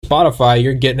Spotify,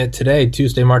 you're getting it today,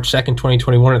 Tuesday, March 2nd,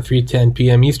 2021 at 3:10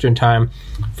 p.m. Eastern Time.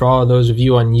 For all of those of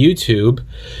you on YouTube,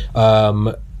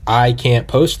 I can't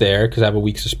post there because I have a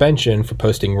week suspension for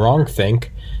posting Wrong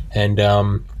Think. And,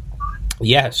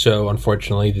 so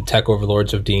unfortunately, the tech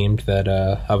overlords have deemed that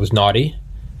I was naughty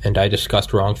and I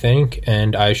discussed Wrong Think,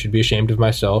 and I should be ashamed of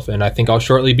myself, and I think I'll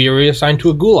shortly be reassigned to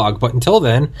a gulag. But until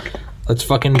then, let's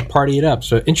fucking party it up.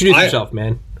 So introduce yourself,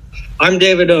 man. I'm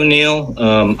David O'Neill.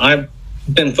 I've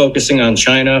been focusing on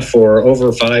China for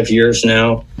over 5 years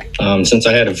now, since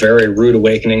I had a very rude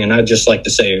awakening. And I'd just like to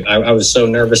say, I was so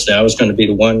nervous that I was going to be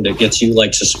the one that gets you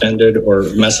suspended or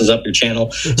messes up your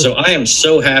channel. So I am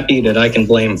so happy that I can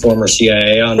blame former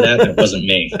CIA on that. It wasn't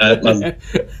me.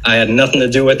 I had nothing to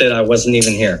do with it. I wasn't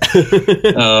even here.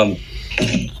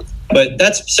 But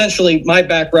that's essentially my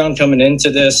background coming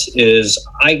into this. Is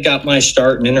I got my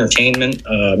start in entertainment,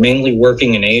 mainly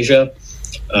working in Asia.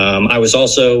 I was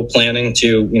also planning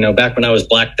to, back when I was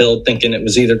black-pilled, thinking it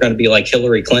was either going to be like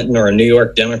Hillary Clinton or a New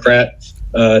York Democrat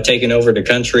taking over the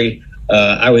country.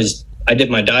 I did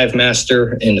my dive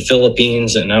master in the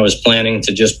Philippines, and I was planning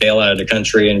to just bail out of the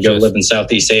country and go live in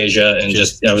Southeast Asia, and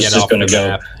I was just going to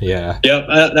go. Yeah. Yep,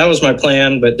 that was my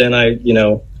plan. But then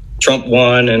Trump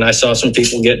won, and I saw some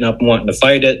people getting up and wanting to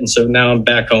fight it. And so now I'm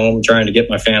back home trying to get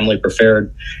my family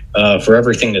prepared for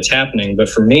everything that's happening. But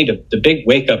for me, the big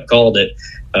wake-up call that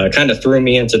kind of threw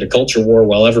me into the culture war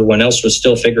while everyone else was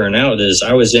still figuring out is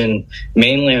I was in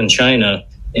mainland China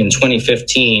in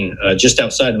 2015, just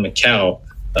outside of Macau,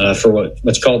 for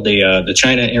what's called the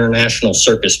China International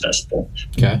Circus Festival.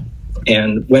 Okay.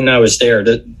 And when I was there,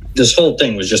 this whole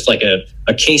thing was just like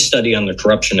a case study on the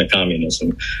corruption of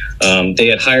communism. They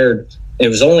had hired, it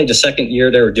was only the second year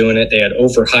they were doing it. They had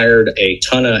overhired a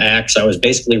ton of acts. I was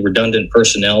basically redundant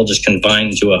personnel, just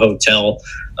confined to a hotel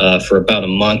for about a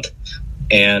month.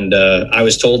 And I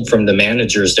was told from the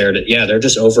managers there that, they're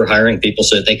just overhiring people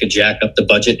so that they could jack up the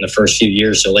budget in the first few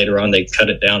years. So later on, they cut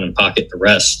it down and pocket the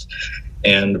rest.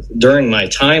 And during my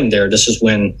time there, this is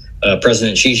when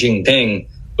President Xi Jinping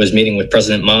was meeting with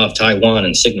President Ma of Taiwan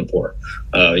in Singapore.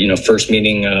 First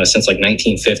meeting since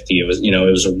 1950. It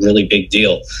was a really big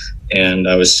deal. And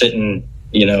I was sitting,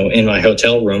 in my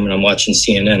hotel room, and I'm watching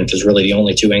CNN, because really the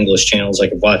only two English channels I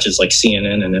could watch is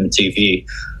CNN and MTV.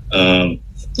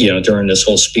 During this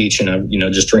whole speech, and I'm,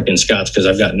 just drinking scotch because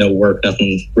I've got no work,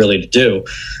 nothing really to do.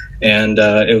 And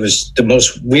it was the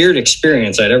most weird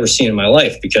experience I'd ever seen in my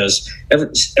life, because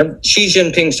Xi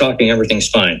Jinping's talking, everything's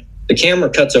fine. The camera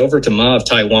cuts over to Ma of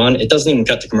Taiwan. It doesn't even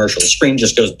cut to commercial. The screen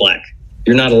just goes black.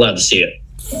 You're not allowed to see it.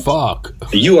 Fuck.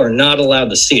 You are not allowed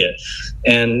to see it.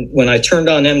 And when I turned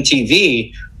on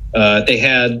MTV, they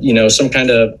had, some kind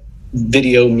of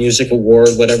video music award,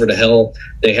 whatever the hell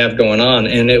they have going on.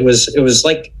 And it was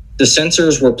like the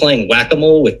censors were playing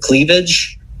whack-a-mole with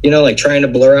cleavage, trying to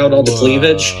blur out all the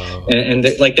cleavage. And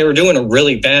they were doing a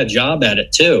really bad job at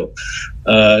it too.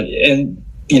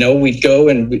 We'd go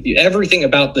and everything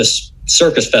about this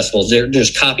circus festivals, they're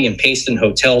just copy and paste in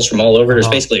hotels from all over. There's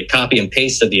basically a copy and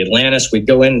paste of the Atlantis. We'd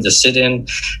go in to sit in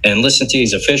and listen to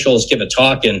these officials give a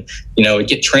talk, and it'd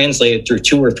get translated through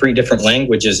 2 or 3 different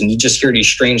languages, and you just hear these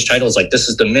strange titles like "This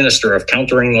is the Minister of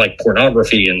Countering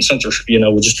Pornography and Censorship,"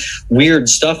 just weird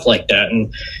stuff like that.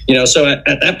 And so at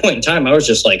that point in time, I was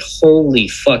just like, holy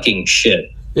fucking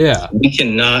shit. Yeah. We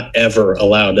cannot ever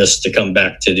allow this to come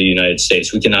back to the United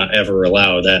States. We cannot ever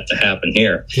allow that to happen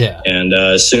here. Yeah. And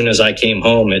as soon as I came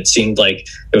home, it seemed like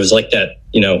it was like that,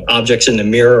 objects in the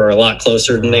mirror are a lot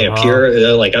closer than they appear.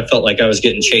 I felt like I was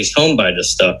getting chased home by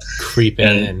this stuff. Creeping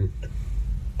in.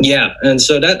 Yeah. And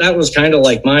so that was kind of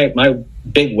like my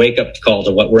big wake-up call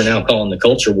to what we're now calling the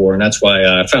culture war. And that's why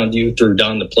I found you through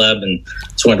Don the Pleb. And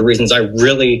it's one of the reasons I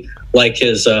really like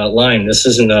his line, "This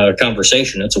isn't a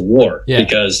conversation, it's a war." Yeah.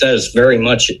 Because that is very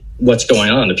much what's going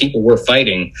on. The people we're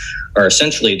fighting are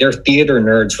essentially, they're theater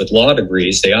nerds with law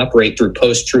degrees. They operate through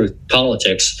post-truth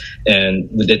politics, and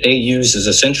that they use is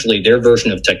essentially their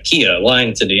version of taqiyya,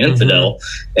 lying to the infidel.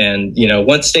 And,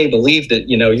 once they believe that,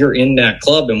 you're in that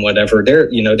club and whatever,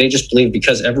 they just believe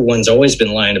because everyone's always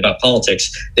been lying about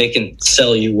politics, they can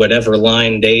sell you whatever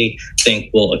line they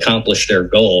think will accomplish their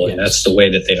goal. Yes. And that's the way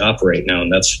that they operate now.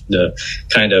 And that's the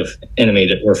kind of enemy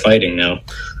that we're fighting now.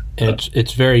 And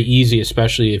it's very easy,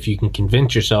 especially if you can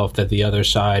convince yourself that the other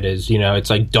side is, it's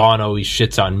like Don always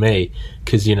shits on me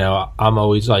because, I'm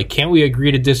always like, can't we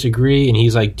agree to disagree? And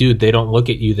he's like, dude, they don't look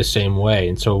at you the same way.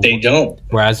 And so they don't.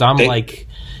 Whereas I'm like,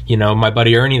 my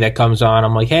buddy Ernie that comes on,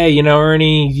 I'm like, hey,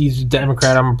 Ernie, he's a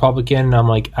Democrat, I'm Republican. And I'm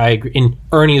like, I agree. And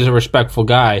Ernie is a respectful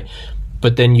guy.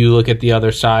 But then you look at the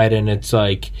other side and it's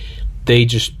like, they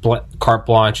just carte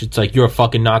blanche. It's like, you're a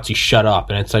fucking Nazi, shut up.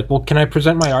 And it's like, well, can I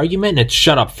present my argument? And it's,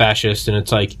 shut up, fascist. And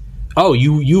it's like, oh,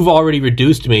 you've already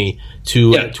reduced me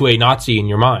to a Nazi in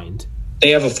your mind. They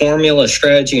have a formula, a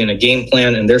strategy, and a game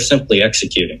plan, and they're simply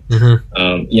executing.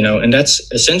 And that's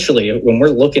essentially, when we're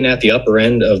looking at the upper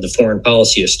end of the foreign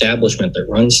policy establishment that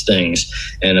runs things,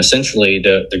 and essentially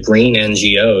the green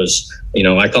NGOs,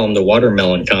 I call them the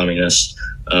watermelon communists,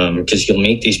 because you'll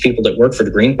meet these people that work for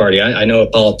the Green Party. I know a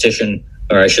politician,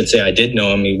 or I should say I did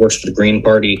know him. He works for the Green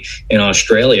Party in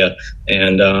Australia.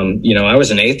 And, I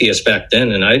was an atheist back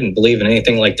then, and I didn't believe in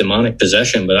anything like demonic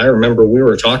possession. But I remember we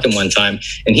were talking one time,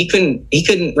 and he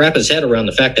couldn't wrap his head around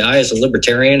the fact that I, as a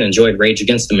libertarian, enjoyed Rage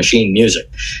Against the Machine music.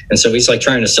 And so he's like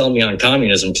trying to sell me on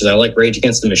communism because I like Rage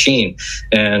Against the Machine.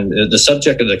 And the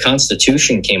subject of the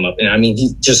Constitution came up. And I mean,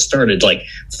 he just started like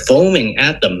foaming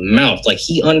at the mouth. Like,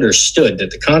 he understood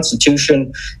that the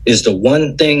Constitution is the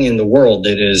one thing in the world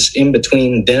that is in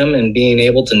between them and being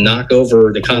able to knock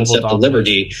over the concept of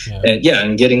liberty. And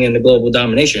getting into global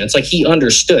domination. It's like he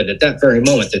understood at that very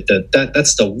moment that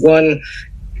that's the one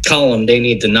column they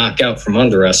need to knock out from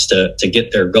under us to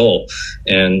get their goal.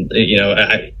 And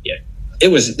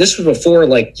this was before,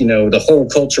 like, the whole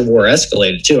culture war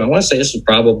escalated too. I want to say this was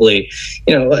probably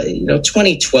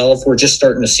 2012. We're just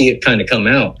starting to see it kind of come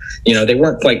out. They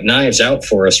weren't quite knives out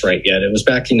for us right yet. It was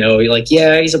back, like,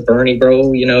 yeah, he's a Bernie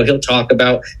bro. He'll talk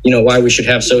about why we should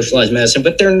have socialized medicine,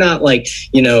 but they're not like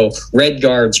red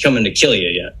guards coming to kill you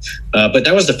yet. But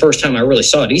that was the first time I really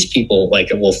saw these people like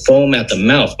will foam at the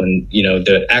mouth when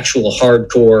the actual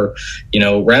hardcore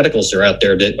radicals are out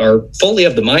there that are fully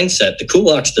of the mindset the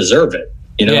kulaks deserve it.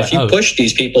 If you push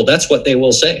these people, that's what they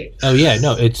will say. Oh, yeah.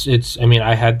 No, it's, I mean,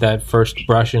 I had that first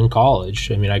brush in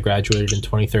college. I mean, I graduated in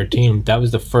 2013. That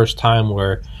was the first time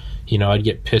where, I'd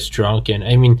get pissed drunk. And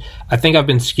I mean, I think I've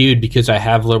been skewed because I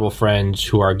have liberal friends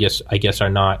who are, I guess are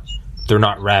not, they're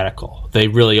not radical. They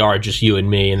really are just you and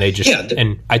me. And they just,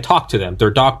 and I talk to them.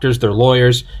 They're doctors, they're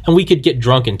lawyers, and we could get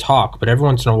drunk and talk. But every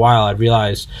once in a while, I'd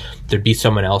realize there'd be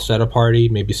someone else at a party,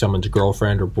 maybe someone's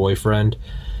girlfriend or boyfriend.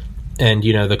 And,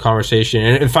 the conversation,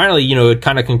 and finally, it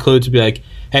kind of concludes to be like,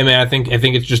 hey, man, I think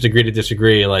it's just agree to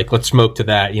disagree. Like, let's smoke to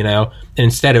that, And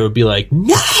instead it would be like,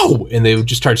 no! And they would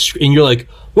just start, and you're like,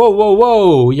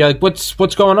 whoa. Yeah, like, what's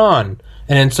going on?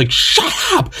 And it's like, shut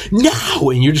up! No!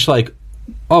 And you're just like,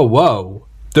 oh, whoa.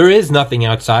 There is nothing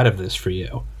outside of this for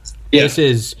you. Yeah. This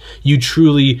is, you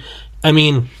truly, I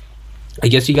mean, I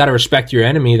guess you got to respect your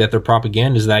enemy that their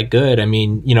propaganda is that good. I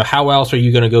mean, how else are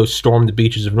you going to go storm the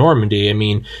beaches of Normandy? I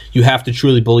mean, you have to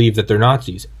truly believe that they're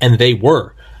Nazis, and they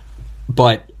were.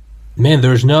 But, man,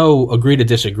 there's no agree to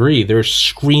disagree. They're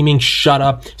screaming, shut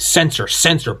up,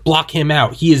 censor, block him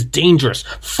out. He is dangerous.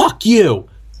 Fuck you.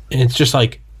 And it's just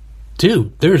like,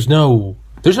 dude, there's no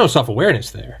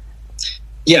self-awareness there.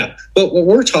 Yeah, but what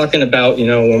we're talking about,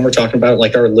 when we're talking about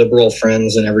like our liberal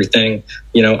friends and everything,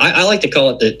 I like to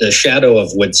call it the shadow of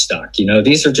Woodstock.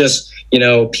 These are just,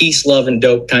 peace, love, and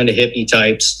dope kind of hippie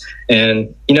types.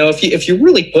 And, if you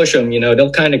really push them,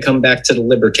 they'll kind of come back to the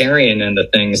libertarian end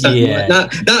of things. Not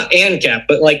ANCAP,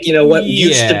 but like, what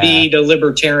used to be the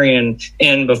libertarian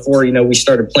end before, we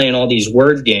started playing all these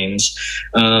word games.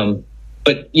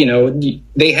 But,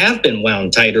 they have been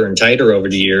wound tighter and tighter over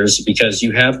the years because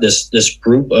you have this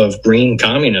group of green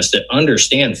communists that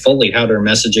understand fully how their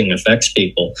messaging affects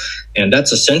people. And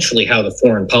that's essentially how the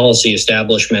foreign policy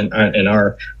establishment and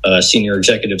our senior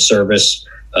executive service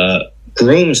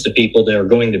grooms the people that are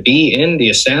going to be in the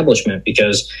establishment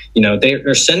because,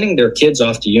 they're sending their kids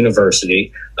off to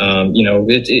university. I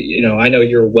know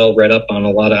you're well read up on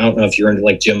a lot of, I don't know if you're into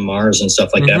like Jim Mars and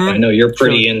stuff like that, but I know you're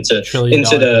pretty into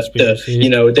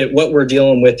the that what we're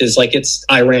dealing with is like, it's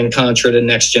Iran-Contra, the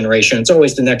next generation. It's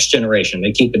always the next generation.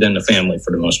 They keep it in the family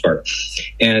for the most part.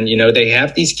 And, they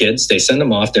have these kids, they send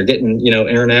them off, they're getting,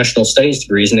 international studies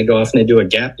degrees, and they go off and they do a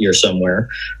gap year somewhere,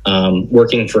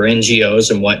 working for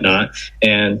NGOs and whatnot.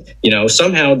 And,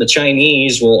 somehow the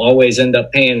Chinese will always end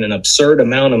up paying an absurd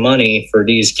amount of money for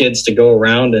these kids to go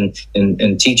around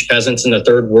and teach peasants in the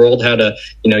third world how to,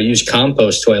 use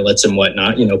compost toilets and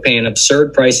whatnot, paying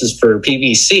absurd prices for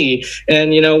PVC.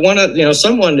 And,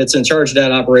 someone that's in charge of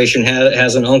that operation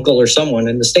has an uncle or someone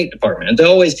in the State Department. And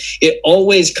it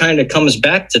always kind of comes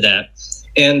back to that.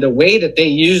 And the way that they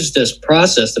use this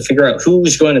process to figure out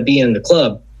who's going to be in the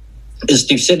club is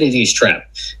Thucydides' trap.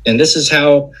 And this is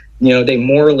how they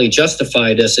morally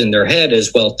justify this in their head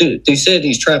as well.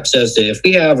 Thucydides' trap says that if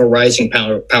we have a rising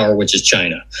power, which is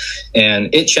China,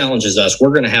 and it challenges us, we're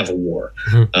going to have a war.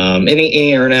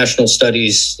 Any international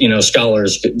studies,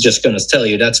 scholars just going to tell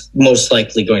you that's most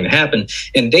likely going to happen.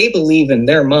 And they believe in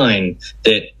their mind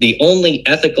that the only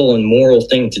ethical and moral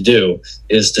thing to do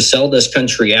is to sell this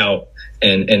country out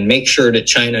and make sure that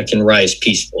China can rise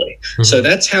peacefully. So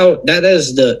that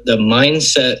is the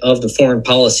mindset of the foreign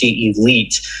policy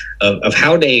elite of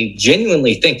how they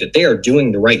genuinely think that they are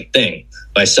doing the right thing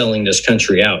by selling this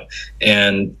country out.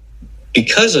 And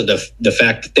because of the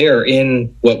fact that they are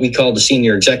in what we call the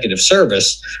senior executive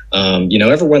service,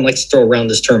 everyone likes to throw around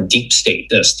this term deep state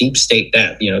this, deep state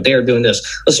that. They are doing this.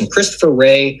 Listen, Christopher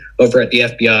Wray over at the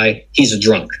FBI, he's a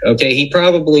drunk. Okay, he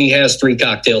probably has 3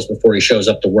 cocktails before he shows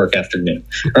up to work after noon.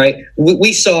 Right?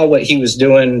 We saw what he was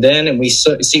doing then, and we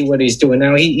see what he's doing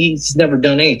now. He's never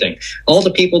done anything. All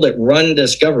the people that run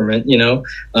this government, you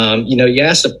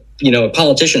ask a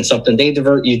politician something, they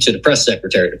divert you to the press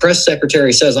secretary. The press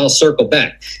secretary says, I'll circle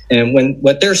back. And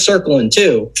what they're circling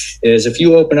to is, if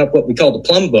you open up what we call the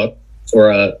Plum Book,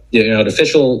 or the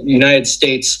official United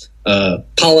States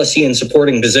policy and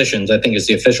supporting positions, I think is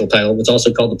the official title. It's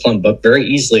also called the Plum Book, very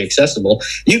easily accessible.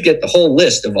 You get the whole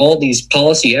list of all these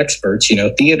policy experts,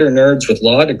 theater nerds with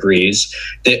law degrees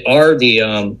that are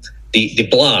the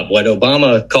blob, what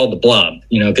Obama called the blob,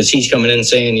 because he's coming in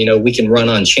saying, we can run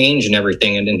on change and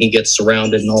everything. And then he gets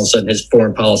surrounded, and all of a sudden his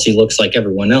foreign policy looks like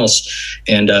everyone else.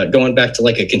 And going back to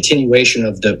like a continuation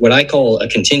of what I call a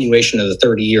continuation of the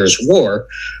 30 Years' War,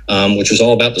 which was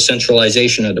all about the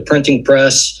centralization of the printing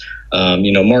press,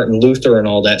 Martin Luther and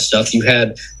all that stuff. You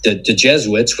had the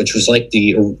Jesuits, which was like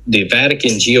the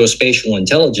Vatican Geospatial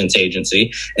Intelligence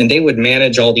Agency, and they would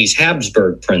manage all these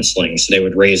Habsburg princelings. They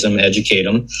would raise them, educate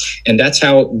them, and that's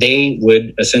how they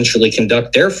would essentially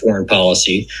conduct their foreign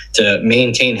policy to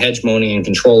maintain hegemony and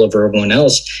control over everyone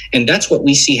else. And that's what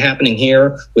we see happening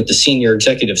here with the senior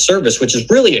executive service, which is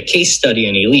really a case study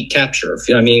in elite capture.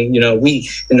 We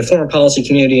in the foreign policy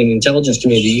community and intelligence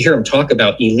community, you hear them talk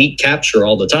about elite capture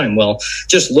all the time. Well,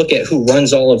 just look at who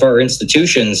runs all of our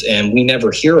institutions, and we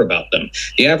never hear about them.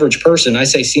 The average person, I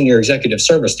say senior executive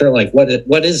service, they're like, what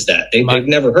is that? They've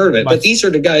never heard of it. But these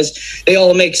are the guys, they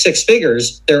all make 6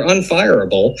 figures. They're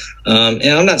unfireable. And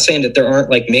I'm not saying that there aren't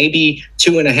like maybe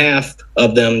 2.5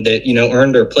 of them that,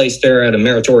 earned their place there at a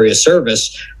meritorious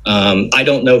service. I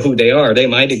don't know who they are. They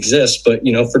might exist. But,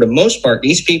 for the most part,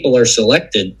 these people are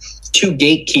selected to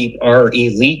gatekeep our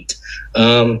elite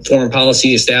foreign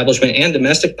policy establishment and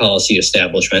domestic policy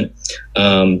establishment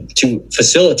to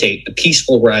facilitate the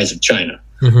peaceful rise of China.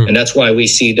 And that's why we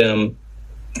see them,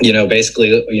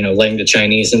 basically, laying the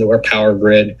Chinese into our power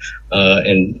grid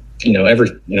and,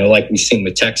 like we've seen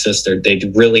with Texas, they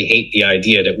really hate the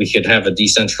idea that we could have a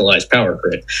decentralized power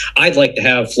grid. I'd like to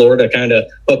have Florida kind of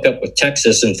hook up with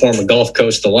Texas and form a Gulf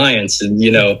Coast alliance and,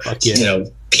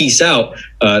 peace out.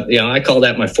 I call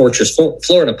that my Fortress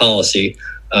Florida policy.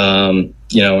 And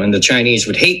the Chinese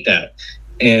would hate that.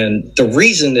 And the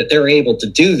reason that they're able to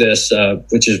do this,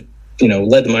 which is,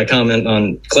 led to my comment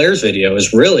on Claire's video,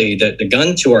 is really that the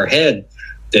gun to our head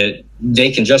that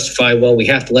they can justify, well, we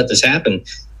have to let this happen,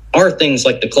 are things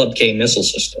like the Club K missile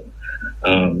system.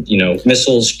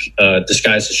 Missiles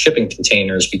disguised as shipping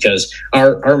containers, because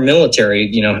our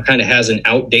military, kind of has an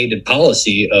outdated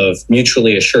policy of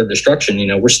mutually assured destruction.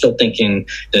 We're still thinking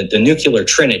that the nuclear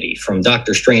trinity from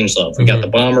Dr. Strangelove. We got the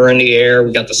bomber in the air,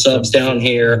 we got the subs down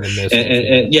here,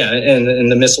 and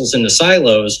the missiles in the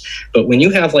silos. But when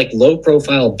you have like low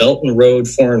profile Belt and Road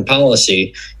foreign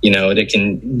policy, that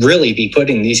can really be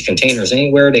putting these containers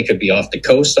anywhere. They could be off the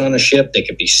coast on a ship. They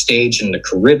could be staged in the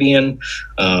Caribbean.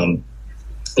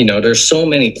 There's so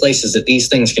many places that these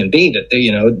things can be that,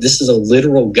 this is a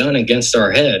literal gun against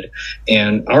our head.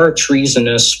 And our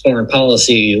treasonous foreign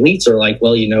policy elites are like,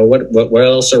 well, what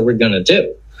else are we going to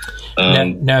do?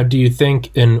 Now, do you think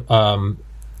in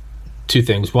 2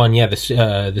 things? One,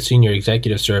 the senior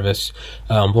executive service,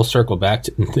 we'll circle back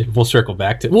to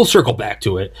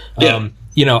it. Yeah.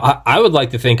 I would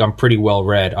like to think I'm pretty well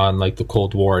read on like the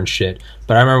Cold War and shit.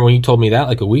 But I remember when you told me that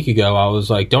like a week ago, I was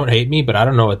like, don't hate me, but I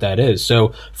don't know what that is.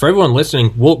 So for everyone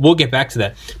listening, we'll get back to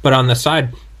that. But on the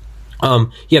side,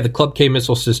 the Club K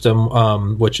missile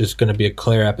system, which is going to be a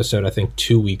Claire episode, I think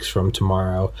 2 weeks from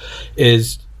tomorrow,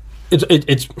 is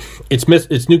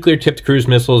it's nuclear tipped cruise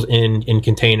missiles in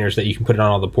containers that you can put it on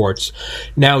all the ports.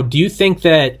 Now, do you think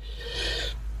that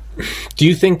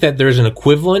there's an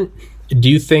equivalent? Do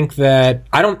you think that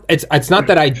it's not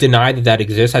that I deny that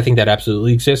exists. I think that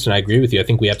absolutely exists, and I agree with you. I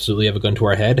think we absolutely have a gun to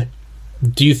our head.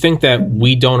 Do you think that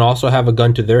we don't also have a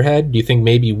gun to their head? Do you think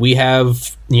maybe we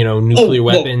have, nuclear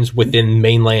weapons within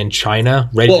mainland China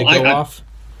ready to go off?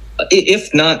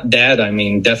 If not that, I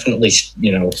mean, definitely,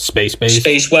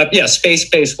 space-based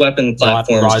weapon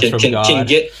platforms can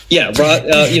get,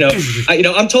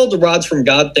 I'm told the rods from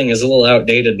God thing is a little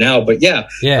outdated now, but we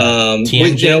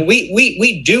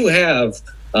do have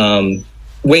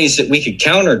ways that we could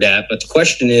counter that. But the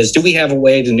question is, do we have a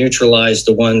way to neutralize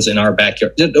the ones in our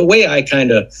backyard? The way I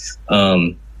kind of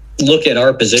look at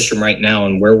our position right now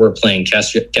and where we're playing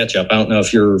catch up. I don't know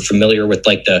if you're familiar with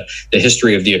like the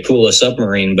history of the Akula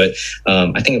submarine, but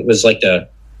I think it was like it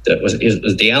was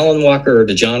the Alan Walker or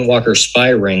the John Walker spy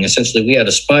ring. Essentially, we had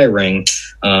a spy ring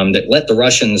that let the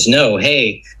Russians know,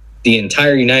 hey, the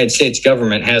entire United States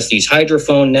government has these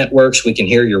hydrophone networks. We can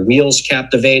hear your wheels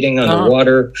captivating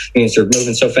underwater. It means they're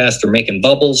moving so fast, they're making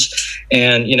bubbles.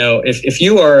 And, if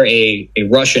you are a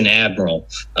Russian admiral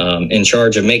in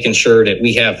charge of making sure that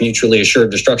we have mutually assured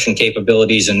destruction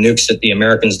capabilities and nukes that the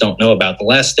Americans don't know about, the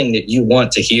last thing that you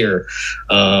want to hear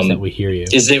is that we hear you.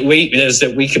 Is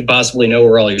that we could possibly know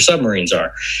where all your submarines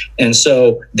are. And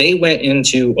so they went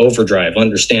into overdrive,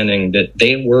 understanding that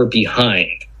they were behind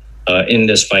in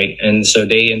this fight. And so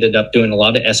they ended up doing a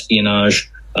lot of espionage,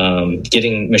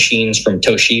 getting machines from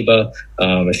Toshiba.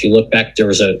 If you look back, there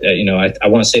was I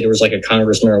want to say there was like a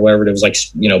congressman or whatever that was like,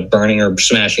 burning or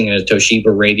smashing a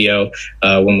Toshiba radio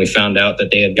when we found out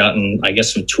that they had gotten, I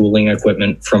guess, some tooling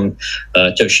equipment from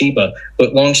Toshiba.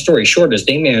 But long story short is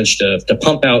they managed to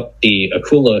pump out the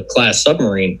Akula class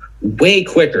submarine way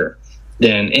quicker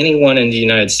than anyone in the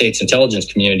United States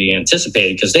intelligence community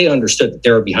anticipated, because they understood that they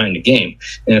were behind the game.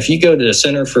 And if you go to the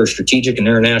Center for Strategic and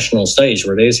International Studies,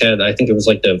 where they had, I think it was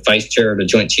like the vice chair of the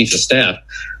Joint Chiefs of Staff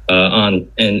and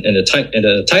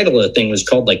the title of the thing was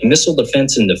called like Missile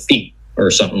Defense and Defeat, or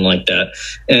something like that.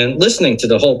 And listening to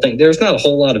the whole thing, there's not a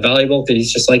whole lot of valuable, because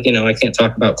he's just like, I can't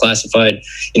talk about classified,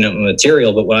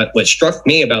 material. But what struck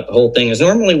me about the whole thing is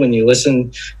normally when you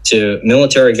listen to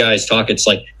military guys talk, it's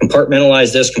like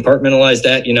compartmentalize this, compartmentalize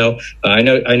that. I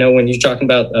know when you're talking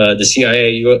about the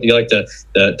CIA, you like the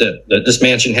this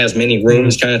mansion has many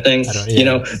rooms kind of thing.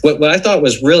 What I thought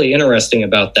was really interesting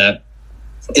about that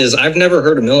is I've never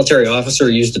heard a military officer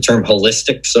use the term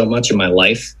holistic so much in my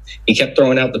life. He kept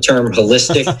throwing out the term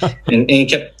holistic and he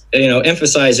kept,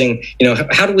 emphasizing,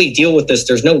 how do we deal with this?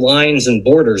 There's no lines and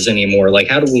borders anymore. Like,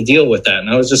 how do we deal with that? And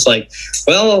I was just like,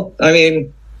 well, I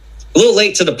mean, a little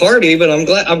late to the party, but I'm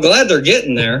glad they're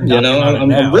getting there.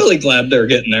 I'm really glad they're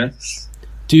getting there.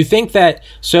 Do you think that,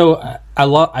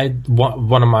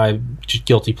 one of my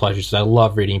guilty pleasures is I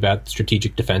love reading about the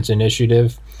Strategic Defense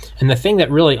Initiative. And the thing that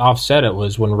really offset it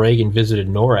was when Reagan visited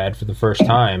NORAD for the first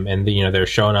time, and they're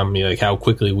showing him like how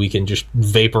quickly we can just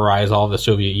vaporize all the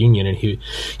Soviet Union, and he,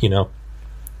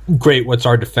 great, what's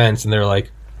our defense? And they're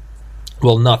like,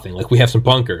 well, nothing. Like, we have some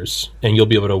bunkers, and you'll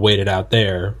be able to wait it out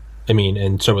there. I mean,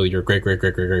 and so will your great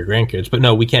grandkids. But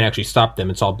no, we can't actually stop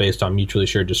them. It's all based on mutually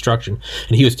assured destruction.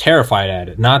 And he was terrified at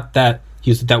it. Not that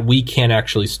that we can't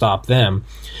actually stop them.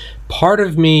 Part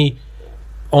of me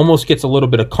almost gets a little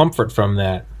bit of comfort from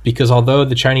that, because although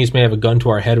the Chinese may have a gun to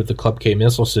our head with the Club K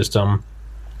missile system,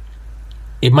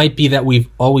 it might be that we've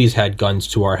always had guns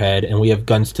to our head and we have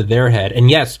guns to their head.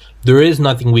 And yes, there is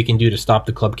nothing we can do to stop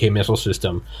the Club K missile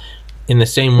system, in the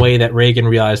same way that Reagan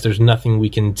realized there's nothing we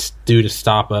can do to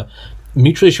stop a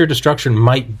mutually assured destruction.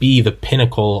 Might be the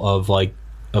pinnacle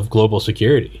of global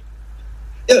security.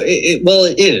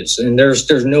 It is, and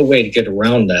there's no way to get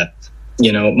around that.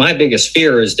 My biggest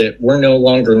fear is that we're no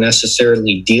longer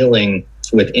necessarily dealing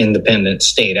with independent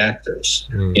state actors,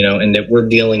 and that we're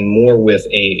dealing more with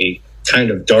a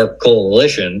kind of dark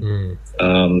coalition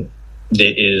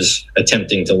that is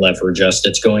attempting to leverage us,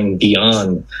 that's going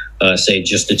beyond, say,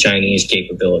 just the Chinese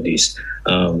capabilities.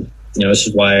 This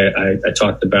is why I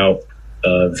talked about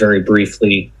very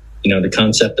briefly, the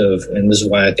concept of, and this is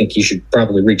why I think you should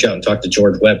probably reach out and talk to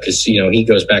George Webb, because, he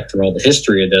goes back through all the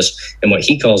history of this and what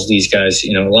he calls these guys,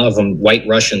 a lot of them white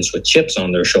Russians with chips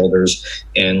on their shoulders,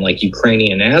 and like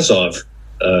Ukrainian Azov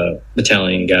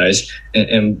battalion guys.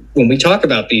 And when we talk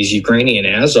about these Ukrainian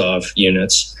Azov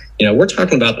units, we're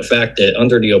talking about the fact that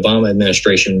under the Obama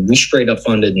administration, we straight up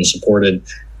funded and supported,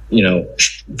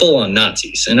 full on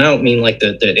Nazis. And I don't mean like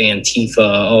the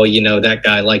Antifa, that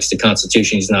guy likes the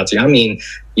Constitution, he's Nazi. I mean,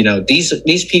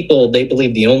 these people, they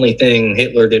believe the only thing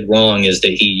Hitler did wrong is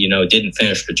that he, didn't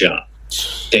finish the job.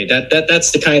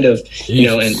 That's the kind of,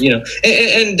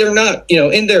 and they're not,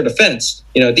 in their defense,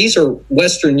 these are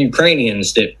Western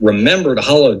Ukrainians that remember the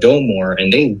Holodomor,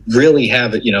 and they really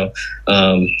have it,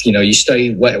 you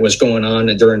study what was going on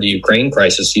during the Ukraine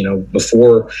crisis,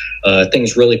 before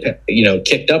things really,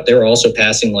 kicked up. They were also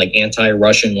passing like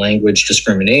anti-Russian language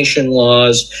discrimination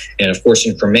laws. And of course,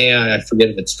 in Crimea, I forget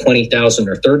if it's 20,000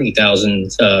 or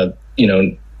 30,000,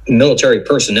 military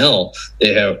personnel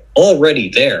they have already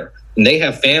there. And they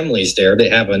have families there. They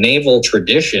have a naval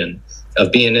tradition of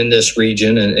being in this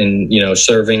region and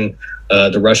serving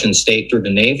the Russian state through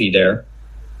the Navy there.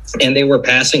 And they were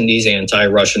passing these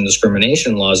anti-Russian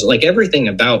discrimination laws. Like, everything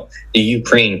about the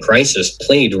Ukraine crisis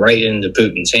played right into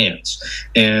Putin's hands.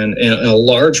 And a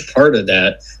large part of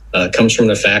that comes from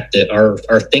the fact that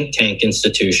our think tank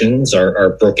institutions, our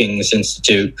Brookings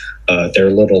Institute, their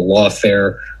little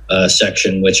lawfare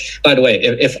section, which, by the way,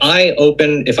 if I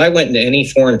went into any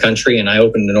foreign country and I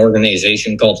opened an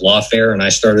organization called Lawfare and I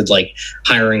started like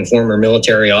hiring former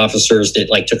military officers that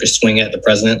like took a swing at the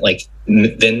president, like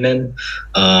Vindman,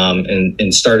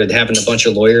 and started having a bunch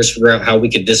of lawyers figure out how we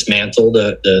could dismantle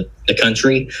the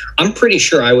country, I'm pretty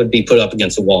sure I would be put up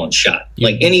against the wall and shot,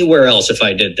 like anywhere else if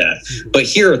I did that. But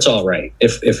here it's all right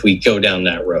if we go down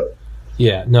that road.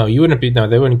 Yeah, no, you wouldn't be. No,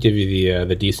 they wouldn't give you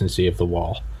the decency of the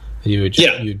wall.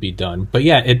 You'd be done. But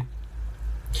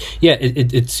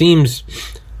it seems,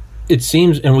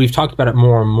 and we've talked about it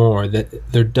more and more,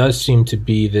 that there does seem to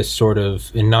be this sort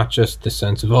of, and not just the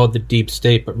sense of the deep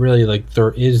state, but really like there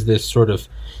is this sort of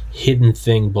hidden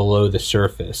thing below the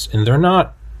surface, and they're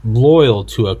not loyal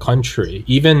to a country.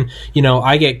 Even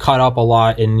I get caught up a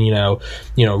lot in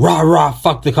rah rah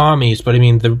fuck the commies, but I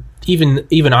mean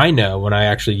even I know when I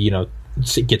actually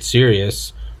get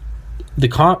serious, the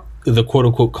quote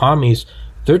unquote commies,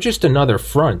 they're just another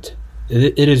front.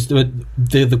 It is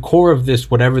the core of this,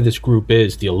 whatever this group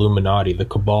is, the Illuminati, the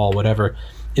cabal, whatever,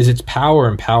 is its power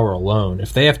and power alone.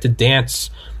 If they have to dance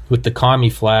with the commie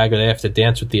flag or they have to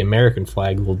dance with the American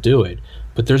flag, they'll do it.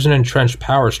 But there's an entrenched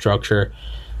power structure,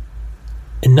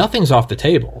 and nothing's off the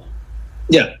table.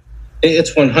 Yeah.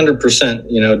 It's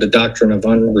 100%, the doctrine of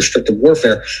unrestricted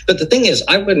warfare. But the thing is,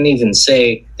 I wouldn't even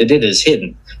say that it is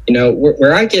hidden.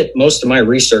 Where I get most of my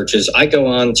research is I go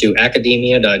on to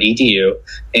academia.edu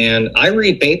and I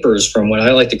read papers from what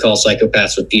I like to call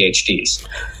psychopaths with PhDs.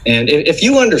 And if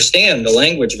you understand the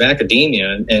language of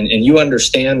academia and you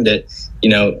understand that,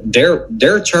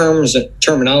 their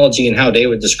terminology and how they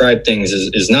would describe things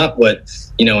is not what,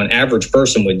 an average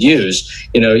person would use,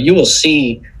 you will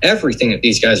see everything that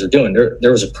these guys are doing.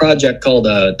 There was a project called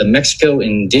the Mexico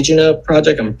Indigena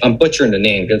Project. I'm butchering the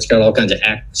name because it's got all kinds of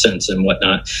accents and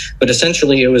whatnot. But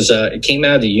essentially it came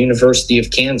out of the University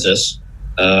of Kansas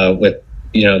with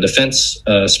defense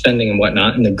spending and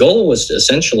whatnot. And the goal was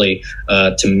essentially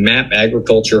to map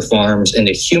agriculture farms and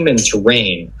the human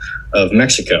terrain of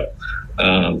Mexico.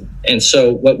 And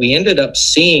so what we ended up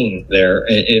seeing there,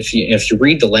 if you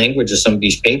read the language of some of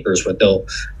these papers, what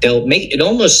they'll make it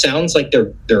almost sounds like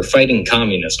they're fighting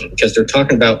communism, because they're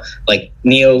talking about like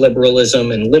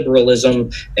neoliberalism and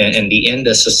liberalism and the end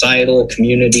of societal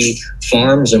community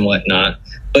farms and whatnot.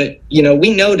 But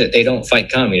we know that they don't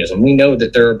fight communism. We know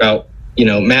that they're about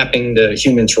mapping the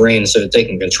human terrain so that they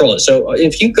can control it. So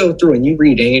if you go through and you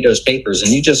read any of those papers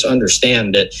and you just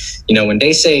understand that, when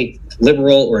they say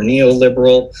liberal or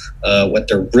neoliberal, what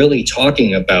they're really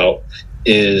talking about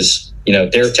is,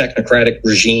 their technocratic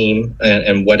regime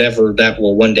and whatever that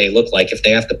will one day look like. If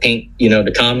they have to paint,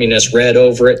 the communist red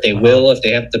over it, they will. If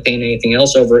they have to paint anything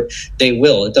else over it, they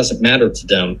will. It doesn't matter to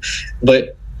them.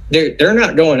 But they're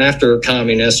not going after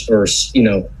communists or,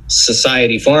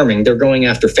 society farming. They're going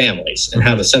after families and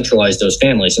how to centralize those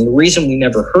families. And the reason we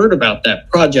never heard about that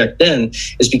project then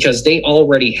is because they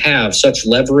already have such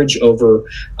leverage over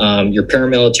your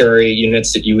paramilitary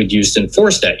units that you would use to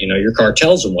enforce that, your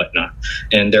cartels and whatnot.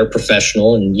 And they're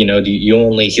professional, and, you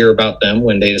only hear about them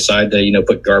when they decide to,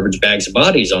 put garbage bags of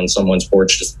bodies on someone's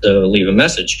porch to leave a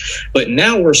message. But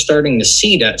now we're starting to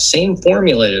see that same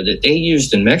formula that they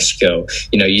used in Mexico.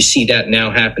 You see that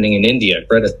now happening in India.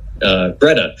 Greta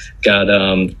got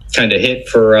kind of hit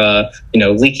for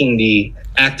leaking the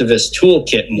activist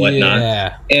toolkit and whatnot.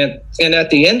 Yeah. And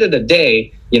at the end of the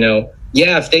day,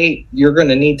 if you're going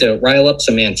to need to rile up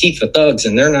some Antifa thugs,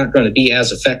 and they're not going to be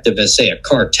as effective as, say, a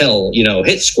cartel,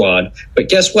 hit squad. But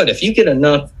guess what? If you get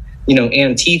enough,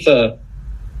 Antifa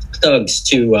thugs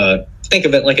to think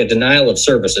of it like a denial of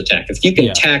service attack. If you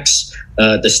can tax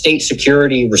the state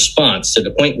security response to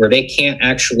the point where they can't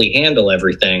actually handle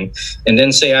everything, and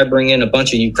then say I bring in a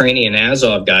bunch of Ukrainian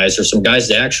Azov guys or some guys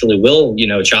that actually will,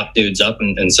 chop dudes up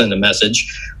and send a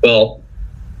message, well,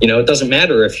 it doesn't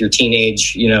matter if your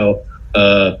teenage,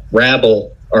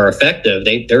 rabble are effective.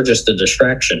 They're just a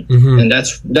distraction. And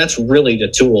that's really the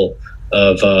tool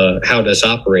of how this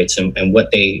operates and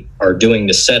what they are doing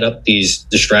to set up these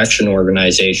distraction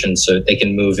organizations so that they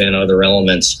can move in other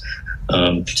elements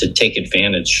to take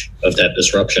advantage of that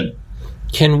disruption.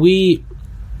 Can we,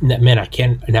 man, I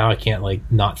can't like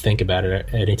not think about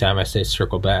it anytime I say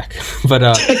circle back. But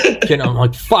I'm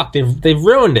like, fuck, they've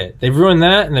ruined it. They've ruined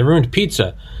that, and they ruined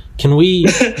pizza. Can we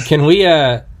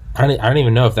I don't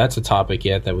even know if that's a topic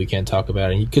yet that we can't talk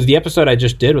about. Because the episode I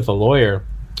just did with a lawyer,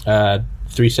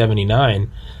 379,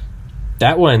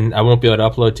 that one I won't be able to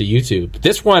upload to YouTube.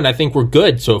 This one, I think we're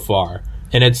good so far.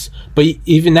 But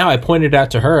even now I pointed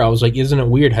out to her, I was like, isn't it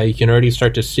weird how you can already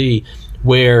start to see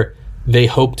where they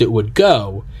hoped it would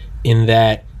go, in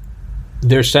that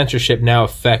their censorship now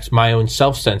affects my own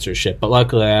self-censorship. But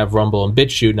luckily I have Rumble and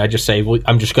BitChute, and I just say, well,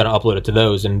 I'm just going to upload it to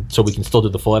those, and so we can still do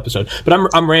the full episode. But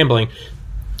I'm rambling.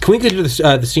 Can we go to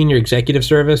the senior executive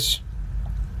service?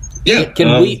 Yeah.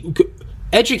 Can we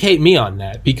educate me on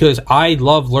that? Because I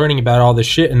love learning about all this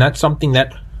shit, and that's something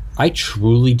that I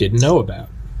truly didn't know about.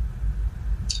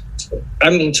 I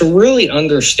mean, to really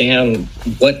understand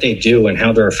what they do and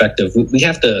how they're effective, we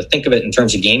have to think of it in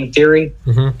terms of game theory,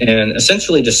 and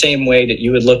essentially the same way that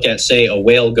you would look at, say, a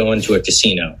whale going to a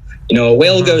casino. A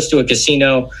whale goes to a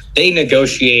casino, they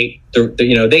negotiate,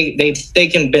 they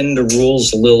can bend the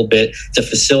rules a little bit to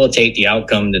facilitate the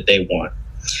outcome that they want.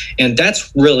 And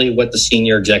that's really what the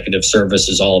senior executive service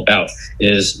is all about,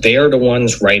 is they are the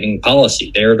ones writing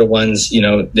policy. They are the ones,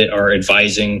 that are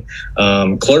advising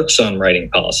clerks on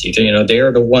writing policy. They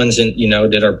are the ones,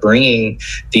 that are bringing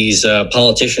these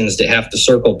politicians that have to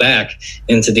circle back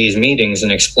into these meetings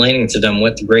and explaining to them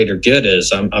what the greater good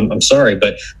is. I'm sorry,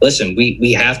 but listen,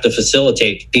 we have to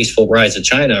facilitate the peaceful rise of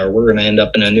China, or we're going to end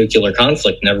up in a nuclear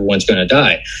conflict and everyone's going to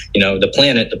die. The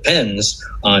planet depends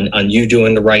on you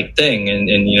doing the right thing,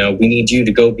 and we need you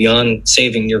to go beyond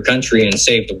saving your country and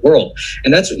save the world.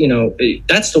 And that's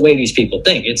the way these people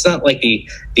think. It's not like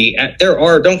there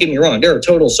are, don't get me wrong, there are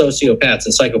total sociopaths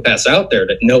and psychopaths out there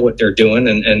that know what they're doing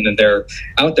and they're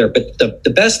out there. But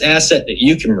the best asset that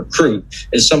you can recruit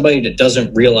is somebody that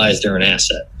doesn't realize they're an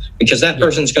asset. Because that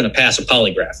person's going to pass a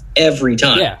polygraph every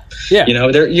time. Yeah.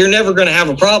 You're never going to have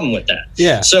a problem with that.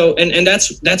 Yeah. So, and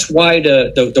that's why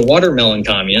the watermelon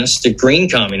communists, the green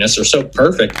communists, are so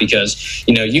perfect, because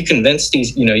you convince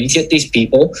these, you get these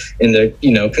people in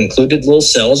the concluded little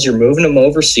cells. You're moving them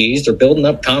overseas. They're building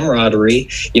up camaraderie.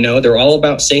 They're all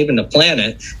about saving the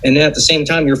planet, and then at the same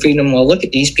time you're feeding them. Well, look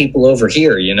at these people over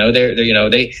here.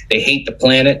 They hate the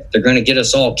planet. They're going to get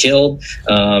us all killed.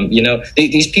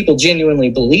 These people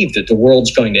genuinely believe that the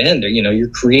world's going to end. You're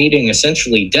creating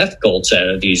essentially death cults out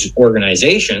of these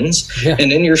organizations,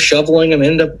 and then you're shoveling them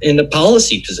into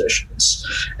policy positions.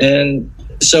 And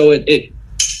so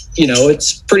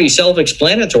it's pretty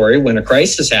self-explanatory when a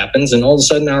crisis happens and all of a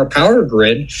sudden our power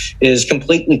grid is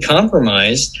completely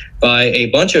compromised by a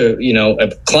bunch of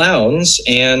of clowns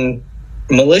and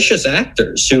malicious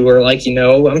actors who are like,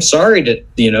 I'm sorry that,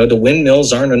 the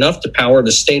windmills aren't enough to power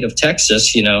the state of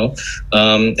Texas.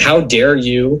 How dare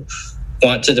you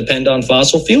want to depend on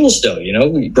fossil fuels still?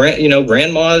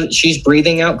 Grandma, she's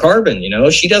breathing out carbon.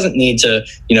 She doesn't need to,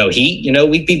 heat.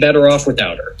 We'd be better off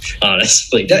without her,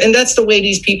 honestly. And that's the way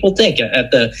these people think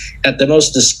at the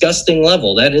most disgusting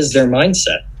level. That is their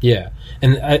mindset. Yeah.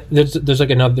 And there's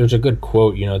a good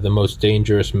quote, the most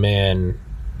dangerous man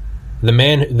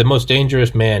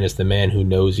is the man who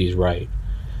knows he's right.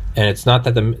 And it's not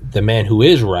that the man who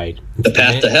is right. The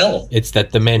path to hell. It's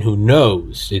that the man who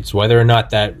knows. It's whether or not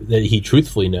that he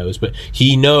truthfully knows, but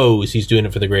he knows he's doing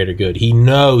it for the greater good. He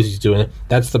knows he's doing it.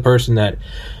 That's the person that,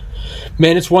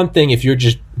 man, it's one thing if you're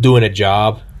just doing a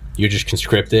job, you're just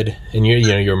conscripted, and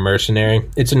you're a mercenary.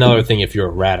 It's another thing if you're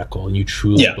a radical and you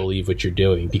truly believe what you're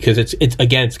doing, because it's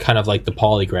kind of like the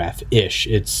polygraph-ish.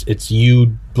 It's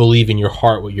you believe in your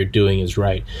heart what you're doing is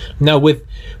right. Now with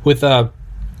how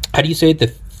do you say it?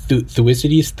 The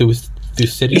Thucydides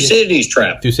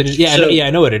trap. Thucydides. Yeah, I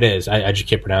know what it is. I just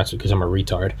can't pronounce it because I'm a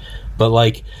retard. But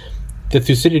like the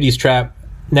Thucydides trap.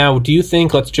 Now, do you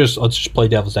think? Let's just play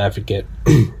devil's advocate.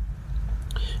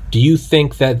 Do you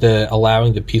think that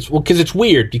allowing the peaceful... Well, because it's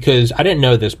weird, because I didn't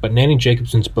know this, but Nanny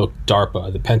Jacobson's book,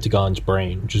 DARPA, The Pentagon's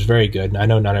Brain, which is very good. And I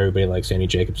know not everybody likes Nanny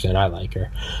Jacobson. I like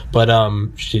her. But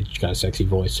she's got a sexy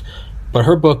voice. But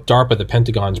her book, DARPA, The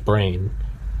Pentagon's Brain,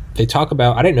 they talk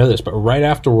about... I didn't know this, but right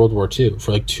after World War II,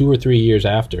 for like 2 or 3 years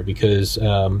after, because...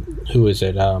 who is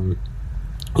it?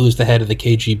 who's the head of the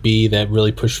KGB that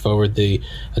really pushed forward the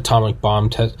atomic bomb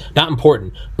test. Not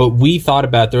important, but we thought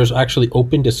about, there was actually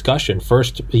open discussion,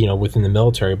 first, within the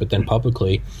military, but then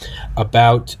publicly,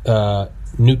 about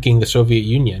nuking the Soviet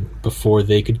Union before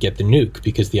they could get the nuke,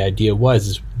 because the idea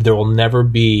was there will never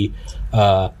be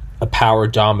a power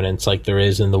dominance like there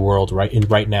is in the world right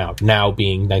now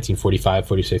being 1945,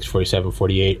 46, 47,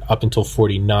 48, up until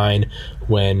 49,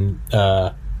 when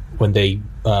they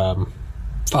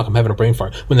I'm having a brain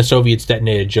fart. When the Soviets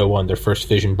detonated Joe 1, their first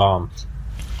fission bomb,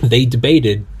 the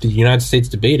United States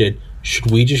debated,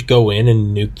 should we just go in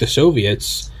and nuke the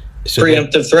Soviets? So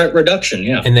preemptive threat reduction,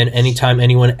 yeah. And then anytime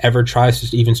anyone ever tries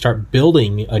to even start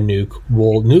building a nuke,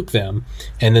 we'll nuke them.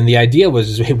 And then the idea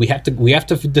was, hey, we have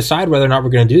to decide whether or not we're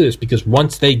going to do this, because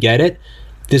once they get it,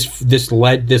 this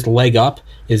leg up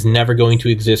is never going to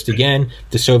exist again.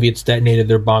 The Soviets detonated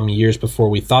their bomb years before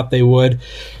we thought they would.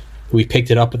 We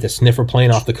picked it up with a sniffer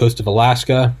plane off the coast of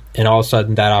Alaska, and all of a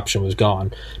sudden that option was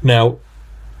gone. Now,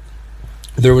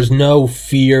 there was no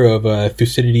fear of a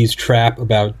Thucydides trap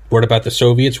about, what about the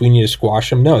Soviets? We need to squash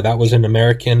them. No, that was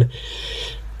America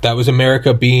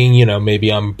being, maybe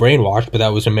I'm brainwashed, but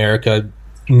that was America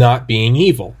not being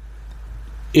evil.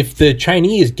 If the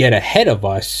Chinese get ahead of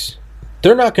us,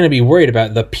 they're not going to be worried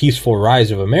about the peaceful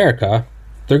rise of America.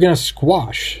 They're going to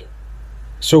squash.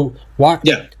 So why?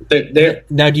 Yeah,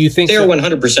 now, do you think they're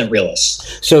 100%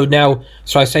 realists? So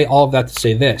I say all of that to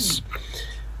say this: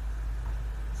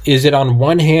 is it on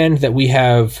one hand that we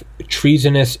have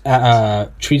treasonous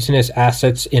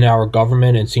assets in our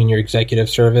government and senior executive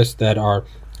service that are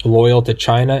loyal to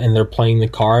China, and they're playing the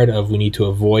card of we need to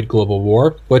avoid global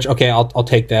war? Which, okay, I'll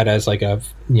take that as like a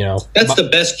that's the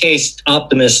best case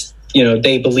optimist.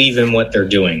 They believe in what they're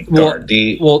doing.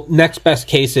 Well, next best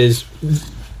case is,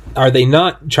 are they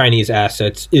not Chinese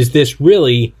assets? Is this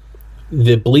really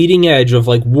the bleeding edge of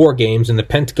like war games in the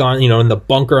Pentagon, in the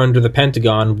bunker under the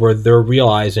Pentagon, where they're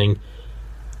realizing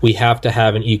we have to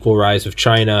have an equal rise of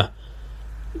China,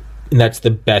 and that's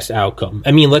the best outcome?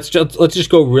 I mean, let's just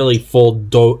go really full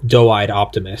doe-eyed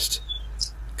optimist.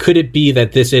 Could it be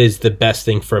that this is the best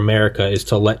thing for America, is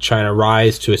to let China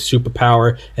rise to a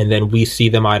superpower, and then we see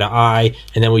them eye to eye,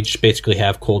 and then we just basically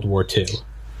have Cold War II?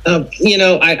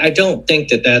 I don't think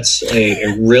that that's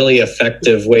a really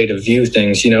effective way to view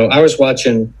things. I was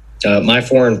watching my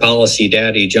foreign policy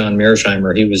daddy, John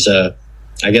Mearsheimer. He was,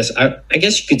 I guess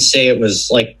you could say it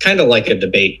was kind of like a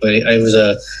debate, but it was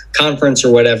a conference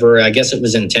or whatever. I guess it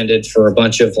was intended for a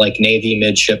bunch of Navy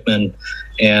midshipmen.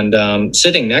 And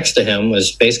sitting next to him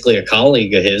was basically a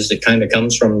colleague of his that kind of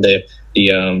comes from the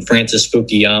Francis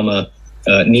Fukuyama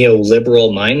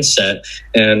neoliberal mindset.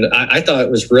 And I thought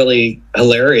it was really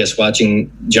hilarious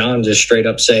watching John just straight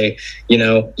up say,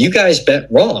 you guys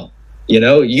bet wrong.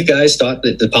 You guys thought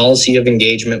that the policy of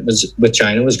engagement with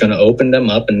China was going to open them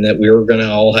up, and that we were going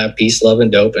to all have peace, love, and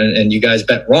dope. And you guys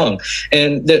bet wrong.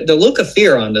 And the look of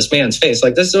fear on this man's face,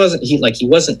 this wasn't he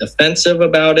wasn't defensive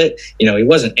about it. He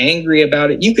wasn't angry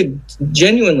about it. You could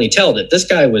genuinely tell that this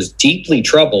guy was deeply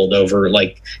troubled over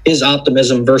his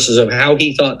optimism versus of how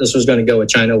he thought this was going to go with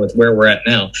China, with where we're at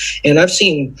now. And I've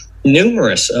seen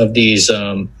numerous of these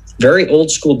very old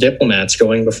school diplomats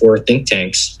going before think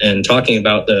tanks and talking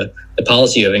about the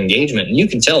policy of engagement, and you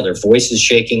can tell their voices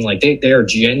shaking, they are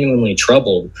genuinely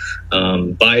troubled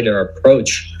by their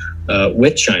approach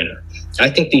with China.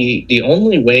 I think the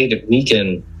only way that we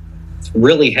can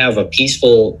really have a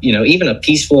peaceful, even a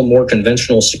peaceful, more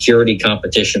conventional security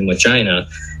competition with China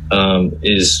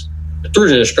is through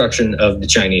the destruction of the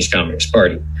Chinese Communist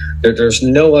Party. There's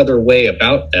no other way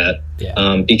about that.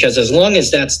 Yeah. Because as long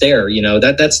as that's there,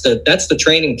 that's the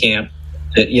training camp.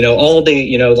 That all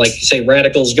the like you say,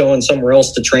 radicals going somewhere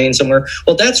else to train somewhere.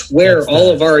 Well, that's where all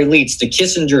of our elites, the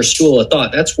Kissinger school of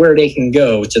thought, that's where they can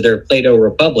go to their Plato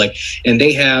Republic, and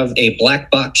they have a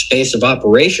black box space of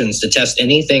operations to test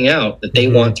anything out that they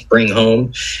want to bring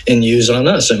home and use on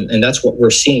us, and that's what we're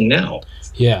seeing now.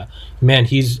 Yeah. Man,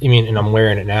 and I'm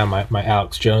wearing it now. My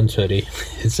Alex Jones hoodie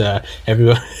is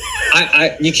everyone.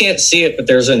 You can't see it, but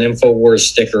there's an InfoWars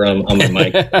sticker on my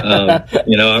mic.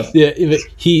 Yeah,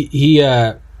 he.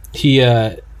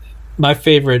 My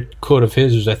favorite quote of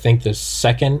his was, I think his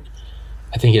second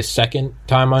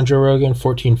time on Joe Rogan,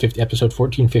 episode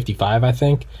 1455, I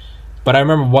think. But I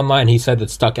remember one line he said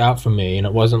that stuck out for me, and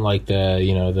it wasn't like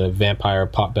the vampire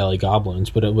potbelly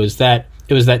goblins, but it was that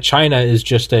China is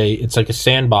just it's like a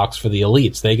sandbox for the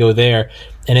elites. They go there,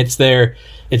 and it's their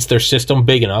system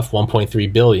big enough,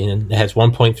 1.3 billion, and it has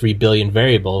 1.3 billion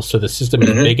variables. So the system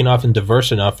is big enough and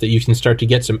diverse enough that you can start to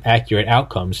get some accurate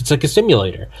outcomes. It's like a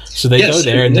simulator. So they go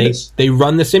there and they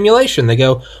run the simulation. They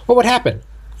go, what would happen?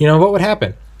 What would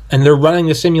happen? and they're running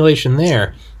the simulation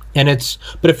there. And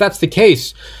but if that's the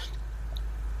case,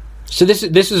 so this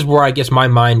is where I guess my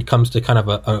mind comes to kind of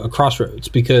a crossroads,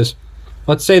 because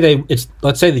let's say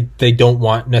they don't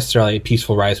want necessarily a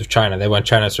peaceful rise of China. They want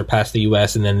China to surpass the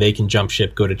U.S. and then they can jump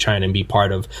ship, go to China, and be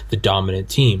part of the dominant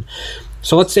team.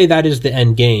 So let's say that is the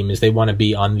end game, is they want to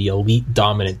be on the elite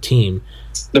dominant team.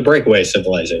 The breakaway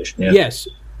civilization, yeah. Yes.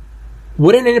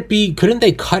 Couldn't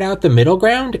they cut out the middle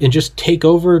ground and just take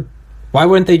over? Why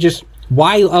wouldn't they just...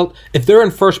 if they're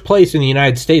in first place in the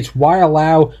United States, why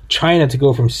allow China to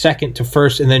go from second to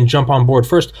first and then jump on board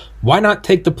first? Why not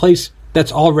take the place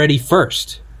that's already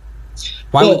first?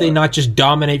 Why would they not just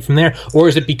dominate from there? Or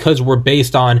is it because we're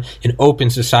based on an open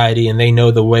society and they know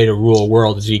the way to rule a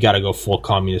world is you got to go full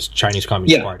Chinese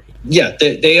Communist Party? Yeah,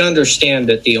 they understand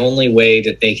that the only way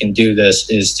that they can do this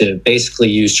is to basically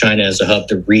use China as a hub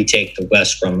to retake the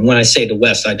West from. And when I say the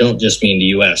West, I don't just mean the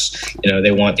U.S.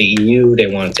 They want the EU. They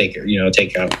want to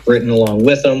take out Britain along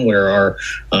with them, where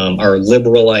our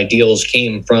liberal ideals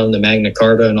came from, the Magna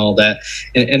Carta and all that.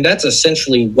 And that's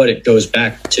essentially what it goes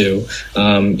back to.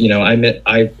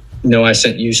 I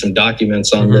sent you some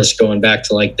documents on this going back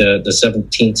to like the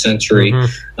 17th century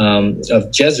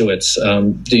of Jesuits.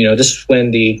 This is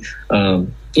when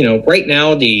right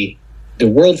now the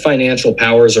world financial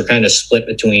powers are kind of split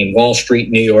between Wall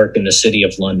Street, New York, and the city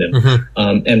of London.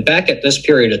 And back at this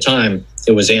period of time,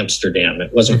 it was Amsterdam.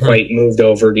 It wasn't quite moved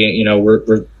over.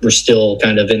 We're still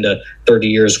kind of in the 30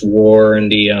 Years' War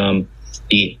and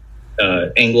the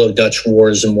Anglo-Dutch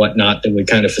wars and whatnot that would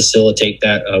kind of facilitate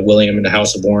that, William and the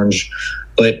House of Orange.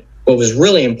 But what was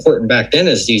really important back then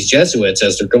is these Jesuits,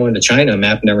 as they're going to China,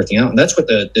 mapping everything out. And that's what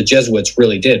the Jesuits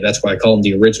really did. That's why I call them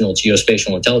the original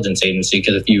geospatial intelligence agency,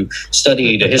 because if you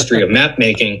study the history of map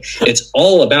making, it's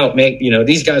all about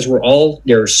these guys were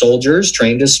they're soldiers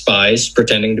trained as spies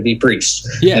pretending to be priests.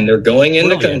 Yeah. And they're going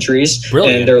into countries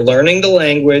and they're learning the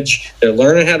language. They're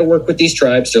learning how to work with these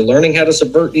tribes. They're learning how to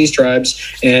subvert these tribes,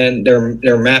 and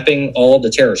they're mapping all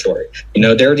the territory.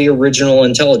 They're the original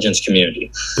intelligence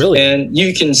community. And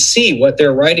you can see what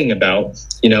they're writing about,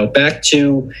 back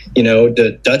to,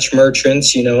 the Dutch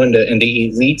merchants, and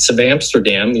the elites of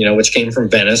Amsterdam, which came from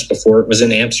Venice. Before it was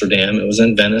in Amsterdam, it was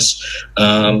in Venice.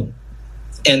 And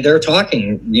they're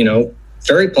talking,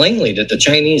 very plainly that the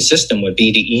Chinese system would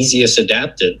be the easiest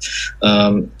adapted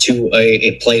to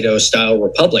a Plato-style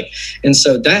republic. And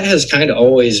so that has kind of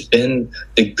always been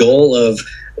the goal of,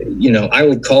 I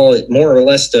would call it more or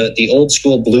less the old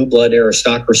school blue blood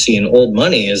aristocracy and old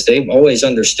money, is they've always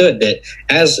understood that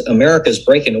as America's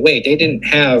breaking away, they didn't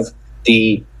have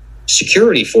the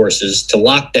security forces to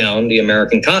lock down the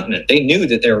American continent. They knew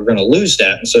that they were going to lose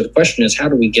that. And so the question is, how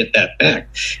do we get that back?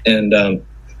 And,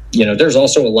 there's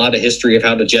also a lot of history of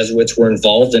how the Jesuits were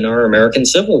involved in our American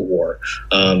Civil War,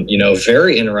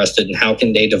 very interested in how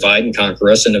can they divide and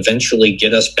conquer us and eventually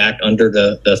get us back under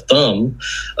the thumb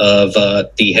of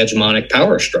the hegemonic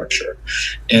power structure.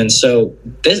 And so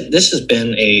this has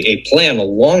been a plan a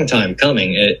long time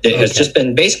coming. It has just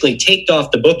been basically taken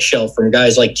off the bookshelf from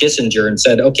guys like Kissinger and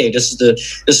said, okay, this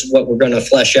is what we're going to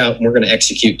flesh out, and we're going to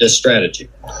execute this strategy.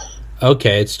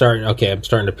 Okay, I'm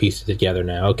starting to piece it together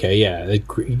now. Okay, yeah,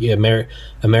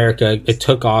 America, it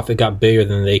took off. It got bigger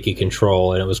than they could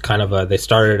control, and it was kind of they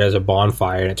started as a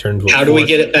bonfire, and it turned into how do we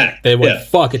get it back? They went,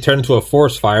 it turned into a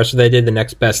forest fire, so they did the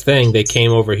next best thing. They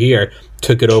came over here,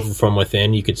 took it over from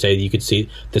within. You could see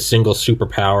the single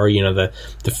superpower,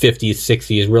 the 50s,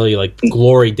 60s, really like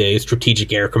glory days,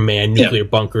 Strategic Air Command, nuclear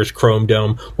bunkers, Chrome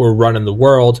Dome, were running the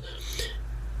world.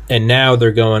 And now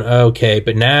they're going,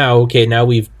 now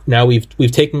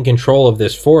we've taken control of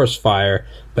this forest fire,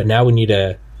 but now we need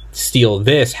to steal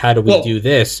this. How do we do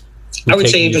this? I would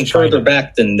say even further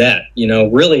back than that.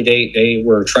 Really, they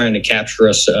were trying to capture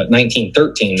us.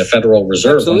 1913, the Federal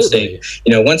Reserve. Absolutely.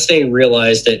 Once they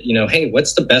realized that, hey,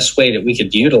 what's the best way that we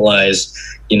could utilize,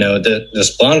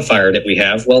 this bonfire that we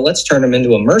have? Well, let's turn them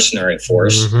into a mercenary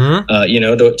force,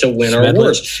 to win our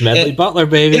wars. Smedley Butler,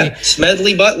 baby. Yeah,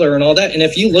 Smedley Butler and all that. And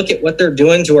if you look at what they're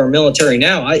doing to our military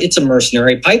now, it's a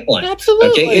mercenary pipeline. Absolutely.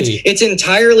 Okay, it's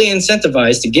entirely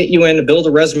incentivized to get you in to build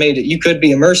a resume that you could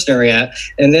be a mercenary at,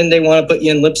 and then they want to put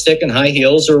you in lipstick and high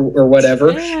heels or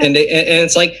whatever. Yeah. And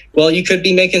it's like, well, you could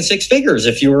be making six figures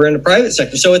if you were in the private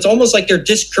sector. So it's almost like they're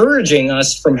discouraging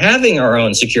us from having our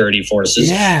own security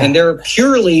forces, and they're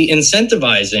purely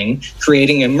incentivizing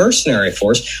creating a mercenary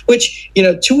force, which,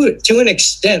 to an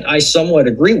extent, I somewhat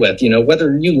agree with.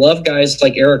 Whether you love guys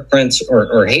like Eric Prince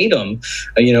or hate them,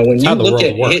 when you look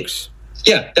at it.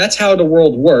 Yeah, that's how the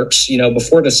world works.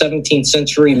 Before the 17th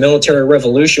century military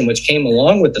revolution, which came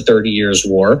along with the 30 Years'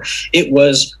 War, it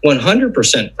was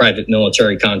 100% private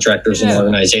military contractors and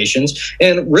organizations.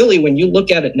 And really, when you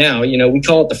look at it now, we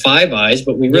call it the Five Eyes,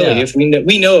 but we really, if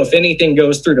we know if anything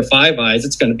goes through the Five Eyes,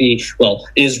 it's going to be,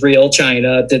 Israel,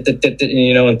 China,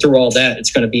 and through all that,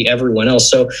 it's going to be everyone else.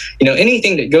 So,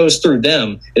 anything that goes through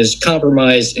them is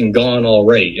compromised and gone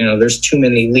already. There's too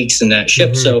many leaks in that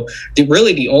ship. So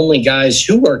really the only guys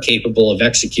who are capable of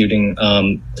executing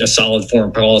a solid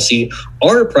foreign policy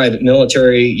are private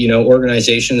military,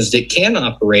 organizations that can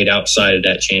operate outside of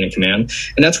that chain of command.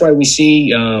 And that's why we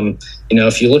see,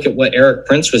 if you look at what Eric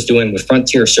Prince was doing with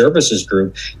Frontier Services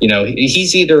Group,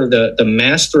 he's either the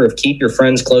master of keep your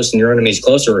friends close and your enemies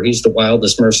closer, or he's the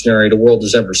wildest mercenary the world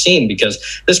has ever seen,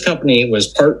 because this company was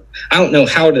part, I don't know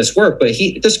how this worked, but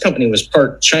this company was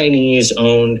part Chinese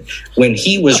owned when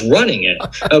he was running it.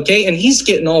 Okay. And he's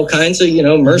getting all kinds of,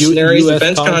 mercenaries,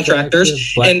 defense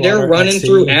contractors, and they're running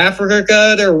through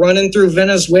Africa. They're running through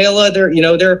Venezuela.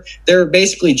 They're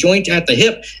basically joint at the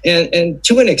hip. And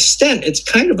to an extent, it's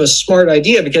kind of a smart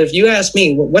idea, because if you ask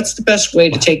me, what's the best way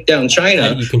to take down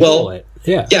China?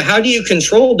 How do you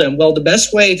control them? Well, the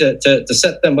best way to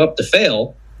set them up to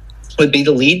fail would be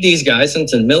to lead these guys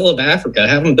into the middle of Africa,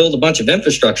 have them build a bunch of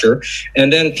infrastructure,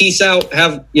 and then peace out,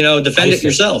 defend it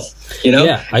yourself.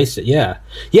 Yeah,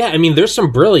 I mean, there's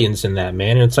some brilliance in that,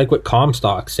 man. And it's like what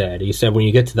Comstock said. He said when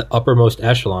you get to the uppermost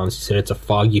echelons, he said it's a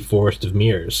foggy forest of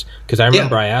mirrors. Because I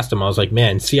remember I asked him, I was like,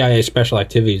 man, CIA Special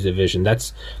Activities Division,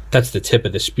 that's the tip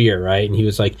of the spear, right? And he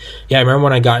was like, yeah, I remember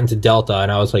when I got into Delta,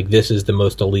 and I was like, this is the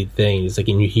most elite thing. He's like,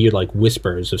 and you hear like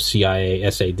whispers of CIA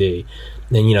SAD.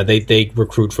 And, they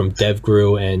recruit from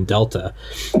DevGru and Delta.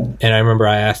 And I remember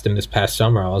I asked him this past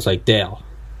summer, I was like, Dale,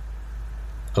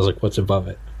 what's above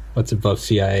it? What's above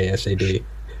CIA SAD?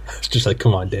 It's just like,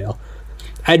 come on, Dale.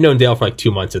 I had known Dale for like 2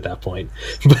 months at that point.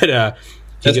 But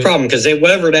that's the problem, because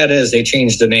whatever that is, they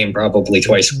changed the name probably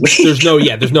twice a week. There's no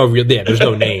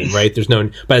name, right?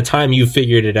 By the time you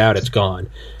figured it out, it's gone.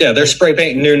 Yeah, they're spray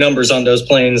painting new numbers on those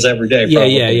planes every day.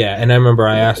 Probably. Yeah. And I remember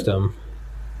I asked him,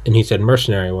 and he said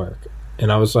mercenary work. And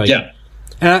I was like,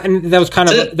 and that was kind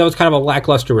of a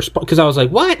lackluster response, because I was like,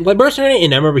 what? Like mercenary?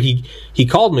 And I remember he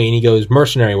called me and he goes,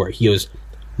 mercenary work. He goes,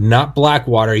 not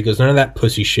Blackwater. He goes, none of that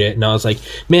pussy shit. And I was like,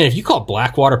 man, if you call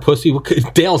Blackwater pussy,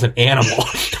 Dale's an animal.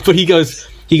 But he goes,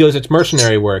 it's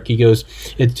mercenary work. He goes,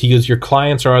 your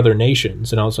clients are other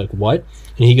nations. And I was like, what?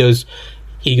 And he goes,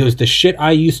 the shit I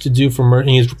used to do for and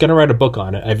he's going to write a book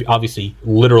on it. Obviously,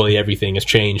 literally everything has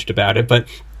changed about it. But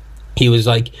he was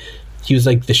like,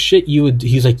 the shit you would,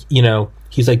 he's like,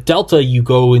 Delta, you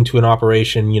go into an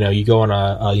operation, you go on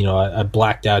a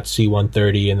blacked out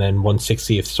C-130, and then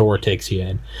 160th SOAR takes you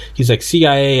in. He's like,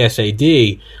 CIA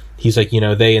SAD, he's like,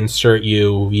 they insert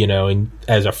you,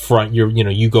 as a front,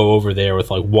 you go over there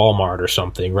with like Walmart or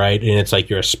something, right? And it's like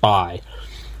you're a spy.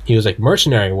 He was like,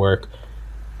 mercenary work.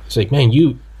 It's like, man,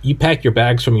 you pack your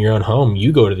bags from your own home,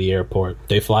 you go to the airport,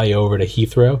 they fly you over to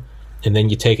Heathrow, and then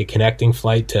you take a connecting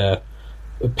flight to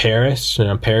Paris, and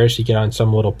in Paris you get on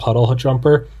some little puddle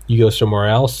jumper, you go somewhere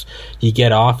else, you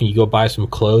get off and you go buy some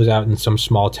clothes out in some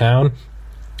small town,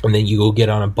 and then you go get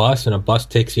on a bus, and a bus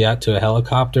takes you out to a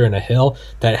helicopter in a hill.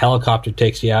 That helicopter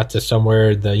takes you out to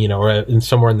somewhere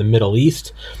somewhere in the Middle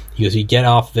East. Because you get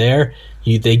off there,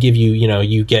 they give you,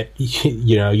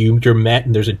 you're met,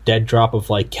 and there's a dead drop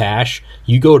of like cash.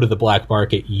 You go to the black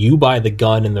market, you buy the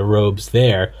gun and the robes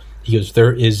there. He goes,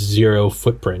 there is zero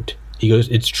footprint. He goes,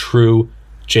 it's true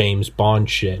James Bond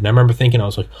shit. And I remember thinking, I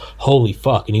was like, holy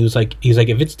fuck. And he's like,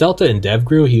 if it's Delta and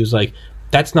DevGru, he was like,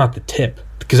 that's not the tip,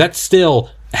 because that still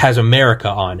has America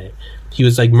on it. He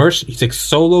was like, he's like,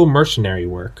 solo mercenary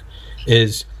work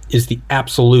is the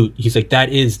absolute. He's like, that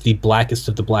is the blackest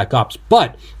of the black ops.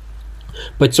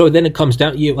 But so then it comes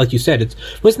down, like you said,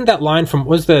 wasn't that line from,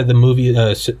 was the movie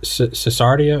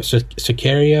Sicario,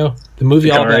 the movie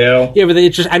Sicario. All about,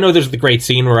 but I know there's the great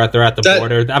scene where they're at the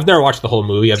border. I've never watched the whole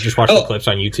movie. I've just watched the clips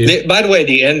on YouTube. By the way,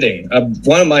 the ending,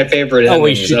 one of my favorite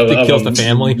endings. Oh, he kills the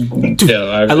family. Dude,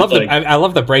 I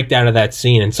love the breakdown of that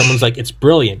scene, and someone's like, it's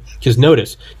brilliant, because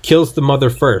notice, kills the mother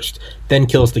first, then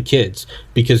kills the kids,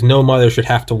 because no mother should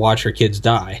have to watch her kids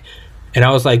die. And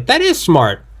I was like, that is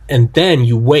smart. And then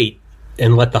you wait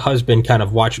and let the husband kind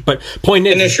of watch. But point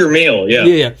is, finish your meal,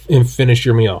 and finish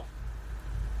your meal.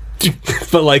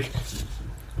 But like,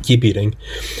 keep eating.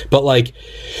 But like,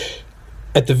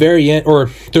 at the very end,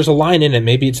 or there's a line in it,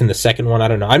 maybe it's in the second one, I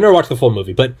don't know. I've never watched the full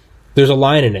movie, but there's a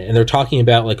line in it, and they're talking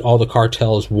about like all the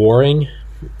cartels warring,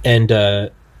 and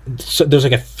so there's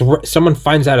like someone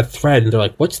finds out a thread, and they're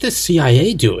like, what's this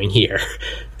CIA doing here?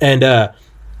 And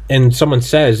and someone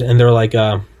says, and they're like,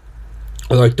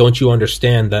 don't you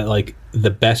understand that like the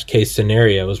best case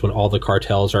scenario is when all the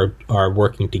cartels are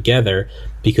working together,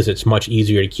 because it's much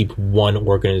easier to keep one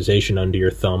organization under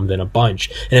your thumb than a bunch.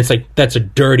 And it's like, that's a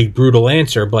dirty, brutal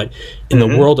answer, but in the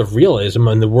world of realism,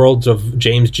 in the worlds of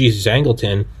James Jesus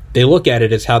Angleton, they look at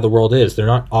it as how the world is. They're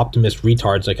not optimist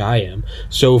retards like I am.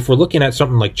 So if we're looking at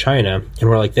something like China, and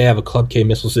we're like, they have a Club K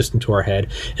missile system to our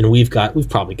head, and we've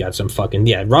probably got some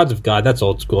fucking, rods of God, that's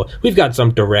old school. We've got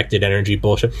some directed energy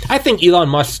bullshit. I think Elon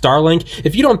Musk's Starlink,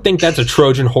 if you don't think that's a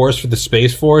Trojan horse for the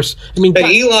Space Force, I mean...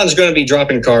 Hey, Elon's going to be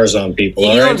dropping cars on people,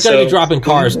 Elon's going to be dropping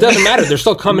cars. Doesn't matter. They're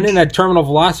still coming in at terminal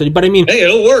velocity. But I mean... Hey,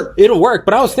 it'll work. It'll work.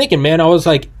 But I was thinking, man, I was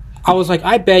like,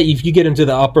 I bet if you get into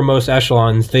the uppermost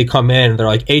echelons, they come in, they're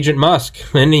like, Agent Musk.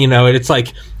 And, it's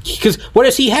like, because what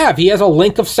does he have? He has a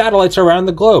link of satellites around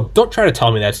the globe. Don't try to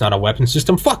tell me that's not a weapon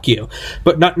system. Fuck you.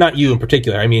 But not you in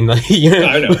particular. I mean, like,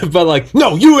 I know. But like,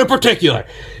 no, you in particular.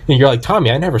 And you're like, Tommy,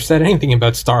 I never said anything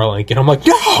about Starlink. And I'm like,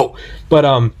 no!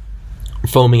 But,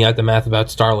 foaming at the mouth about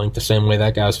Starlink the same way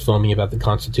that guy was foaming about the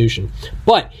Constitution.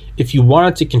 But if you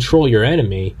wanted to control your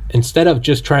enemy, instead of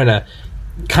just trying to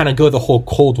kind of go the whole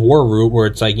Cold War route where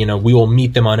it's like, we will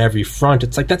meet them on every front.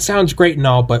 It's like, that sounds great and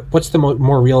all, but what's the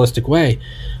more realistic way?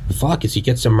 Is you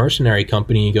get some mercenary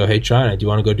company and you go, hey, China, do you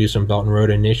want to go do some Belt and Road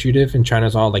Initiative? And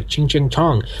China's all like, ching, ching,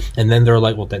 chong. And then they're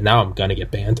like, well, then now I'm going to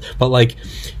get banned. But like,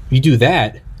 you do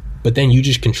that, but then you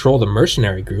just control the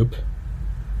mercenary group.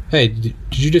 Hey, did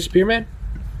you disappear, man?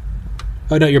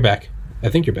 Oh, no, you're back. I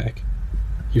think you're back.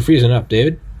 You're freezing up,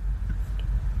 David.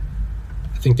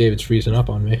 I think David's freezing up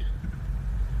on me.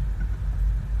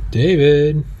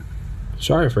 David,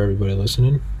 sorry for everybody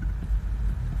listening.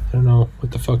 I don't know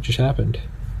what the fuck just happened.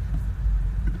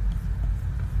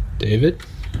 David?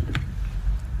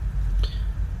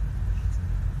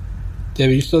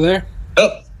 David, you still there?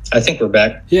 Oh, I think we're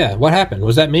back. Yeah, what happened?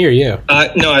 Was that me or you?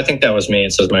 No, I think that was me.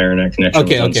 It says my internet connection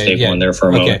was unstable in there for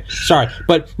a moment. Sorry,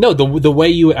 but no, the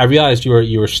way I realized you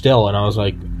were still, and I was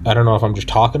like, I don't know if I'm just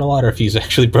talking a lot or if he's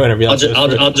actually brought.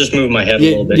 I'll just move my head a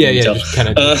little bit. Yeah, just kind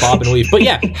of bob and weave. But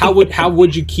yeah, how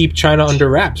would you keep China under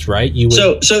wraps, right?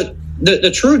 So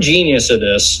the true genius of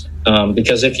this,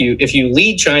 because if you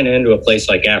lead China into a place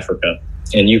like Africa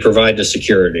and you provide the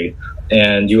security,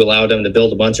 and you allow them to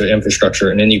build a bunch of infrastructure,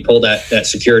 and then you pull that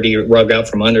security rug out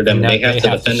from under them, and they have to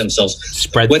defend themselves.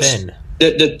 Spread thin.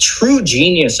 The true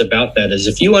genius about that is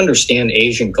if you understand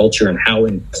Asian culture and how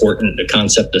important the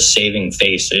concept of saving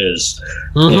face is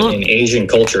in Asian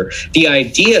culture, the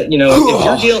idea,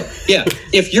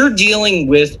 if you're dealing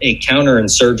with a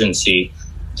counterinsurgency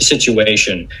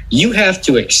situation, you have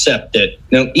to accept that.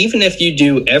 Now, even if you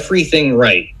do everything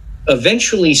right,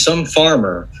 eventually some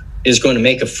farmer is going to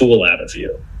make a fool out of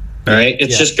you. All right.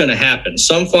 It's just going to happen.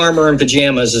 Some farmer in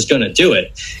pajamas is going to do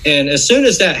it. And as soon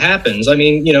as that happens, I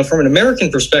mean, from an American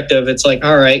perspective, it's like,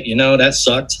 all right, that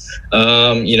sucked.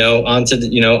 On to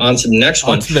the next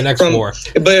one. On to the next war.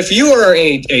 But if you are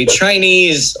a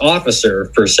Chinese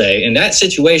officer, per se, and that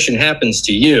situation happens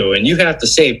to you and you have to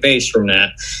save face from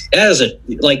that,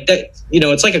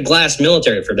 it's like a glass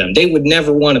military for them. They would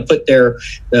never want to put their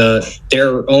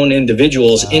own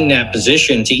individuals in that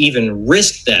position to even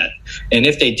risk that. And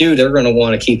if they do, they're going to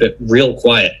want to keep it real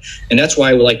quiet. And that's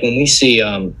why, like, when we see,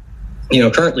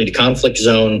 currently the conflict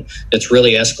zone that's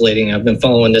really escalating. I've been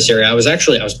following this area. I was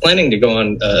planning to go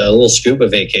on a little scuba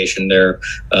vacation there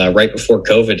right before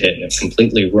COVID hit, and it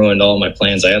completely ruined all my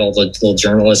plans. I had all the little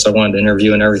journalists I wanted to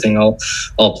interview and everything all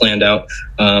planned out.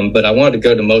 But I wanted to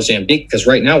go to Mozambique because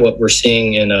right now what we're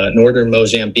seeing in northern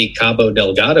Mozambique, Cabo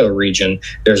Delgado region,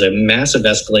 there's a massive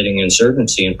escalating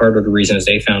insurgency. And part of the reason is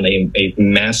they found a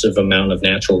massive amount of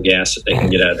natural gas that they can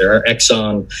get out of there.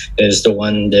 Exxon is the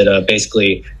one that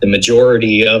basically the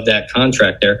majority of that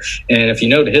contract there. And if you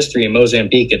know the history of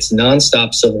Mozambique, it's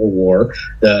nonstop civil war.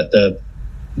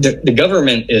 The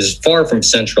government is far from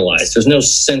centralized. There's no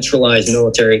centralized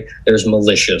military. There's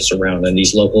militias around in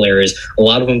these local areas. A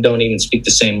lot of them don't even speak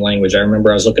the same language. I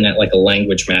remember I was looking at like a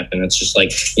language map, and it's just like,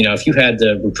 if you had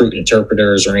to recruit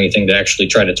interpreters or anything to actually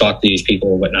try to talk to these people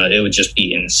or whatnot, it would just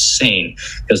be insane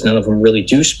because none of them really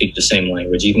do speak the same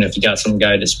language. Even if you got some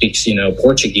guy that speaks,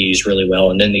 Portuguese really well,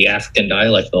 and then the African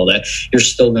dialect and all that, you're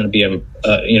still going to be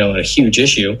a huge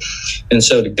issue. And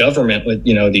so the government, with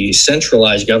the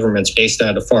centralized governments based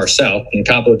out of far south, and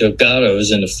Cabo Delgado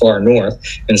is in the far north,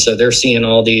 and so they're seeing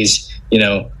all these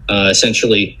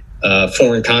essentially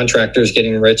foreign contractors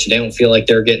getting rich. They don't feel like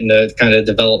they're getting the kind of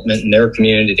development in their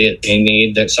community that they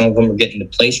need. That some of them are getting the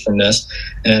place from this,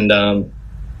 and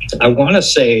I want to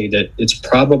say that it's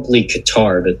probably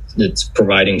Qatar that's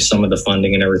providing some of the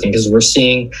funding and everything, because we're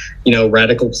seeing,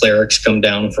 radical clerics come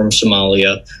down from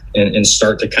Somalia and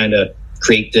start to kind of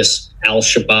create this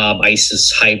Al-Shabaab,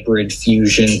 ISIS hybrid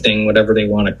fusion thing, whatever they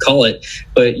want to call it.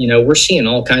 But, we're seeing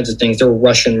all kinds of things. There were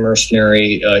Russian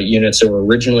mercenary units that were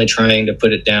originally trying to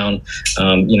put it down.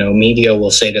 Media will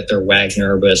say that they're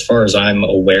Wagner, but as far as I'm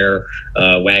aware,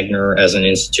 Wagner as an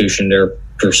institution, they're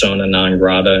persona non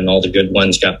grata, and all the good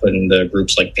ones got put into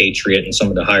groups like Patriot and some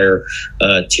of the higher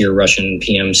tier Russian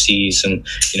PMCs, and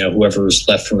whoever's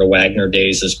left from the Wagner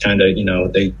days is kind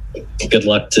of they good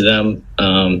luck to them.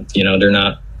 They're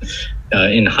not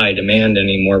in high demand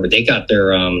anymore, but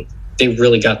they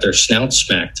really got their snouts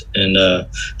smacked and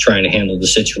trying to handle the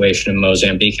situation in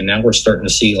Mozambique. And now we're starting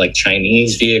to see like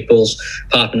Chinese vehicles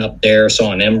popping up there.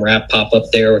 Saw an MRAP pop up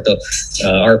there with the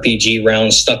RPG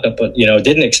round stuck up,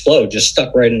 didn't explode, just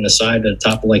stuck right in the side of the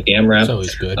top of like the MRAP. That's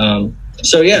always good.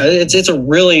 So yeah, it's a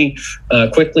really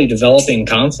quickly developing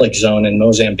conflict zone in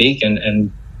Mozambique,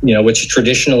 and which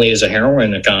traditionally is a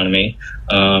heroin economy,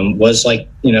 was like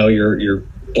your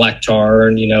black tar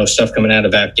and stuff coming out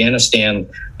of Afghanistan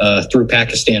through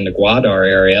Pakistan to Gwadar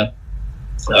area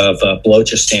of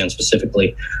Balochistan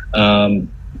specifically, and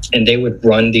they would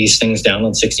run these things down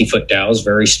on 60-foot dhows,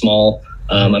 very small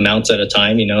amounts at a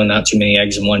time, not too many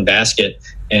eggs in one basket.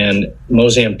 And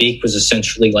Mozambique was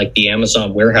essentially like the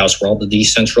Amazon warehouse where all the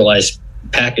decentralized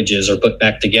packages are put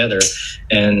back together,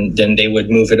 and then they would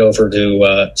move it over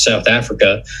to South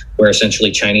Africa, where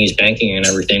essentially Chinese banking and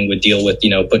everything would deal with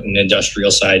putting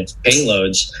industrial side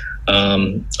payloads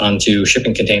onto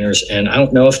shipping containers. And I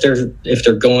don't know if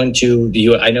they're going to the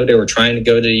U.S. I know they were trying to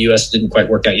go to the U.S. Didn't quite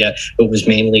work out yet, but was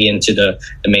mainly into the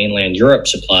mainland Europe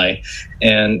supply,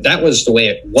 and that was the way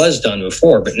it was done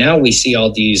before. But now we see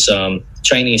all these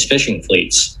Chinese fishing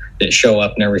fleets that show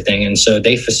up and everything. And so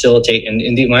they facilitate, and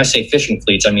when I say fishing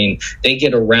fleets, I mean, they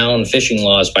get around fishing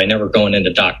laws by never going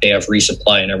into dock. They have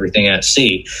resupply and everything at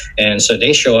sea. And so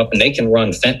they show up and they can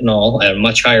run fentanyl at a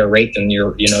much higher rate than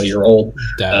your old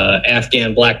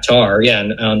Afghan black tar. Yeah.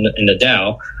 In the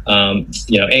Dow.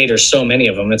 There's so many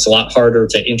of them. It's a lot harder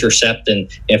to intercept. And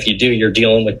if you do, you're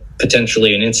dealing with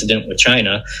potentially an incident with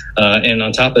China. And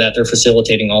on top of that, they're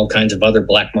facilitating all kinds of other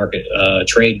black market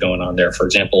trade going on there. For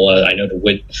example, I know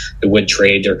the wood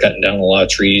trade, they're cutting down a lot of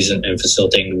trees and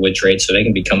facilitating the wood trade, so they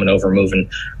can be coming over moving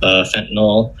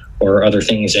fentanyl or other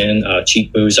things in,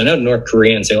 cheap booze. I know North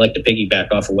Koreans, they like to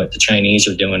piggyback off of what the Chinese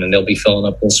are doing, and they'll be filling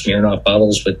up little Smirnoff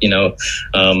bottles with,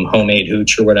 homemade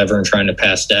hooch or whatever and trying to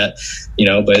pass that,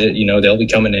 but, they'll be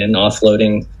coming in,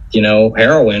 offloading,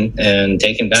 heroin and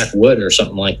taking back wood or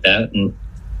something like that. And,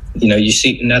 you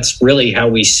see, and that's really how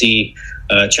we see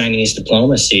Chinese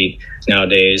diplomacy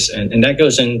nowadays. And that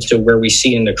goes into where we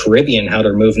see in the Caribbean how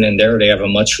they're moving in there. They have a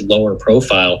much lower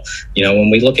profile.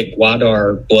 When we look at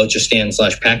Gwadar, Balochistan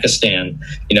 / Pakistan,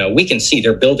 we can see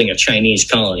they're building a Chinese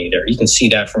colony there. You can see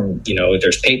that from,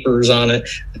 there's papers on it.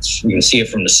 You can see it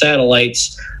from the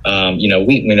satellites.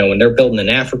 When they're building in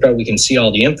Africa, we can see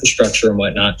all the infrastructure and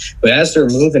whatnot. But as they're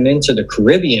moving into the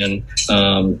Caribbean,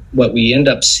 what we end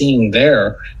up seeing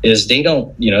there is they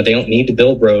don't need to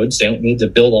build roads. They don't need to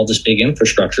build all this big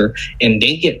infrastructure, and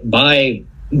they get by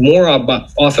more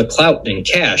off of clout than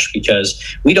cash,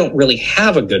 because we don't really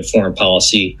have a good foreign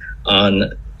policy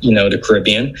on the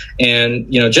Caribbean.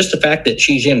 And, just the fact that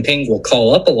Xi Jinping will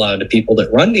call up a lot of the people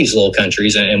that run these little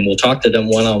countries and will talk to them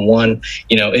one-on-one,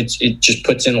 it just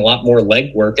puts in a lot more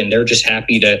legwork, and they're just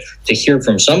happy to hear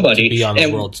from somebody. To be on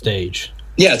the world stage.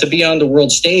 Yeah, to be on the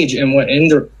world stage. And what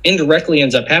indirectly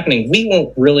ends up happening, we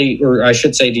won't really, or I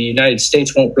should say the United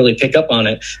States won't really pick up on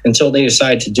it until they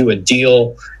decide to do a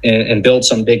deal and build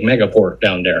some big megaport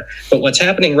down there. But what's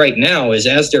happening right now is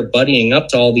as they're buddying up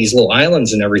to all these little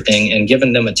islands and everything and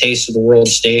giving them a taste of the world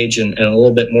stage and a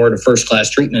little bit more to first class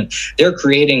treatment, they're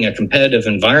creating a competitive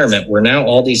environment where now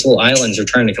all these little islands are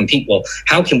trying to compete. Well,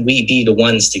 how can we be the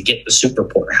ones to get the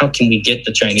superport? How can we get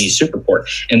the Chinese superport?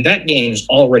 And that game's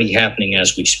already happening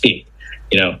as we speak,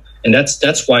 and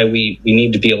that's why we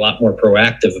need to be a lot more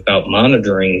proactive about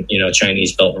monitoring,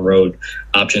 Chinese Belt and Road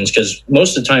options, because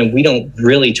most of the time we don't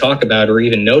really talk about or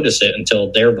even notice it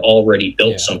until they've already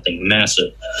built something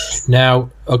massive. Now,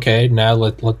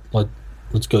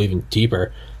 let's go even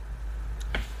deeper.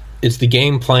 Is the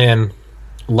game plan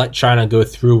let China go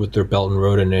through with their Belt and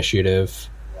Road initiative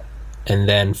and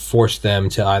then force them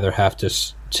to either have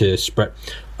to spread?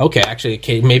 Okay, actually,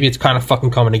 maybe it's kind of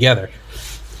fucking coming together.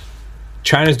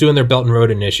 China's doing their Belt and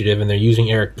Road Initiative, and they're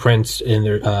using Eric Prince in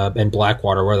their and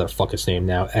Blackwater, where the fuck his name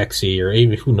now, XE, or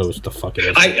even who knows what the fuck it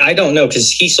is. I don't know,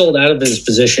 because he sold out of his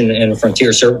position in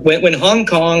Frontier. So when Hong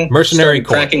Kong mercenary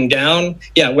cracking down,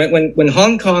 when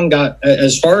Hong Kong got,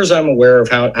 as far as I'm aware of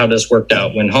how this worked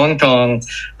out, when Hong Kong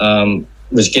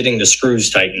was getting the screws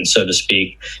tightened, so to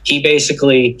speak,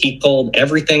 he pulled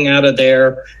everything out of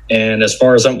there. And as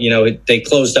far as they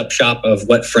closed up shop of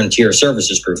what Frontier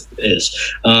Services Group is.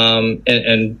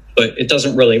 But it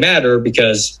doesn't really matter,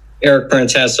 because Eric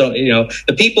Prince has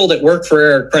the people that work for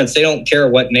Eric Prince, they don't care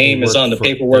what name is on the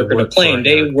paperwork or the plane.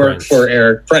 They work for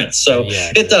Eric Prince. So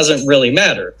it doesn't really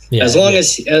matter. As long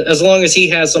as he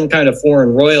has some kind of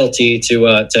foreign royalty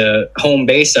to home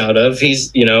base out of,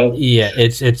 he's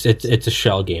it's a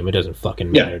shell game. It doesn't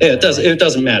fucking matter. It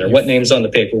doesn't matter what name's on the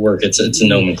paperwork. It's a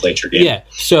nomenclature game. Yeah.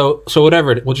 So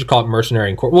whatever, we'll just call it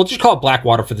mercenary. We'll just call it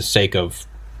Blackwater for the sake of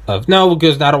no,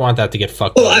 because I don't want that to get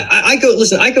fucked up. Well,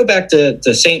 I go back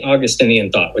to St. Augustinian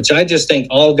thought, which I just think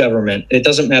all government, it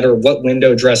doesn't matter what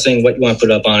window dressing, what you want to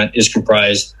put up on it, is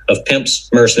comprised of pimps,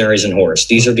 mercenaries, and whores.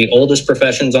 These are the oldest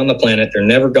professions on the planet. They're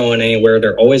never going anywhere.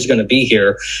 They're always going to be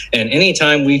here. And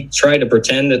anytime we try to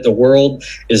pretend that the world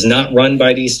is not run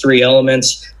by these three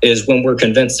elements is when we're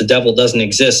convinced the devil doesn't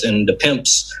exist, and the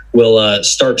pimps will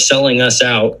start selling us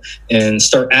out and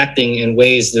start acting in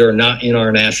ways that are not in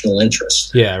our national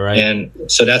interest. Yeah, right. And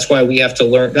so that's why we have to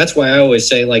learn. That's why I always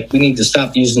say, we need to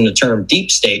stop using the term deep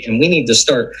state, and we need to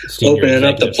start opening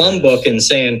up the plum book and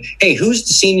saying, hey, who's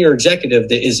the senior executive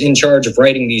that is in charge of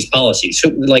writing these policies?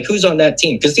 Who's on that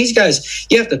team? Because these guys,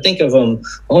 you have to think of them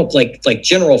like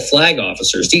general flag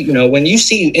officers. When you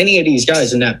see any of these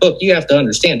guys in that book, you have to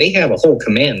understand they have a whole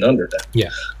command under them. Yeah.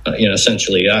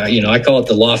 Essentially, I call it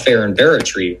the lawfare and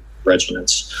barratry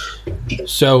regiments.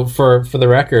 So for the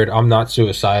record, I'm not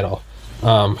suicidal.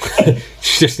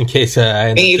 Just in case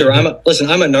me either. I'm a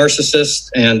narcissist,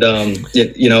 and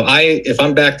if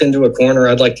I'm backed into a corner,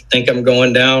 I'd like to think I'm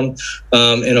going down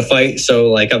in a fight.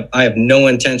 So I have no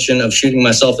intention of shooting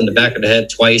myself in the back of the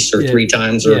head twice or three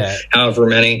times or however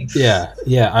many.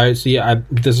 I see.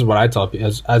 This is what I tell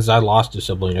people as I lost a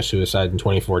sibling to suicide in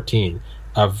 2014.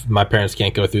 My parents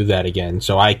can't go through that again,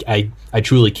 so I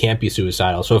truly can't be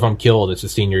suicidal. So if I'm killed, it's a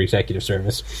senior executive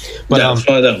service. But it's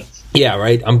one of them. Yeah,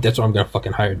 right. That's what I'm gonna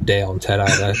fucking hire Dale and Ted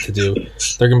out to do.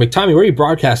 They're gonna be, Tommy, where are you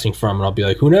broadcasting from? And I'll be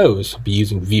like, who knows? I'll be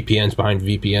using VPNs behind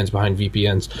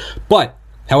VPNs. But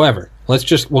however,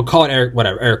 we'll call it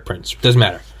Eric Prince. Doesn't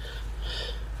matter.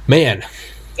 Man,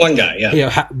 one guy.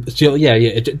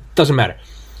 It doesn't matter.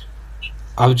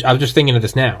 I was just thinking of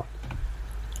this now.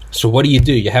 So what do?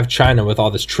 You have China with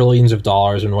all this trillions of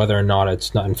dollars, and whether or not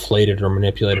it's not inflated or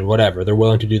manipulated, whatever, they're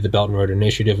willing to do the Belt and Road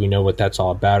Initiative. We know what that's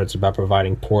all about. It's about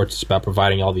providing ports. It's about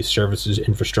providing all these services,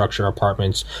 infrastructure,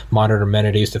 apartments, modern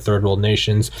amenities to third world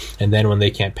nations. And then when they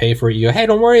can't pay for it, you go, hey,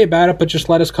 don't worry about it, but just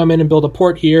let us come in and build a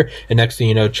port here. And next thing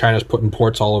you know, China's putting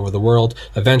ports all over the world.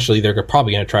 Eventually, they're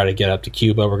probably going to try to get up to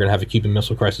Cuba. We're going to have a Cuban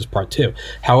Missile Crisis Part 2.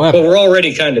 However, we're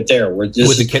already kind of there.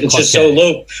 It's just so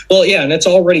low. Well, yeah, and it's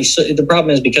already the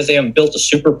problem is because they haven't built a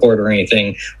super port or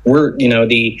anything. We're,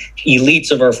 the elites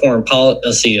of our foreign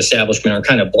policy establishment are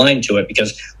kind of blind to it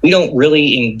because we don't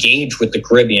really engage with the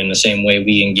Caribbean the same way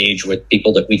we engage with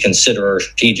people that we consider are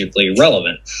strategically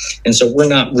relevant. And so we're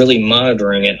not really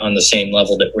monitoring it on the same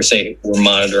level that we're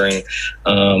monitoring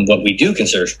what we do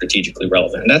consider strategically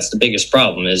relevant. And that's the biggest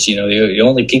problem is, the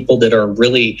only people that are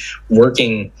really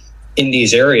working in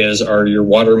these areas are your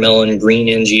watermelon green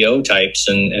NGO types,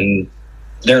 and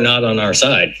they're not on our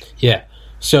side. Yeah.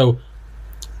 So,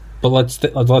 but let's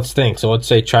think. So let's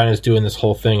say China's doing this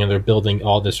whole thing and they're building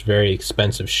all this very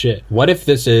expensive shit. What if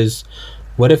this is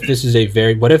the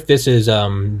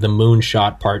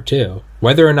moonshot part 2?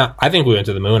 Whether or not I think we went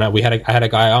to the moon. I had a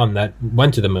guy on that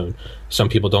went to the moon. Some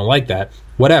people don't like that.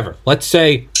 Whatever. Let's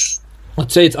say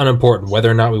it's unimportant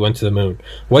whether or not we went to the moon.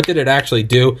 What did it actually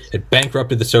do? It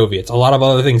bankrupted the Soviets. A lot of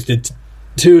other things did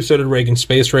too, so did Reagan's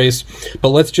space race. But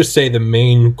let's just say the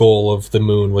main goal of the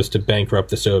moon was to bankrupt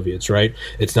the Soviets, right?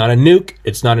 It's not a nuke.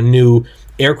 It's not a new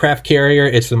aircraft carrier.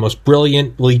 It's the most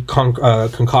brilliantly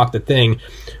concocted thing.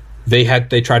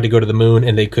 They tried to go to the moon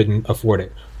and they couldn't afford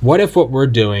it. What if what we're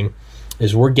doing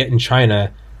is we're getting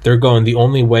China, they're going the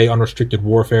only way unrestricted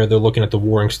warfare, they're looking at the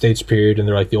warring states period, and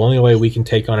they're like, the only way we can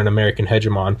take on an American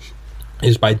hegemon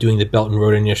is by doing the Belt and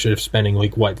Road Initiative, spending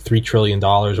 $3 trillion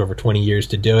over 20 years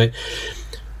to do it.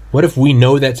 What if we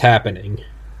know that's happening,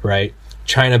 right?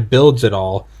 China builds it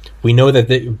all. We know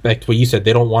that, back to what you said,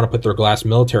 they don't want to put their glass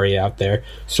military out there.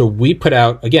 So we put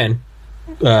out, again,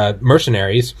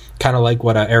 mercenaries, kind of like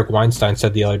what Eric Weinstein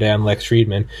said the other day on Lex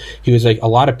Friedman. He was like, a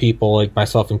lot of people, like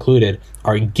myself included,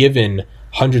 are given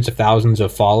hundreds of thousands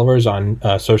of followers on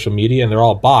social media, and they're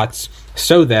all bots,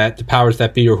 so that the powers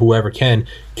that be or whoever can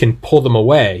pull them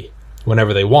away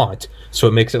whenever they want. So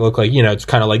it makes it look like, it's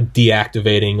kind of like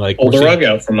deactivating, like pull the rug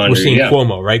out from under. We're seeing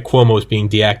Cuomo, right? Cuomo is being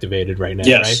deactivated right now.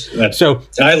 Yes, right? So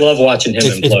I love watching him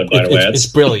implode. By the way, it's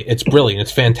brilliant. It's brilliant.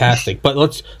 It's fantastic. But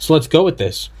let's go with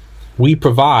this. We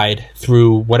provide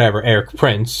through whatever Eric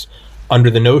Prince, under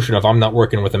the notion of I'm not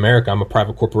working with America, I'm a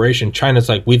private corporation. China's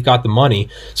like, we've got the money,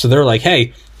 so they're like,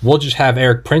 hey, we'll just have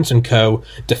Eric Prince and co.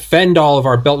 defend all of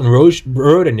our Belt and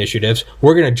Road initiatives.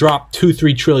 We're going to drop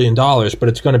 $2-3 trillion, but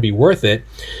it's going to be worth it.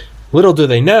 Little do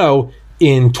they know,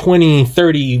 in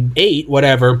 2038,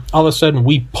 whatever, all of a sudden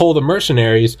we pull the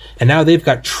mercenaries, and now they've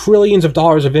got trillions of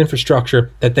dollars of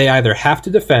infrastructure that they either have to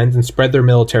defend and spread their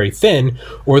military thin,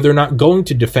 or they're not going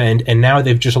to defend, and now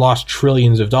they've just lost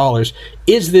trillions of dollars.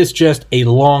 Is this just a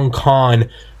long con,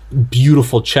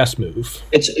 beautiful chess move?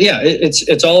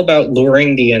 It's all about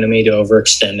luring the enemy to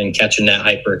overextend and catching that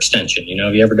hyperextension.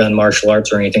 Have you ever done martial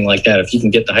arts or anything like that? If you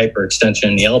can get the hyperextension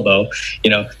in the elbow,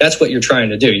 that's what you're trying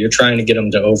to do. You're trying to get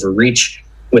them to overreach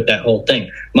with that whole thing.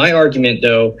 My argument,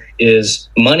 though, is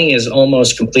money is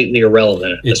almost completely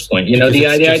irrelevant at this point. The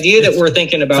idea that we're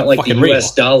thinking about like the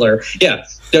US dollar. Yeah.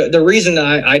 The reason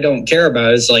I don't care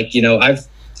about it is like,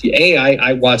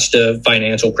 I watched a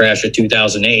financial crash of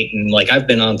 2008, and like I've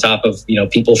been on top of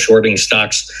people shorting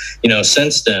stocks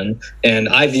since then, and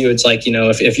I view it's like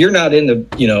if you're not into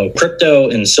crypto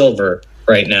and silver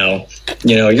right now,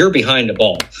 you're behind the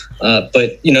ball.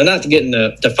 But not to get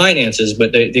into the finances,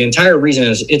 but the entire reason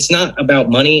is it's not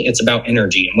about money, it's about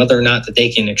energy and whether or not that they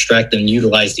can extract and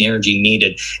utilize the energy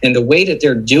needed. And the way that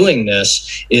they're doing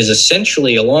this is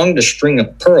essentially along the string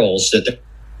of pearls that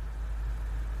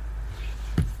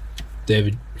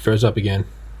David, froze up again.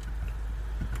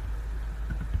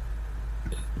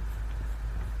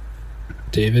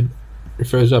 David,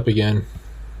 froze up again.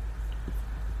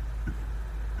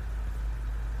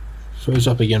 Froze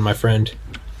up again, my friend.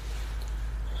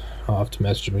 I'll have to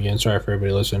message him again. Sorry for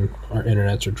everybody listening. Our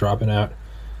internets are dropping out.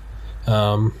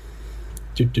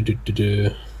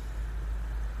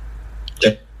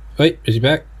 Wait, is he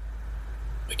back?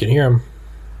 I can hear him.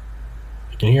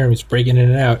 He's breaking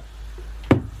in and out.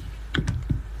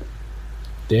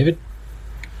 David?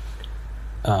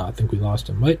 I think we lost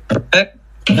him. Wait.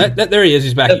 There he is.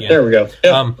 He's back again. There we go.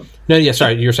 Yep.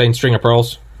 Sorry. You were saying string of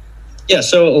pearls? Yeah,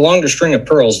 so along the string of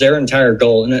pearls, their entire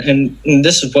goal, and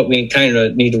this is what we kind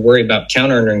of need to worry about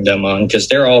countering them on, because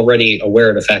they're already aware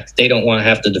of the fact that they don't want to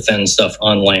have to defend stuff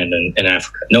on land in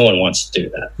Africa. No one wants to do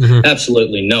that. Mm-hmm.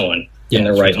 Absolutely no one in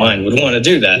their right mind would want to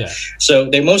do that. Yeah. So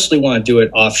they mostly want to do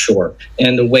it offshore.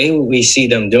 And the way we see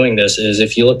them doing this is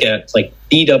if you look at like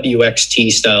BWXT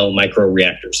style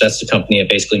microreactors. That's the company that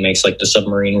basically makes like the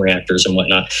submarine reactors and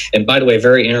whatnot. And by the way,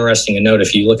 very interesting to note,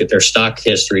 if you look at their stock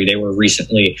history, they were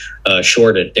recently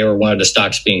shorted. They were one of the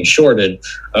stocks being shorted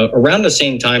around the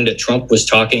same time that Trump was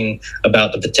talking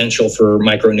about the potential for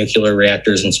micronuclear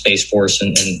reactors and Space Force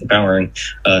and powering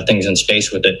things in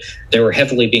space with it. They were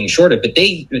heavily being shorted, but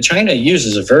China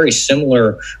uses a very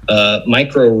similar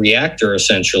microreactor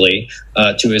essentially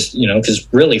to his, because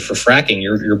really for fracking,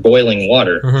 you're boiling water.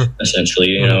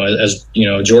 Essentially, as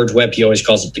George Webb, he always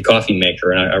calls it the coffee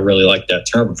maker, and I really like that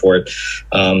term for it.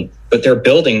 But they're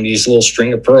building these little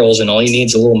string of pearls, and all you need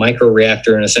is a little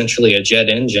microreactor and essentially a jet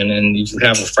engine, and you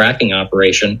have a fracking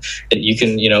operation that you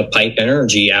can, pipe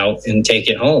energy out and take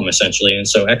it home, essentially. And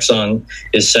so Exxon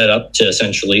is set up to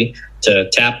essentially to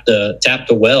tap the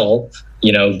well,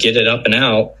 get it up and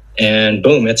out. And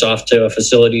boom, it's off to a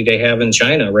facility they have in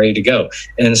China ready to go.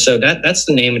 And so that's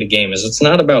the name of the game. Is it's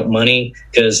not about money,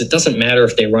 because it doesn't matter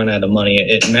if they run out of money.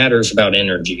 It matters about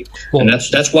energy. Well, and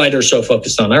that's why they're so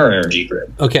focused on our energy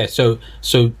grid. Okay, so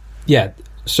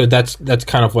that's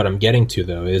kind of what I'm getting to,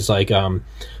 though, is like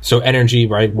so energy,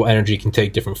 right? Well, energy can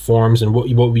take different forms, and what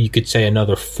you could say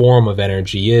another form of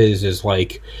energy is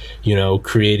like,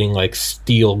 creating like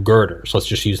steel girders. Let's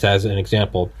just use that as an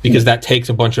example, because that takes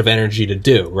a bunch of energy to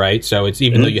do, right? So it's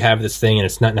even though you have this thing and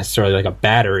it's not necessarily like a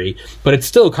battery, but it's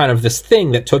still kind of this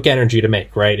thing that took energy to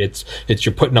make, right? It's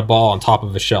you're putting a ball on top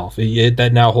of a shelf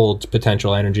that now holds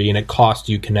potential energy, and it costs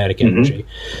you kinetic energy.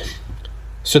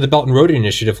 So the Belt and Road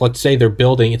Initiative, let's say they're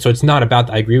building it, so it's not about,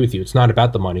 I agree with you, it's not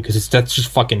about the money, because that's just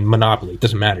fucking monopoly. It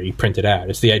doesn't matter, you print it out.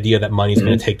 It's the idea that money's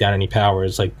going to take down any power.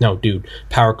 It's like, no, dude,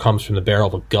 power comes from the barrel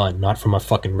of a gun, not from a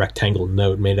fucking rectangle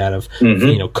note made out of,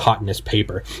 cottonous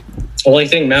paper. Only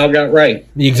thing Mao got right.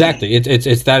 Exactly.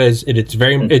 It's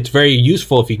very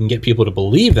useful if you can get people to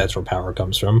believe that's where power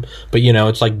comes from. But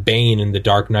it's like Bane in The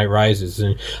Dark Knight Rises,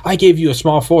 and I gave you a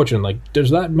small fortune. Like, does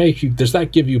that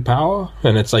give you power?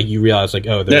 And it's like you realize, like,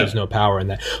 oh, there is no power in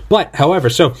that. But however,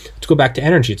 so to go back to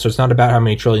energy, so it's not about how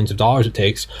many trillions of dollars it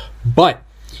takes, but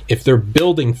if they're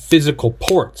building physical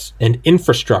ports and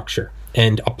infrastructure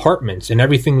and apartments and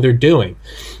everything they're doing,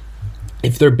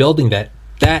 if they're building that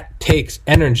takes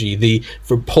energy,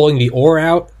 for pulling the ore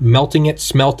out, melting it,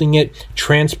 smelting it,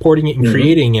 transporting it, and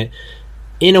creating it.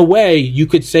 In a way, you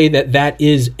could say that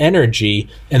is energy,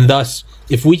 and thus,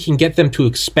 if we can get them to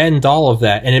expend all of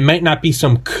that, and it might not be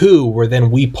some coup where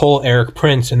then we pull Eric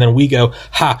Prince and then we go,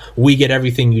 we get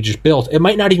everything you just built. It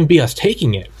might not even be us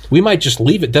taking it. We might just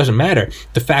leave it. Doesn't matter.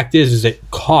 The fact is it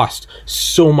costs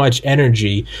so much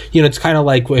energy. It's kind of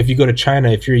like if you go to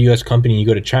China, if you're a U.S. company and you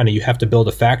go to China, you have to build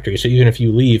a factory. So even if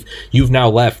you leave, you've now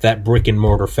left that brick and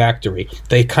mortar factory.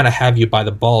 They kind of have you by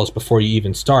the balls before you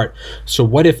even start. So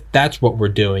what if that's what we're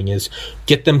doing, is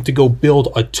get them to go build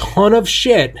a ton of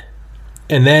shit,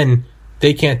 and then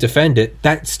they can't defend it?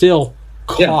 That still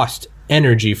cost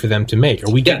energy for them to make.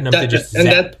 Are we getting them to just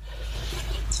zap?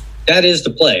 That is the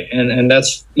play, and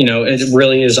that's it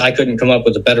really is. I couldn't come up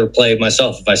with a better play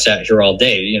myself if I sat here all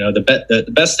day. The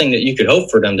best thing that you could hope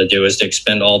for them to do is to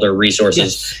expend all their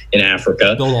resources in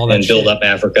Africa and build up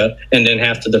Africa, and then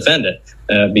have to defend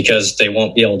it because they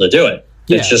won't be able to do it.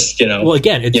 Yeah. It's just, Well,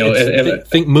 again,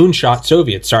 think moonshot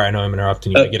Soviet. Sorry, I know I'm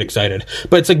interrupting you. I get excited.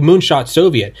 But it's like moonshot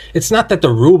Soviet. It's not that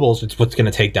the rubles, it's what's going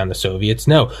to take down the Soviets.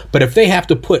 No. But if they have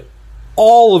to put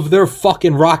all of their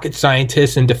fucking rocket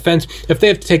scientists in defense, if they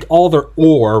have to take all their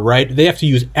ore, right, they have to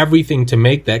use everything to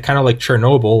make that, kind of like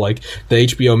Chernobyl, like the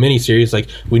HBO miniseries, like,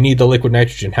 we need the liquid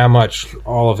nitrogen. How much?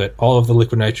 All of it. All of the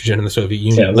liquid nitrogen in the Soviet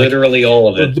Union. Yeah, literally all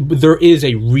of it. There is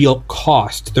a real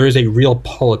cost. There is a real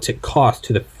politic cost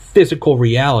to the physical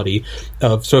reality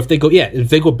of, so if they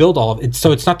go build all of it,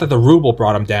 so it's not that the ruble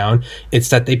brought them down, it's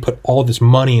that they put all this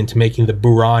money into making the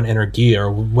Buran Energy or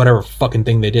whatever fucking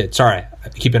thing they did. Sorry, I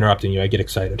keep interrupting you. I get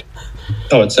excited.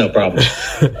 Oh, it's no problem.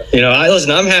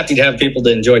 I'm happy to have people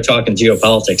that enjoy talking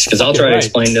geopolitics, because I'll try to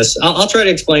explain this. I'll try to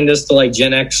explain this to like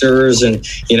Gen Xers, and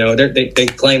they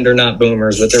claim they're not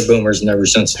boomers, but they're boomers in every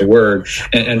sense of the word,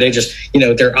 and they just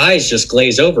their eyes just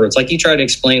glaze over. It's like you try to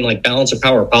explain like balance of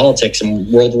power politics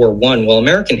in World War I. Well,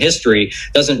 American history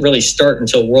doesn't really start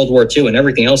until World War II, and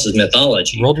everything else is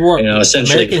mythology. World War,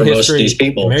 essentially American for history, most of these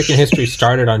people. American history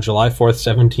started on July 4th,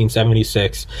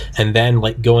 1776, and then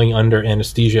like going under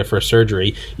anesthesia for surgery.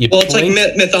 It's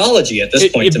like mythology at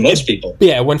this point to most people.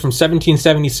 Yeah, it went from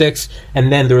 1776,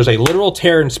 and then there was a literal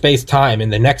tear in space-time,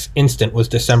 and the next instant was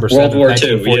December 7th,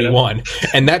 1941.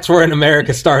 And that's where in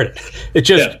America started. It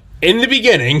just... In the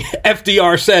beginning,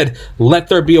 FDR said, "Let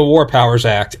there be a War Powers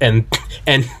Act," and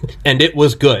it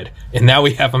was good. And now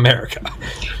we have America.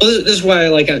 Well, this is why,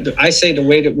 I say, the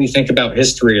way that we think about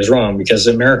history is wrong, because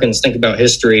Americans think about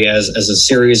history as a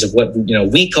series of what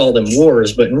we call them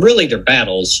wars, but really they're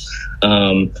battles.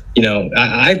 I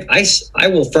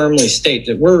will firmly state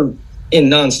that we're in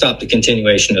nonstop the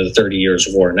continuation of the 30 Years'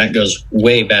 War, and that goes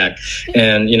way back.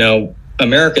 And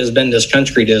America has been this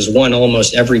country that has won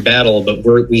almost every battle, but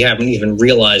we haven't even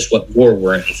realized what war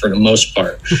we're in for the most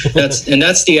part.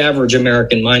 That's the average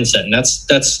American mindset, and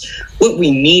that's what we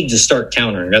need to start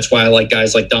countering. That's why I like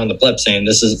guys like Don the Pleb saying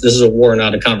this is a war,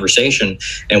 not a conversation,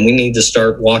 and we need to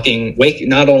start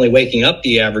not only waking up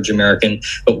the average American,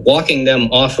 but walking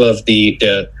them off of the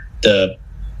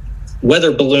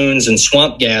weather balloons and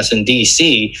swamp gas in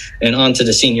D.C. and onto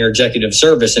the senior executive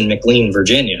service in McLean,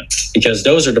 Virginia, because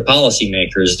those are the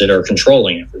policymakers that are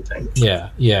controlling everything. Yeah.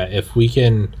 If we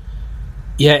can,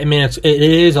 I mean, it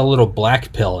is a little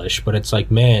black pillish, but it's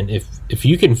like, man, if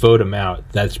you can vote them out,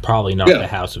 that's probably not the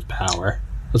House of Power.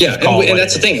 And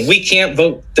that's the thing. We can't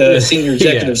vote the senior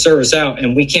executive service out,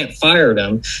 and we can't fire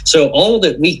them. So all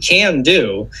that we can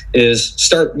do is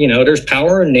start, there's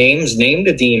power in names, name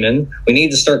the demon. We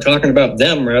need to start talking about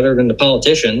them rather than the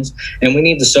politicians. And we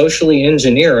need to socially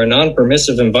engineer a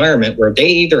non-permissive environment where they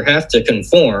either have to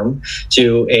conform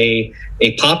to a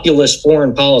populist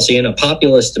foreign policy and a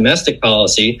populist domestic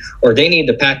policy, or they need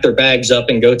to pack their bags up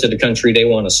and go to the country they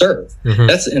want to serve.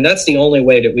 Mm-hmm. That's the only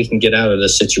way that we can get out of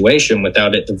this situation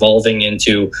without it devolving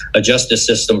into a justice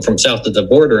system from south of the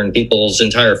border and people's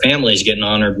entire families getting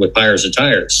honored with pyres of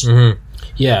tires. Mm-hmm.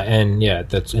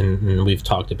 And we've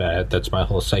talked about it. That's my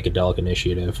whole psychedelic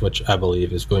initiative, which I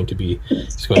believe is going to be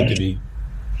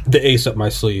the ace up my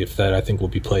sleeve that I think will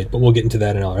be played. But we'll get into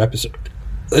that in another episode.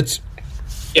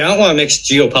 Yeah, I don't want to mix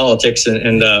geopolitics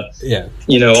and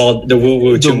all the woo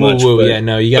woo too much. But,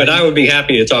 you got. But I would be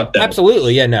happy to talk that.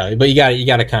 Absolutely, but you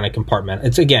got to kind of compartment.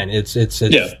 It's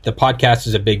the podcast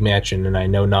is a big mansion, and I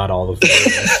know not all of them.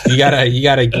 you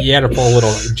gotta pull a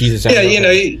little Jesus. Yeah,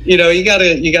 you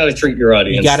gotta treat your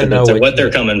audience. You gotta know what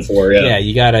they're coming for. Yeah,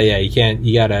 you gotta.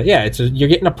 You're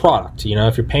getting a product.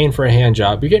 If you're paying for a hand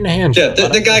job, you're getting a hand job. Yeah,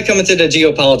 the guy coming to the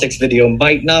geopolitics video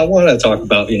might not want to talk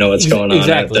about what's going on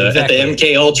at the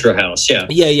MK Ultra house. Yeah.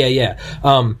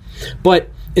 But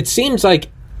it seems like,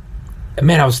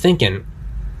 man, I was thinking,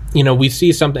 we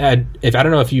see something. I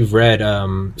don't know if you've read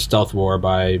Stealth War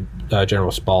by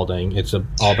General Spalding. It's all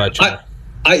about China.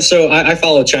 I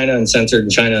follow China Uncensored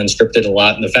and China Unscripted a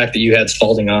lot, and the fact that you had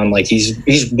Spalding on, like he's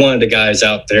one of the guys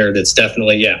out there that's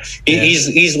definitely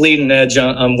he's leading edge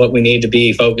on what we need to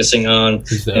be focusing on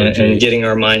and getting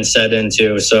our mindset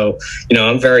into. So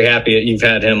I'm very happy that you've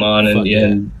had him on,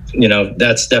 and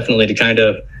that's definitely the kind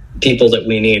of people that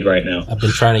we need right now. I've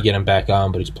been trying to get him back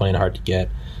on, but he's playing hard to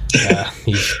get.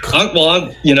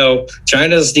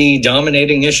 China's the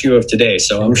dominating issue of today,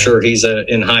 so I'm sure he's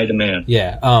in high demand.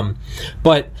 Yeah,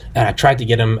 but I tried to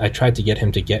get him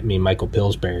to get me Michael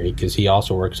Pillsbury, because he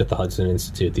also works at the Hudson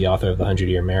Institute, the author of the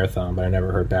 100-Year Marathon, but I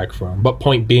never heard back from him. But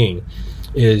point being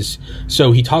is,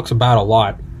 so he talks about a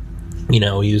lot.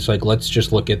 He's like, let's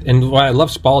just look at, and what I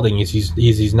love Spalding is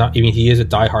he's not, he is a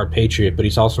diehard patriot, but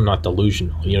he's also not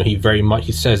delusional.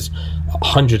 He says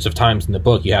hundreds of times in the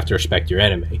book, you have to respect your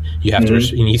enemy. You have to,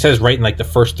 and he says right in like the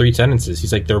first 3 sentences,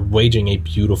 he's like, they're waging a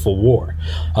beautiful war.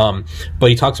 But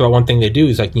he talks about one thing they do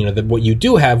is like, what you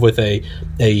do have with a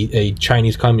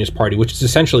Chinese Communist Party, which is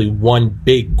essentially one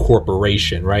big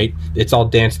corporation, right? It's all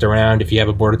danced around. If you have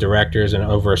a board of directors and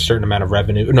over a certain amount of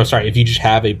revenue, if you just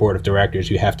have a board of directors,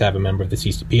 you have to have a member of the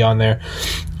CCP on there.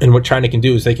 And what China can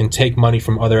do is they can take money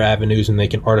from other avenues and they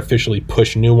can artificially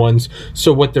push new ones.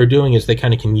 So what they're doing is they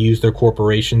kind of can use their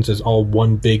corporations as all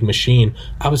one big machine.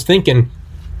 I was thinking,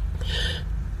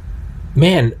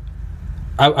 man,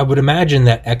 I would imagine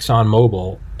that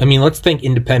ExxonMobil, let's think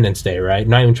Independence Day, right?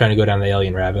 Not even trying to go down the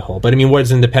alien rabbit hole, but what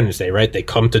is Independence Day, right? They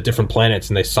come to different planets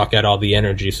and they suck out all the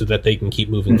energy so that they can keep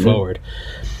moving forward.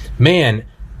 Man,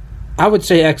 I would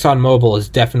say ExxonMobil is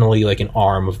definitely like an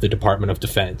arm of the Department of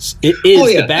Defense. It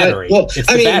is the battery.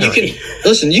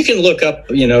 You can look up,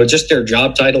 just their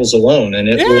job titles alone, and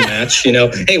it will match.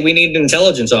 Hey, we need an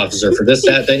intelligence officer for this,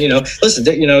 that.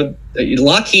 Listen,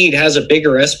 Lockheed has a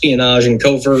bigger espionage and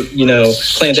covert,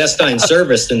 clandestine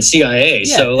service than CIA.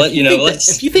 Yeah, so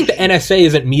if you think the NSA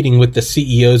isn't meeting with the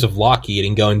CEOs of Lockheed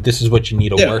and going, "This is what you need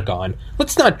to work on,"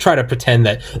 let's not try to pretend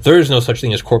that there is no such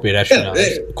thing as corporate espionage.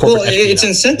 It's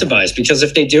incentivized, because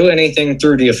if they do anything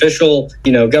through the official,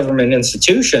 government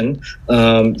institution,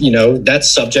 that's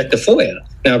subject to FOIA.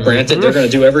 Now, granted, they're going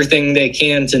to do everything they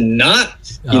can to not,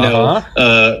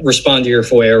 respond to your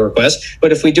FOIA request.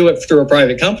 But if we do it through a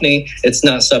private company, it's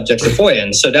not subject to FOIA.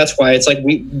 And so that's why it's like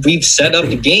we've set up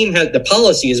the game. The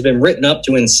policy has been written up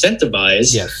to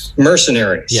incentivize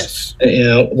mercenaries. Yes,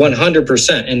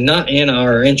 100%, and not in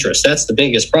our interest. That's the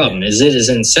biggest problem. Is it is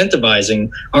incentivizing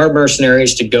our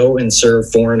mercenaries to go and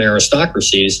serve foreign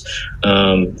aristocracies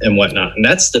and whatnot. And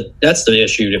that's the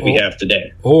issue that we have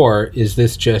today. Or is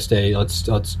this just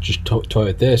let's just toy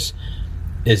with this.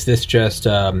 Is this just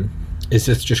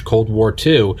Cold War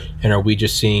II, and are we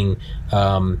just seeing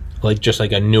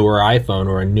like a newer iPhone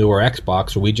or a newer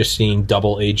Xbox? Are we just seeing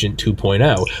Double Agent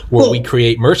 2.0, where we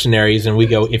create mercenaries and we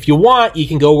go, if you want, you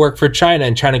can go work for China,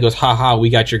 and China goes, haha, we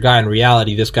got your guy. In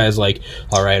reality, this guy's like,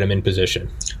 all right, I'm in position.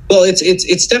 Well,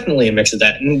 it's definitely a mix of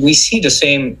that, and we see the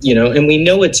same, and we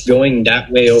know it's going that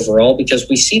way overall because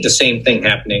we see the same thing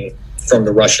happening from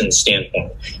the Russian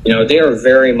standpoint. They are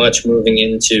very much moving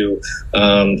into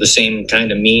the same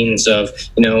kind of means of,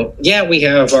 we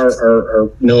have our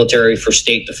military for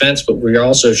state defense, but we're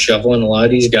also shoveling a lot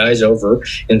of these guys over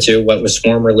into what was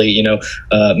formerly,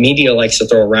 media likes to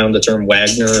throw around the term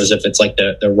Wagner as if it's like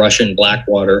the Russian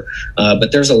Blackwater.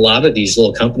 But there's a lot of these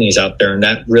little companies out there, and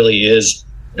that really is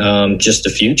just the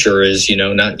future is,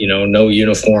 no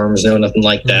uniforms, no nothing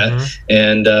like that.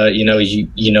 And,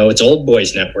 it's old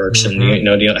boys networks. And,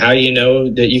 how do you know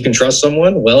that you can trust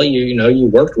someone? Well, you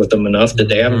worked with them enough that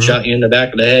they haven't shot you in the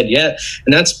back of the head yet.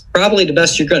 And that's probably the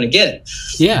best you're going to get.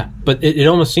 Yeah, but it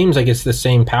almost seems like it's the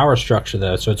same power structure,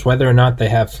 though. So it's whether or not they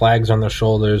have flags on their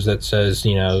shoulders that says,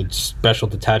 Special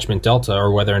Detachment Delta,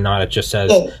 or whether or not it just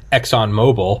says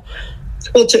ExxonMobil.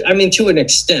 Well, to an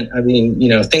extent,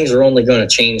 things are only going to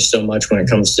change so much when it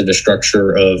comes to the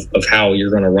structure of how you're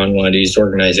going to run one of these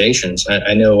organizations.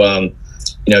 I know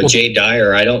Jay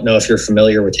Dyer, I don't know if you're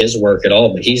familiar with his work at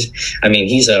all, but he's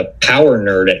a power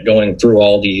nerd at going through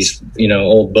all these,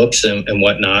 old books and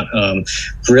whatnot.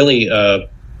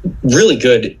 Really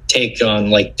good take on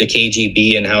like the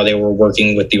KGB and how they were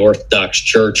working with the Orthodox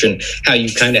Church, and how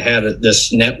you kind of had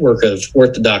this network of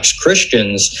Orthodox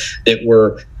Christians that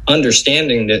were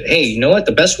understanding that, hey, you know what,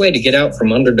 the best way to get out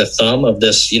from under the thumb of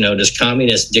this, this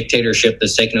communist dictatorship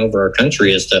that's taken over our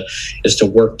country is to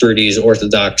work through these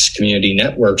Orthodox community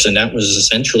networks. And that was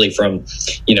essentially from,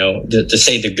 to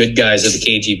say the good guys of the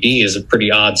KGB is a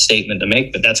pretty odd statement to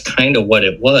make, but that's kind of what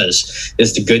it was,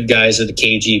 is the good guys of the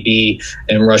KGB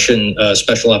and Russian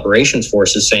special operations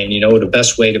forces saying, the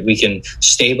best way that we can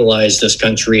stabilize this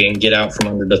country and get out from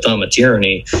under the thumb of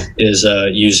tyranny is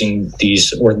using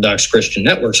these Orthodox Christian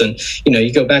networks. And,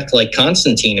 you go back to like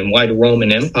Constantine and why the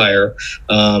Roman Empire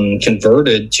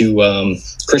converted to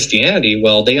Christianity.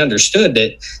 Well, they understood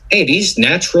that, hey, these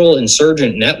natural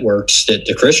insurgent networks that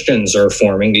the Christians are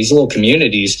forming, these little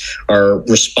communities, are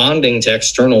responding to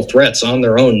external threats on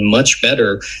their own much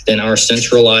better than our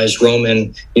centralized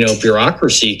Roman,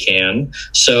 bureaucracy can.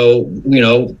 So,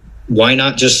 why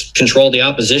not just control the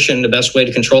opposition? The best way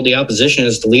to control the opposition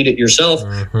is to lead it yourself.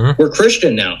 Mm-hmm. We're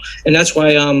Christian now. And that's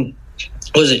why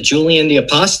Julian the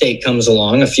Apostate comes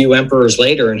along a few emperors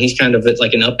later, and he's kind of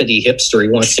like an uppity hipster. He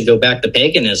wants to go back to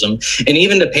paganism, and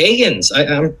even the pagans.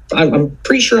 I'm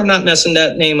pretty sure I'm not messing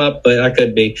that name up, but I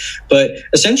could be. But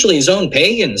essentially, his own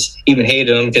pagans even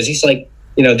hated him because he's like,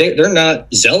 they're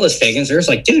not zealous pagans. They're just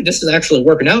like, dude, this is actually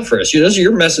working out for us.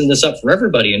 You're messing this up for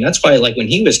everybody. And that's why, like, when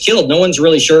he was killed, no one's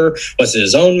really sure. Was it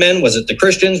his own men? Was it the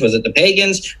Christians? Was it the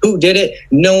pagans? Who did it?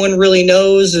 No one really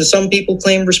knows. And some people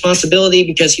claim responsibility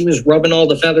because he was rubbing all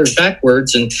the feathers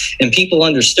backwards. And people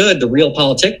understood the real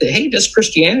politic that, hey, this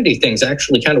Christianity thing's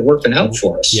actually kind of working out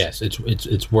for us. Yes,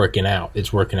 it's working out.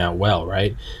 It's working out well,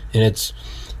 right? And it's...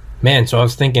 Man, so I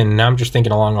was thinking, now I'm just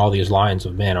thinking along all these lines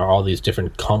of, man, are all these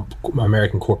different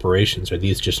American corporations, are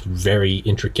these just very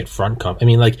intricate front I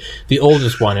mean, like, the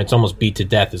oldest one, it's almost beat to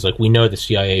death, is like, we know the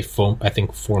CIA, formed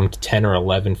 10 or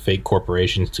 11 fake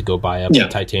corporations to go buy up the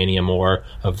titanium ore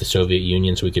of the Soviet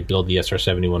Union so we could build the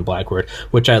SR-71 Blackbird,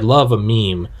 which I love a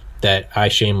meme that I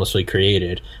shamelessly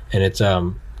created, and it's,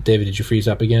 David, did you freeze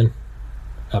up again?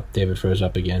 David froze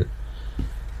up again.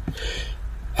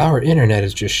 Our internet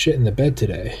is just shit in the bed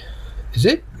today. Is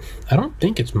it? I don't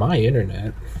think it's my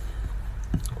internet.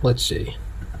 Let's see.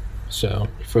 So,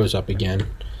 it froze up again.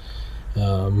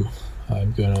 I'm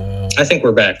gonna... I think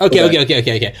we're back. Okay. There we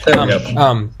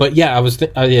go. But yeah,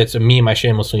 it's a meme I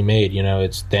shamelessly made.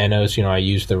 It's Thanos. I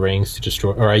use the rings to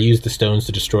destroy... Or I use the stones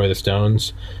to destroy the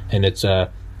stones. And it's... I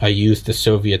used the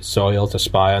Soviet soil to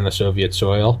spy on the Soviet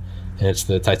soil. And it's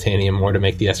the titanium ore to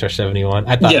make the SR-71.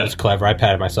 I thought it was clever. I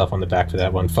patted myself on the back for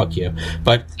that one. Fuck you.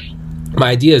 But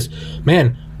my idea is,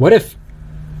 man, what if...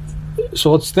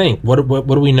 So let's think. What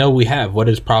do we know we have? What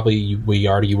is probably, we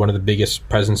argue, one of the biggest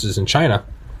presences in China?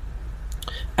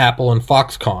 Apple and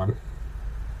Foxconn.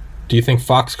 Do you think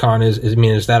Foxconn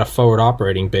is that a forward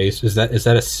operating base? Is that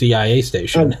a CIA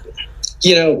station?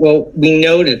 Well, we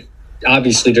know that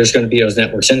obviously there's going to be those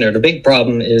networks in there. The big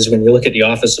problem is when you look at the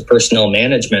Office of Personnel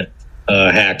Management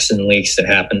hacks and leaks that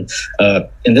happen.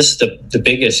 And this is the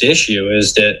biggest issue,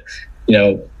 is that,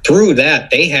 through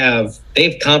that,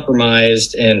 they've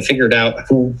compromised and figured out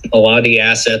who a lot of the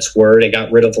assets were. They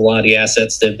got rid of a lot of the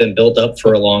assets that have been built up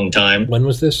for a long time. When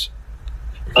was this?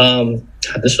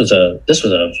 This was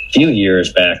a few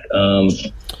years back. I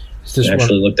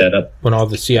actually looked that up. When all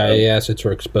the CIA assets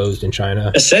were exposed in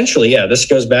China? Essentially, yeah. This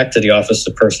goes back to the Office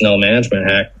of Personnel Management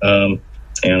hack.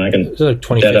 And I can was it like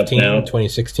 2015,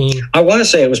 2016? I want to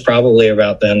say it was probably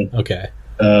about then. Okay.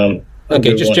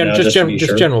 Just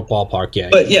general ballpark, yeah.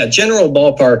 But yeah, general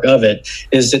ballpark of it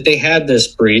is that they had this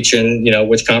breach, and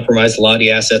which compromised a lot of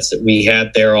the assets that we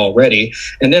had there already.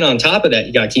 And then on top of that,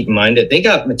 you got to keep in mind that they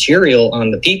got material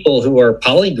on the people who are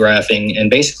polygraphing and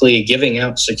basically giving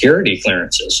out security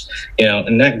clearances.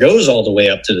 And that goes all the way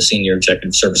up to the senior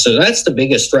executive service. So that's the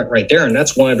biggest threat right there, and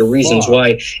that's one of the reasons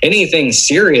why anything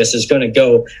serious is going to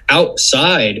go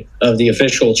outside of the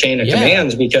official chain of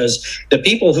commands, because the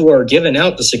people who are giving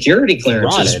out the security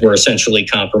clearances were essentially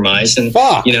compromised. And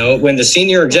when the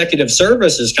senior executive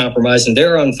service is compromised and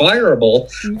they're unfireable,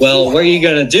 well, what are you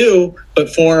going to do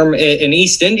but form an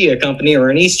East India company or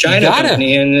an East China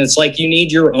company? And it's like, you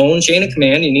need your own chain of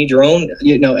command, you need your own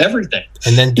everything,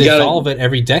 and then dissolve it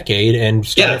every decade and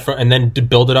start and then to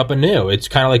build it up anew. It's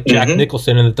kind of like Jack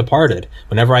Nicholson in The Departed.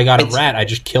 Whenever I got a rat, I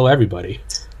just kill everybody.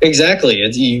 Exactly.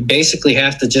 You basically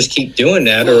have to just keep doing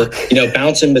that, or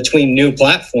bouncing between new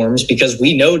platforms, because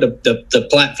we know the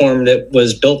platform that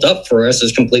was built up for us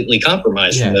is completely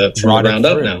compromised from the ground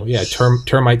up now. Yeah,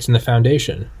 termites in the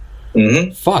foundation.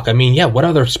 Mm-hmm. Fuck. I mean, yeah. What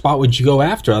other spot would you go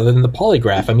after other than the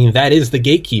polygraph? I mean, that is the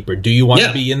gatekeeper. Do you want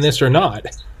to be in this or not?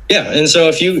 Yeah, and so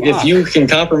if you can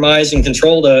compromise and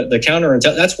control the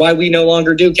counterintelligence, that's why we no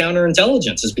longer do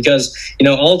counterintelligence. Is because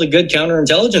all the good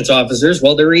counterintelligence officers,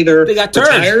 well, they're either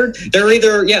retired, they're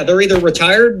either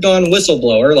retired, gone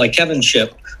whistleblower, like Kevin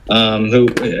Shipp, who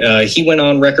he went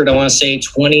on record, I want to say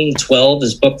 2012,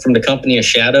 his book From the Company of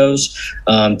Shadows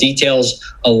details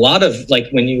a lot of, like,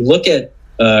 when you look at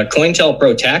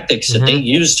COINTELPRO tactics that they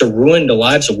use to ruin the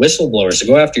lives of whistleblowers, to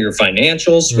go after your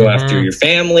financials, to go after your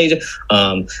family.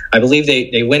 I believe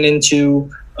they went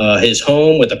into his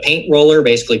home with a paint roller,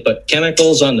 basically put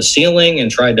chemicals on the ceiling and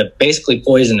tried to basically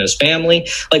poison his family.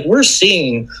 Like, we're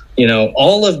seeing,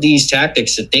 all of these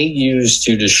tactics that they use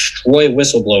to destroy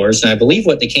whistleblowers. And I believe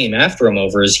what they came after him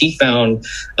over is he found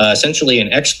essentially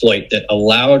an exploit that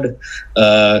allowed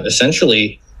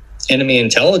essentially enemy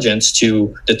intelligence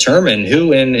to determine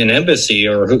who in an embassy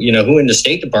or who in the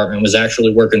State Department was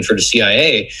actually working for the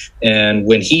CIA. And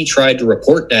when he tried to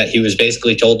report that, he was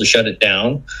basically told to shut it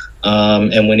down.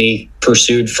 And when he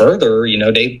pursued further,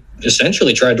 they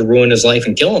essentially tried to ruin his life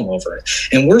and kill him over it.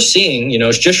 And we're seeing,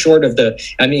 it's just short of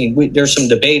there's some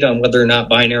debate on whether or not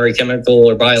binary chemical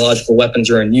or biological weapons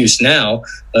are in use now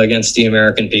against the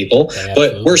American people.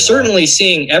 But we're certainly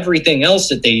seeing everything else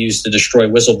that they use to destroy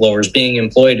whistleblowers being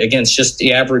employed against just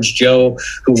the average Joe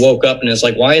who woke up and is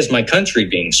like, why is my country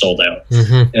being sold out?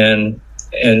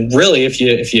 And really,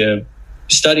 if you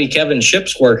study Kevin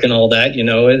Shipp's work and all that,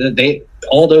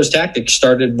 all those tactics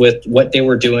started with what they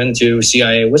were doing to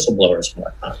CIA whistleblowers and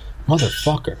whatnot.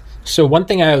 Motherfucker. So one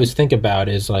thing I always think about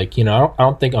is, like, I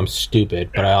don't think I'm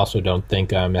stupid, but I also don't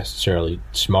think I'm necessarily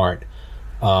smart.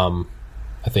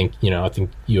 I think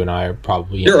you and I are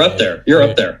probably... You're up there. You're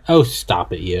up there. Oh,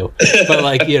 stop it, you. But,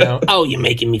 like, oh, you're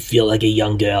making me feel like a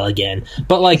young girl again.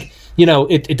 But, like,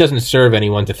 it doesn't serve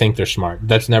anyone to think they're smart.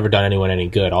 That's never done anyone any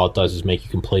good. All it does is make you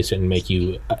complacent and make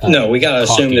you... no, we got to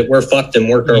assume that we're fucked and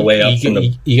work our way up.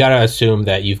 You got to assume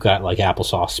that you've got, like,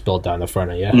 applesauce spilled down the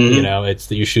front of you. It's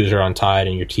that your shoes are untied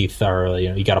and your teeth are,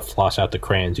 you got to floss out the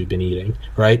crayons you've been eating,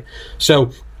 right?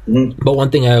 So, but one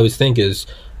thing I always think is,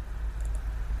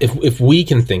 if we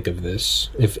can think of this,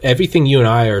 if everything you and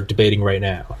I are debating right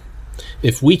now,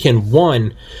 if we can,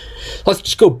 let's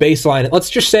just go baseline it. Let's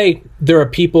just say there are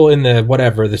people in the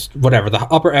the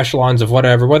upper echelons of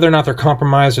whatever, whether or not they're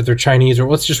compromised, or they're Chinese, or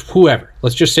let's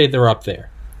just say they're up there.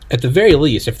 At the very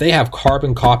least, if they have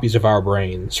carbon copies of our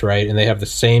brains, right, and they have the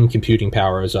same computing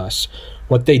power as us,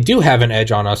 what they do have an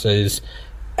edge on us is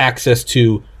access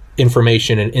to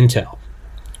information and intel.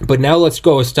 But now let's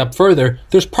go a step further.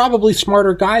 There's probably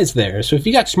smarter guys there. So if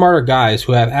you got smarter guys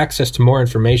who have access to more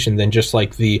information than just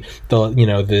like the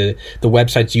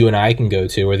websites you and I can go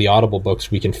to, or the Audible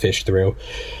books we can fish through,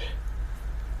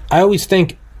 I always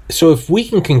think, so if we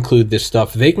can conclude this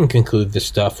stuff, they can conclude this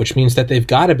stuff, which means that they've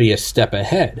got to be a step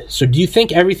ahead. So do you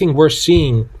think everything we're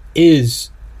seeing is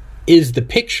the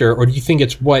picture, or do you think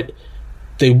it's what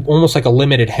they almost like a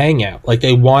limited hangout? Like,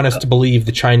 they want us to believe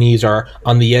the Chinese are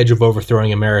on the edge of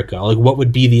overthrowing America. Like, what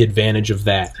would be the advantage of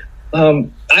that?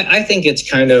 I think it's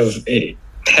kind of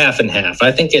half and half.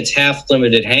 I think it's half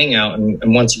limited hangout, and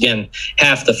once again,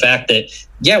 half the fact that,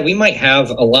 yeah, we might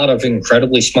have a lot of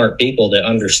incredibly smart people that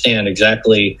understand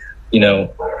exactly,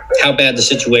 how bad the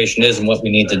situation is and what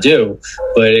we need to do.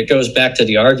 But it goes back to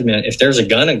the argument, if there's a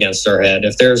gun against our head,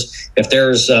 if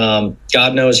there's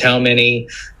God knows how many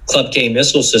Club K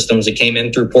missile systems that came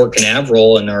in through Port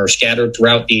Canaveral and are scattered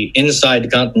throughout inside the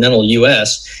continental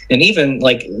U.S. And even,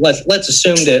 like, let's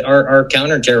assume that our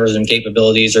counterterrorism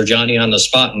capabilities are Johnny on the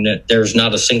spot and that there's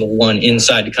not a single one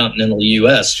inside the continental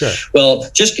U.S. Sure. Well,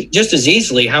 just as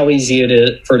easily, how easy it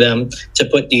is for them to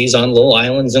put these on little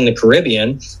islands in the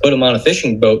Caribbean, put them on a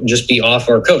fishing boat, and just be off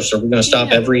our coast. Are we going to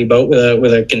stop every boat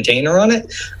with a container on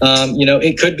it?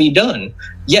 It could be done.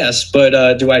 Yes,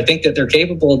 but do I think that they're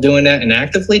capable of doing that and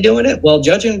actively doing it? Well,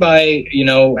 judging by,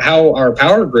 how our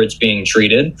power grid's being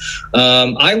treated,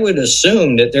 I would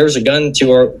assume that there's a gun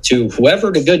to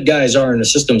whoever the good guys are in the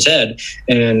system's head,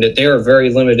 and that they are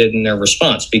very limited in their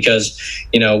response. Because,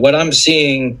 what I'm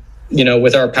seeing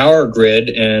with our power grid,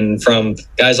 and from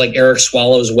guys like Eric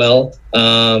Swallowswell,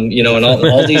 and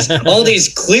all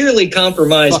these clearly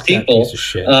compromised people,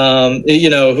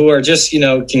 who are just,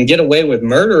 can get away with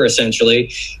murder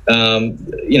essentially.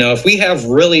 If we have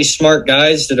really smart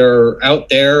guys that are out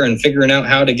there and figuring out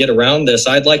how to get around this,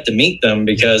 I'd like to meet them,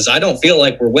 because I don't feel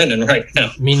like we're winning right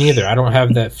now. Me neither. I don't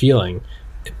have that feeling.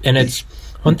 And it's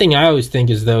one thing I always think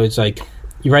is, though, it's like,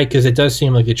 you're right, because it does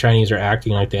seem like the Chinese are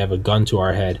acting like they have a gun to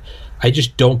our head. I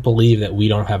just don't believe that we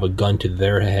don't have a gun to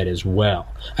their head as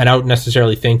well. I don't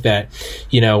necessarily think that,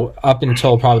 up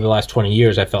until probably the last 20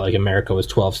 years, I felt like America was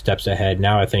 12 steps ahead.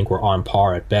 Now I think we're on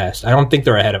par at best. I don't think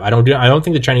they're ahead of. I don't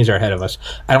think the Chinese are ahead of us.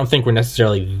 I don't think we're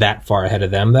necessarily that far ahead of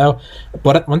them, though.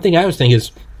 But one thing I was thinking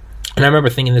is, and I remember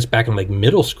thinking this back in like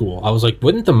middle school, I was like,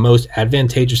 wouldn't the most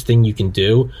advantageous thing you can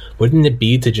do, wouldn't it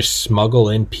be to just smuggle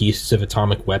in pieces of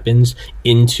atomic weapons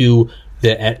into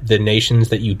the nations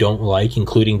that you don't like,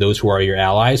 including those who are your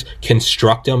allies,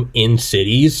 construct them in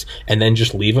cities, and then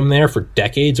just leave them there for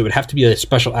decades? It would have to be a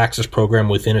special access program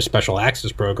within a special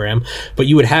access program, but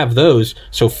you would have those.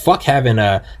 So fuck having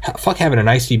an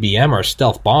ICBM or a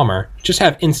stealth bomber. Just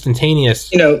have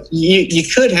instantaneous. You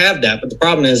could have that, but the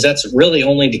problem is that's really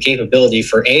only the capability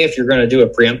for A, if you're going to do a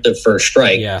preemptive first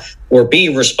strike, or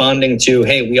B, responding to,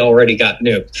 hey, we already got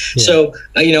nuked. Yeah. So,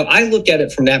 I look at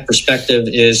it from that perspective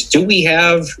is, do we have,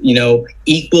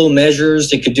 equal measures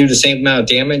that could do the same amount of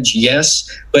damage? Yes,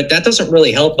 but that doesn't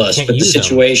really help us with the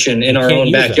situation in our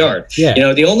own backyard.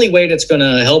 Yeah. The only way that's going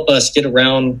to help us get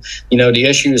around, the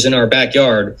issues in our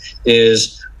backyard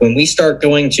is when we start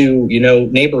going to,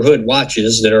 neighborhood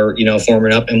watches that are,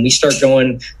 forming up, and we start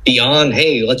going beyond,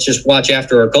 hey, let's just watch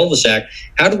after our cul-de-sac.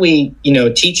 How do we,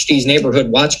 teach these neighborhood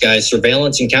watch guys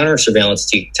surveillance and counter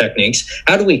surveillance techniques?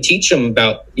 How do we teach them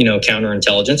about,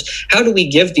 counterintelligence? How do we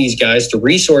give these guys the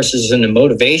resources and the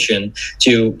motivation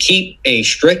to keep a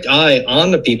strict eye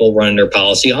on the people running their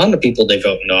policy, on the people they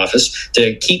vote into office,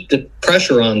 to keep the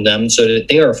pressure on them so that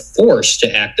they are forced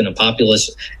to act in a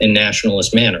populist and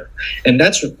nationalist manner? And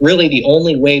that's really the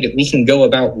only way that we can go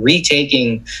about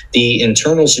retaking the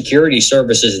internal security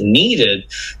services needed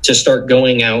to start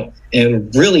going out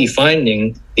and really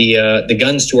finding the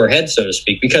guns to our head, so to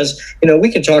speak. Because,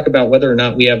 we can talk about whether or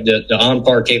not we have the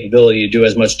on-par capability to do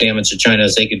as much damage to China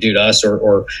as they could do to us,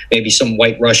 or maybe some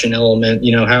white Russian element,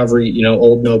 however,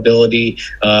 old nobility,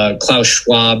 Klaus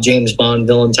Schwab, James Bond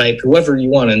villain type, whoever you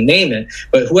want to name it.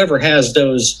 But whoever has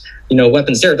those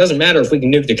weapons there, it doesn't matter if we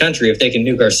can nuke the country. If they can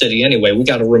nuke our city anyway, we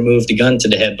got to remove the gun to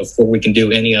the head before we can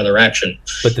do any other action.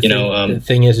 But the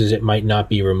thing is it might not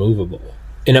be removable.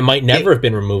 And it might never have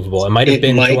been removable. It might have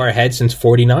been to our head since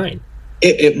 49.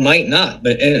 It might not.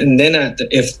 But and then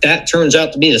if that turns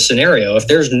out to be the scenario, if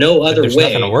there's no other way, there's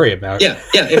nothing to worry about. Yeah.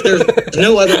 If there's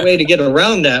no other way to get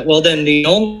around that, well, then the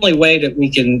only way that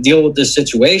we can deal with this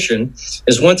situation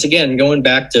is, once again, going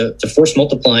back to force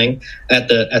multiplying at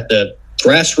the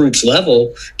grassroots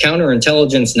level,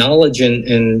 counterintelligence knowledge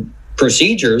and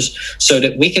procedures, so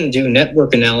that we can do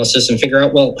network analysis and figure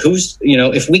out, well, who's,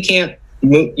 if we can't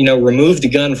remove the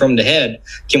gun from the head,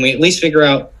 can we at least figure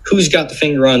out who's got the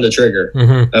finger on the trigger?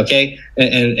 Mm-hmm. Okay.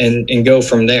 And go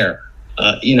from there.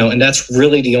 And that's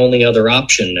really the only other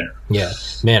option there. Yeah,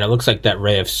 man, it looks like that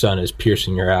ray of sun is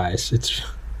piercing your eyes. It's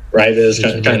right. It's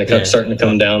kind of starting to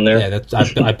come down there. Yeah,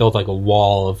 I built like a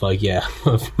wall of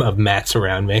of mats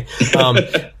around me.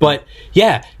 But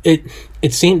yeah,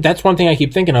 it seemed, that's one thing I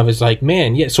keep thinking of is like,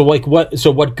 man, yeah. So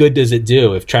what good does it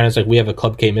do if China's like, we have a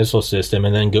Club K missile system,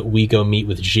 and then we go meet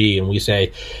with Xi and we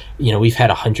say, we've had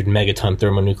 100 megaton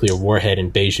thermonuclear warhead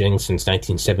in Beijing since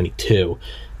 1972,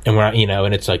 and we're not,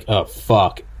 and it's like, oh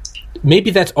fuck.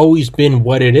 Maybe that's always been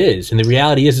what it is, and the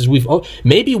reality is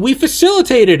maybe we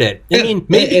facilitated it. I mean,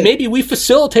 maybe we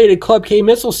facilitated Club K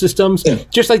missile systems,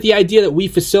 just like the idea that we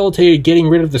facilitated getting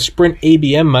rid of the Sprint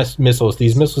ABM missiles,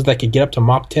 these missiles that could get up to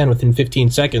Mach 10 within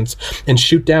 15 seconds and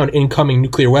shoot down incoming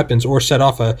nuclear weapons, or set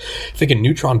off a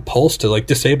neutron pulse to like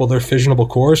disable their fissionable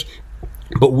cores.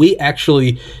 But we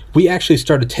actually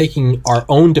started taking our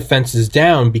own defenses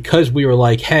down because we were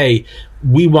like, hey,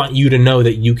 we want you to know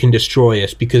that you can destroy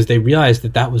us, because they realized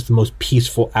that was the most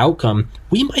peaceful outcome.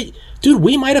 We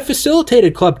might have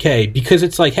facilitated Club K, because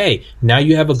it's like, hey, now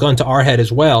you have a gun to our head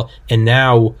as well, and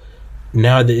now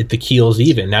the keel's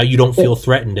even. Now you don't feel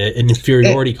threatened, an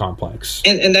inferiority complex.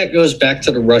 And that goes back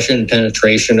to the Russian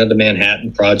penetration of the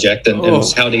Manhattan Project and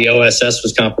how the OSS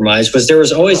was compromised. Was there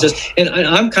was always this, and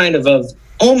I'm kind of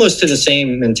almost to the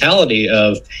same mentality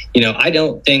of, I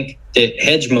don't think that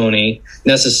hegemony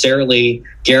necessarily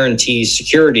guarantees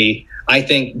security. I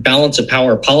think balance of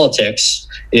power politics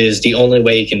is the only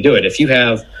way you can do it. If you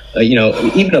have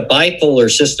even a bipolar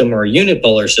system or a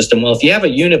unipolar system. Well, if you have a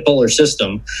unipolar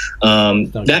system,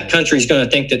 that country's going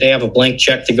to think that they have a blank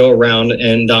check to go around,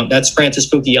 and that's Francis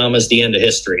Fukuyama's The End of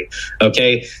History.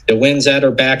 Okay, the wind's at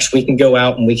our backs. We can go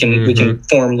out and we can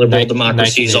form liberal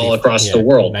democracies all across the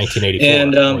world.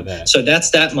 1984. And so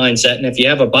that's that mindset. And if you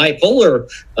have a bipolar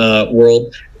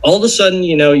world, all of a sudden,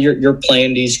 you're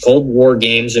playing these Cold War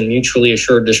games and mutually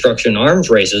assured destruction arms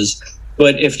races.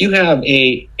 But if you have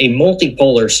a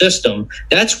multipolar system,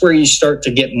 that's where you start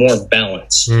to get more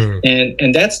balance.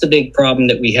 And that's the big problem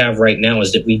that we have right now,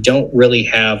 is that we don't really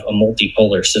have a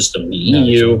multipolar system. The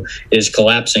EU is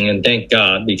collapsing, and thank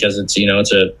God, because it's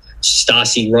a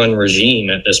Stasi-run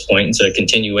regime at this point. It's a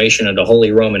continuation of the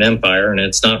Holy Roman Empire, and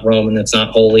it's not Roman, it's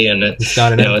not holy, and it's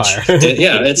not an empire.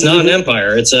 It's not an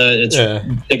empire. It's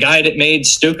the guy that made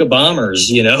Stuka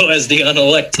bombers, as the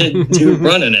unelected dude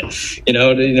running it.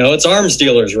 It's arms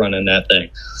dealers running that thing.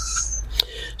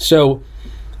 So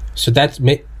that's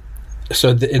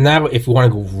and that, if you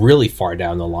want to go really far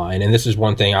down the line, and this is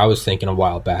one thing I was thinking a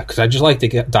while back, because I just like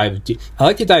to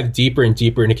dive deeper and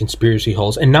deeper into conspiracy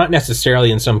holes, and not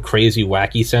necessarily in some crazy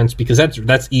wacky sense, because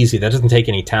that's easy. That doesn't take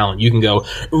any talent. You can go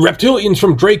reptilians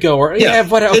from Draco, or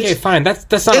okay, fine. That's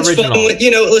not original. Fun.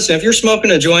 Listen, if you're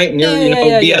smoking a joint and you're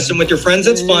BSing with your friends,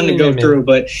 it's fun to go through.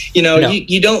 But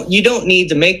you don't need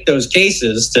to make those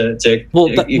cases to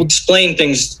explain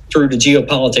things through the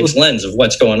geopolitics lens of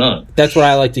what's going on. That's what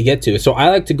I like to get to. So I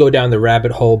like to go down the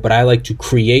rabbit hole, but I like to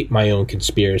create my own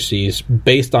conspiracies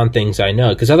based on things I know,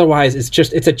 because otherwise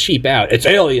it's a cheap out. It's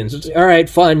aliens. It's, all right,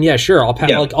 fun. Yeah, sure.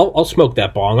 I'll smoke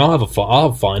that bong. I'll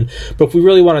have fun. But if we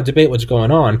really want to debate what's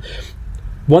going on,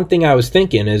 one thing I was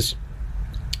thinking is,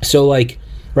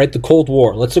 the Cold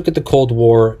War. Let's look at the Cold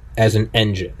War as an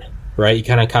engine. Right, you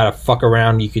kind of fuck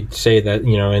around. You could say that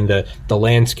in the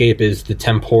landscape is the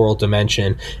temporal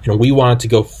dimension, and we want it to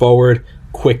go forward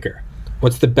quicker.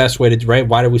 What's the best way to, right?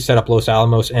 Why did we set up Los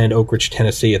Alamos and Oak Ridge,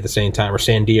 Tennessee at the same time, or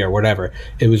Sandia, or whatever?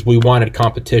 It was, we wanted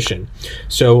competition.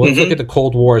 So let's look at the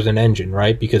Cold War as an engine,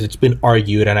 right? Because it's been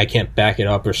argued, and I can't back it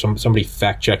up, or somebody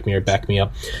fact check me or back me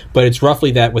up. But it's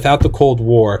roughly that without the Cold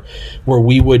War, where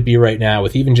we would be right now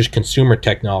with even just consumer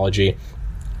technology,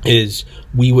 is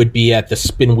we would be at the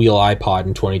spin wheel iPod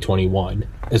in 2021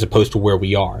 as opposed to where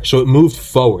we are. So it moved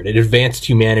forward. It advanced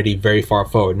humanity very far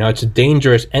forward. Now, it's a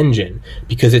dangerous engine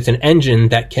because it's an engine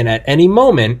that can, at any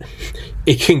moment,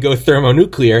 it can go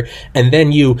thermonuclear, and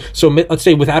then let's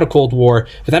say without a Cold War,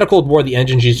 the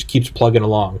engine just keeps plugging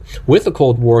along. With a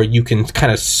Cold War, you can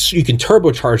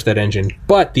turbocharge that engine,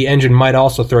 but the engine might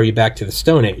also throw you back to the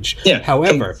Stone Age. Yeah.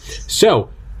 However, so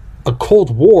a Cold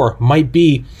War might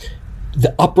be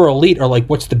the upper elite are like,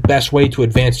 what's the best way to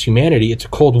advance humanity? It's a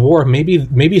Cold War.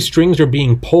 Maybe strings are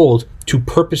being pulled to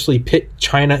purposely pit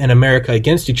China and America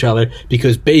against each other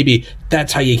because, baby,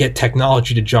 that's how you get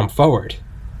technology to jump forward.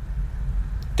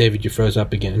 David, you froze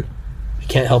up again. I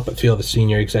can't help but feel the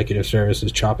senior executive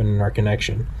services chopping in our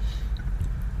connection.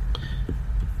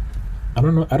 I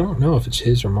don't know if it's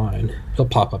his or mine. He'll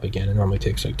pop up again. It normally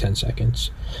takes like 10 seconds.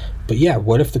 But yeah,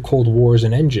 what if the Cold War is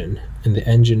an engine, and the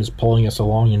engine is pulling us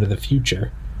along into the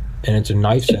future, and it's a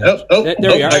knife's edge? There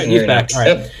we are. He's back. All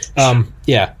right.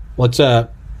 Yep. Let's.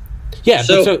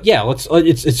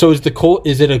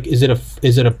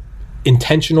 Is it a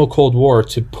intentional Cold War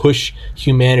to push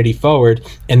humanity forward,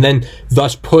 and then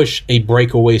thus push a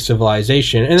breakaway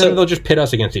civilization, and then they'll just pit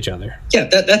us against each other? Yeah,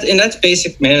 that's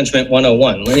basic management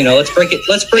 101. Let's break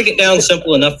it down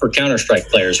simple enough for Counter-Strike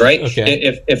players, right?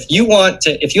 Okay. If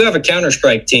you have a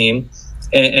Counter-Strike team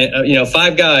and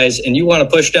 5 guys, and you want to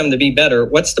push them to be better,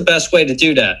 what's the best way to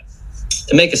do that?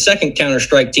 To make a second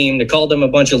Counter-Strike team, to call them a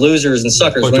bunch of losers and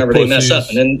suckers whenever they mess up.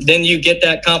 And then you get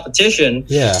that competition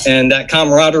and that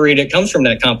camaraderie that comes from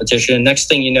that competition. And next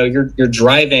thing you know, you're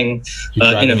driving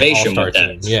innovation with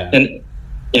that. Yeah. And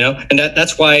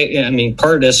that's why,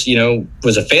 part of this,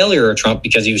 was a failure of Trump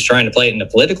because he was trying to play it in the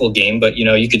political game. But,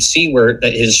 you could see where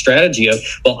his strategy of,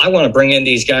 well, I want to bring in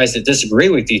these guys that disagree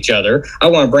with each other. I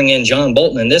want to bring in John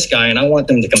Bolton and this guy, and I want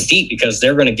them to compete because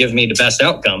they're going to give me the best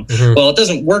outcome. Mm-hmm. Well, it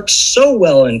doesn't work so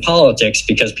well in politics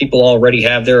because people already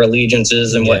have their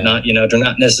allegiances and whatnot. They're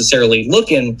not necessarily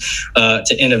looking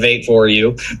to innovate for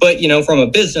you. But, from a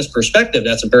business perspective,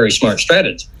 that's a very smart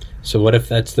strategy. So what if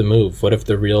that's the move? What if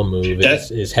the real move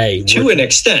is hey, to an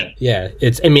extent? Yeah,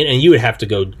 and you would have to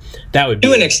go. That would be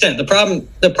to an extent. The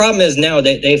problem is now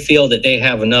they feel that they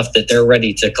have enough that they're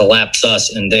ready to collapse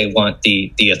us, and they want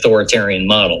the authoritarian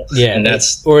model. Yeah, and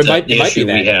that's the issue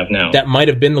we have now. That might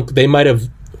have been.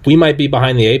 We might be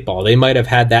behind the 8 ball. They might have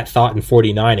had that thought in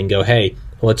 '49 and go, hey,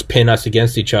 let's pin us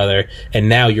against each other. And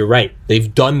now you're right.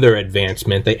 They've done their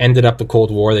advancement. They ended up the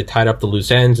Cold War. They tied up the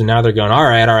loose ends. And now they're going, all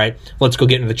right, let's go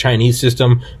get into the Chinese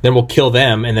system. Then we'll kill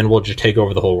them. And then we'll just take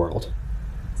over the whole world.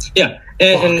 Yeah.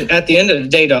 And at the end of the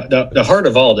day, the heart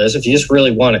of all this, if you just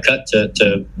really want to cut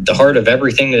to the heart of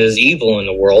everything that is evil in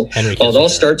the world, it all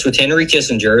starts with Henry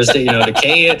Kissinger. Is the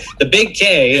K, the big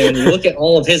K, and you look at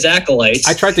all of his acolytes.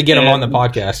 I tried to get him on the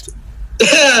podcast.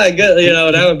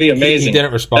 Good, that would be amazing. He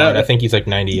didn't respond. I think he's like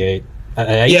 98.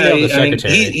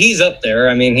 He's up there.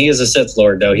 I mean, he is a Sith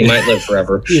Lord, though. He might live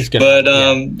forever. It's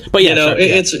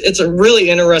a really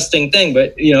interesting thing.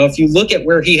 But if you look at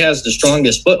where he has the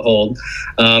strongest foothold,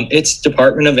 it's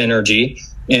Department of Energy.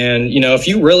 And if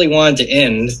you really wanted to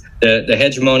end the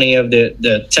hegemony of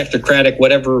the technocratic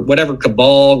whatever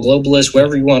cabal, globalist,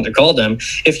 whatever you want to call them,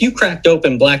 if you cracked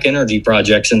open black energy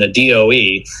projects in the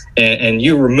DOE and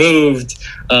you removed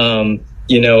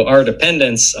our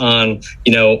dependence on,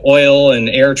 oil and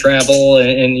air travel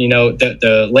and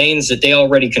the lanes that they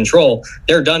already control,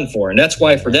 they're done for. And that's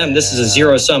why for them, this is a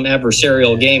zero-sum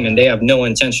adversarial game, and they have no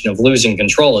intention of losing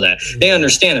control of that. They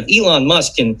understand if Elon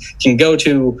Musk can go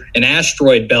to an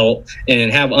asteroid belt and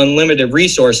have unlimited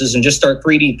resources and just start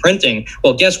 3D printing,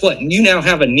 well, guess what? You now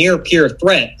have a near-peer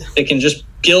threat that can just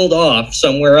killed off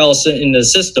somewhere else in the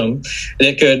system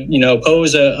that could,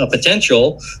 pose a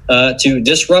potential to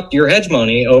disrupt your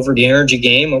hegemony over the energy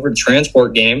game, over the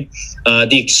transport game.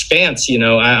 The Expanse,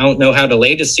 I don't know how the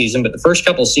latest season, but the first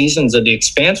couple seasons of The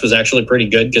Expanse was actually pretty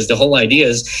good because the whole idea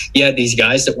is you had these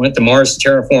guys that went to Mars to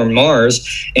terraform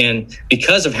Mars, and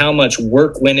because of how much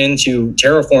work went into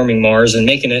terraforming Mars and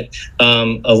making it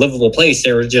a livable place,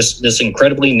 they were just this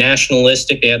incredibly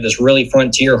nationalistic. They had this really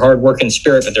frontier, hardworking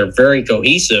spirit, but they're very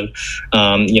cohesive.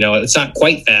 It's not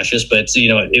quite fascist, but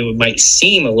it might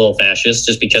seem a little fascist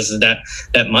just because of that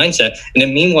mindset. And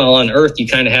then meanwhile on Earth, you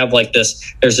kind of have like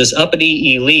there's this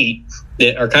uppity elite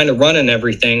that are kind of running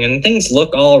everything, and things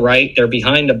look all right. They're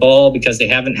behind the ball because they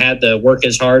haven't had to work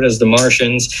as hard as the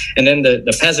Martians. And then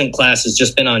the peasant class has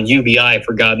just been on UBI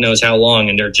for God knows how long,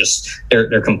 and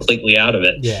they're completely out of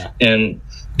it. Yeah. And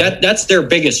that's their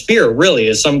biggest fear, really,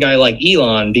 is some guy like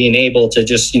Elon being able to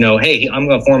just, hey, I'm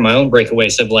going to form my own breakaway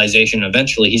civilization.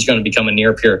 Eventually, he's going to become a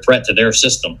near-peer threat to their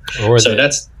system.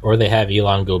 Or they have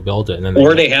Elon go build it. And then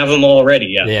they have him already,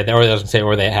 yeah. Yeah,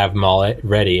 or they have him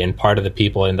already, and part of the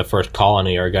people in the first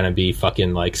colony are going to be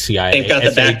fucking like CIA. They've got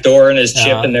the back door in his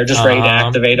chip, and they're just ready to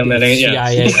activate him.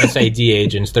 CIA, SAD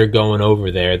agents, they're going over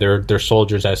there. They're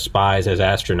soldiers as spies, as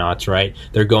astronauts, right?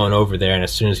 They're going over there, and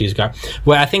as soon as he's got...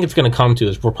 What I think it's going to come to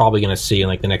is we're probably going to see in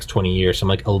like the next 20 years some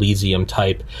like Elysium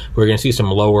type. We're going to see some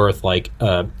low Earth like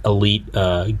elite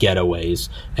getaways,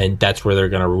 and that's where they're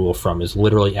going to rule from, is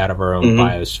literally out of our own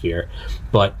biosphere.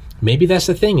 But maybe that's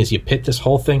the thing, is you pit this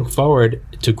whole thing forward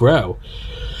to grow.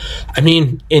 I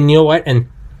mean, and you know what? And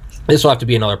this will have to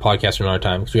be another podcast for another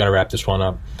time because we got to wrap this one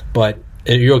up. But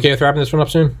are you okay with wrapping this one up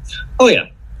soon? Oh yeah.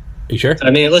 You sure?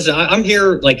 I mean, listen, I'm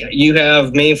here. Like, you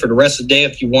have me for the rest of the day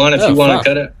if you want. If you want to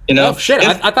cut it, Oh shit!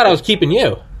 I thought I was keeping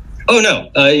you. Oh no!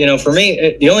 For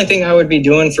me, the only thing I would be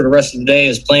doing for the rest of the day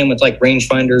is playing with like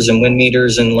rangefinders and wind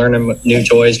meters and learning new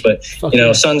toys. But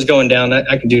sun's going down.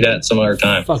 I can do that some other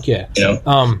time. Fuck yeah!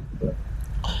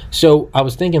 So I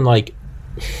was thinking like,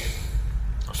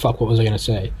 fuck. What was I gonna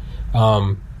say?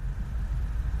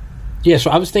 Yeah.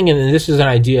 So I was thinking, and this is an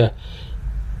idea.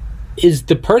 Is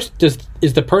the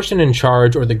person in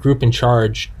charge or the group in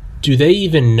charge, do they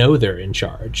even know they're in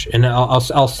charge? And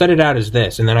I'll set it out as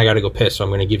this, and then I got to go piss, so I'm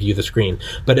going to give you the screen.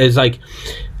 But it's like,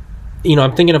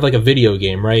 I'm thinking of like a video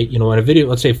game, right? In a video,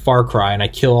 let's say Far Cry, and I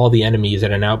kill all the enemies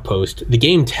at an outpost. The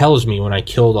game tells me when I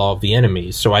killed all of the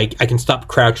enemies, so I can stop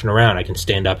crouching around. I can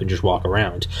stand up and just walk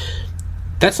around.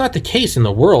 That's not the case in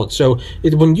the world. So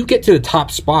when you get to the top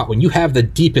spot, when you have the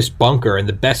deepest bunker and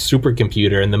the best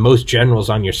supercomputer and the most generals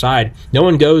on your side, no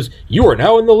one goes, you are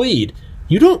now in the lead.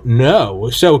 You don't know.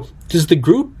 So does the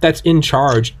group that's in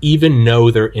charge even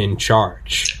know they're in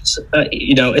charge?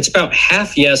 It's about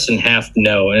half yes and half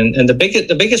no. And the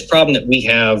biggest problem that we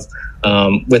have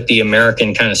with the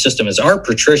American kind of system is our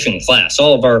patrician class,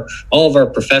 all of our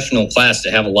professional class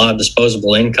that have a lot of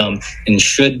disposable income and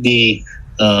should be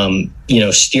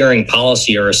steering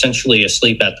policy, are essentially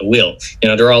asleep at the wheel.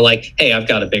 They're all like, hey, I've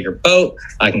got a bigger boat.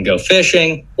 I can go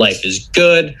fishing. Life is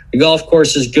good. The golf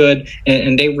course is good.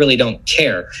 And they really don't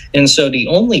care. And so the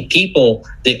only people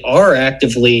that are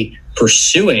actively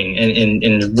pursuing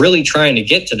and really trying to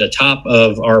get to the top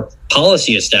of our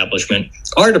policy establishment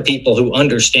are the people who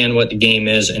understand what the game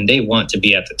is, and they want to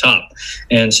be at the top.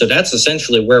 And so that's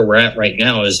essentially where we're at right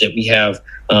now, is that we have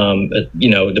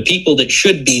the people that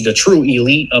should be the true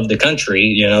elite of the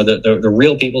country, the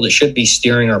real people that should be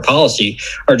steering our policy,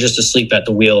 are just asleep at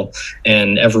the wheel,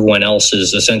 and everyone else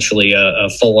is essentially a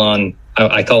full-on,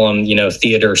 I call them,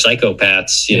 theater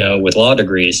psychopaths, with law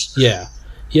degrees. Yeah.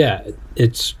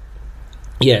 It's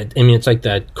like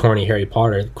that corny Harry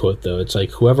Potter quote, though. It's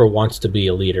like, whoever wants to be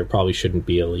a leader probably shouldn't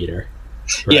be a leader.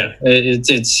 Right? Yeah,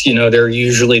 it's they're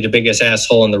usually the biggest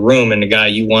asshole in the room, and the guy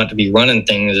you want to be running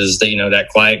things is that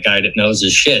quiet guy that knows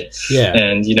his shit. Yeah,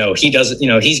 and he doesn't.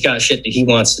 He's got shit that he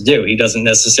wants to do. He doesn't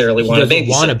necessarily want to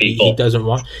babysit people. He doesn't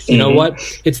want. You know what?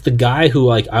 It's the guy who,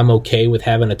 like, I'm okay with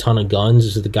having a ton of guns.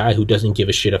 This is the guy who doesn't give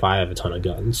a shit if I have a ton of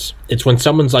guns. It's when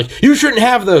someone's like, "You shouldn't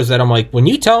have those," that I'm like, when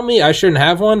you tell me I shouldn't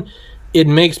have one, it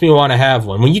makes me want to have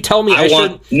one. When you tell me I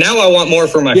want more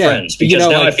for my friends, because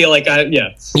now I feel like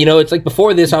it's like,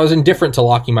 before this I was indifferent to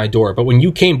locking my door, but when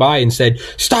you came by and said,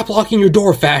 "Stop locking your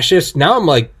door, fascist," now I'm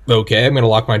like, okay, I'm going to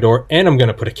lock my door, and I'm going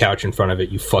to put a couch in front of it,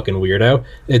 you fucking weirdo.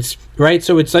 It's right.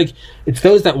 So it's like, it's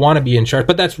those that want to be in charge,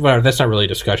 but that's not really a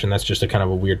discussion. That's just a kind of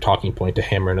a weird talking point to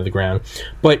hammer into the ground.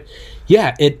 But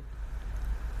yeah, it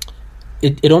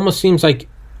almost seems like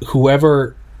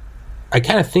whoever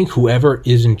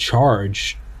is in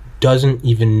charge doesn't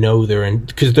even know they're in,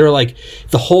 because they're like,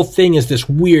 the whole thing is this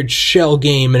weird shell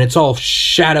game, and it's all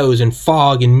shadows and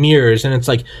fog and mirrors, and it's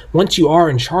like, once you are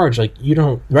in charge, like, you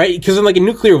don't, right? Because in like a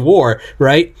nuclear war,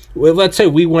 right? Well, let's say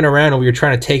we went around and we were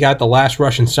trying to take out the last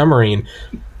Russian submarine.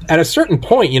 At a certain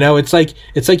point, it's like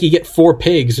you get 4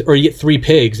 pigs, or you get 3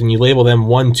 pigs, and you label them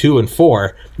 1, 2, and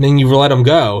 4, and then you let them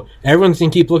go. Everyone's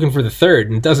gonna keep looking for the third,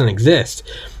 and it doesn't exist.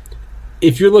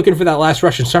 If you're looking for that last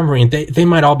Russian submarine, they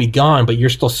might all be gone, but you're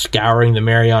still scouring the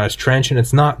Marianas Trench, and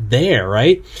it's not there,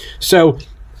 right? So,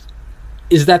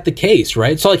 is that the case,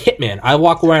 right? So, like Hitman, I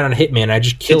walk around on Hitman, I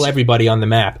just kill everybody on the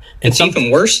map. And it's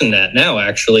even worse than that now,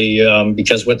 actually,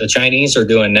 because what the Chinese are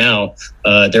doing now,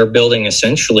 they're building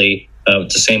essentially the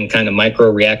same kind of micro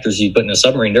reactors you put in a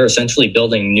submarine. They're essentially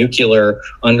building nuclear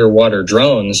underwater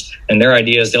drones, and their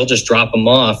idea is they'll just drop them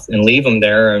off and leave them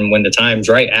there, and when the time's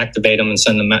right, activate them and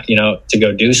send them out, to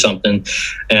go do something.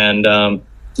 And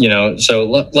so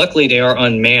luckily they are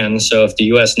unmanned. So if the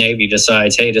U.S. Navy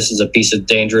decides, hey, this is a piece of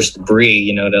dangerous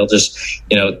debris, they'll just,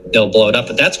 they'll blow it up.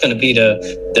 But that's going to be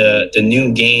the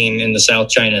new game in the South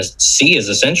China Sea, is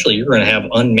essentially you're going to have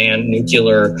unmanned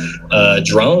nuclear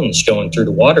drones going through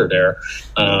the water there.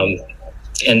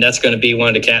 And that's going to be one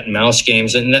of the cat and mouse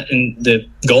games. And the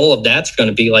goal of that's going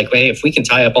to be like, hey, if we can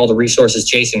tie up all the resources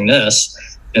chasing this,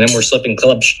 and then we're slipping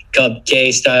Cub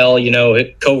K style,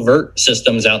 covert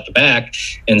systems out the back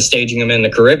and staging them in the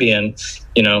Caribbean,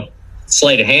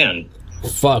 sleight of hand.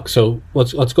 Fuck. So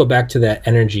let's go back to that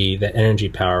energy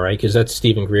power, right? Because that's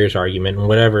Stephen Greer's argument, and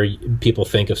whatever people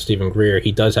think of Stephen Greer,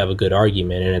 he does have a good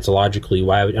argument, and it's logically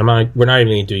why we're not even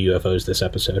going to do UFOs this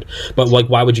episode. But like,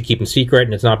 why would you keep them secret?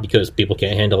 And it's not because people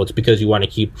can't handle it. It's because you want to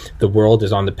keep the world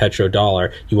is on the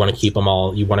petrodollar. You want to keep them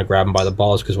all. You want to grab them by the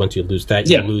balls, because once you lose that,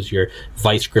 you lose your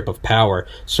vice grip of power.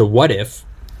 So what if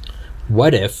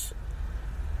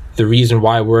the reason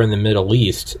why we're in the Middle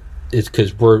East is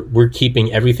because we're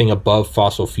keeping everything above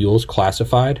fossil fuels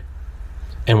classified,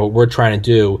 and what we're trying to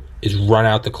do is run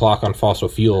out the clock on fossil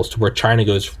fuels to where China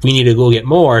goes, we need to go get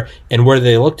more, and where do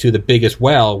they look to? The biggest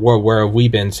well, where have we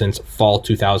been since fall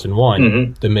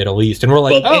 2001? The Middle East. And we're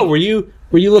like, were you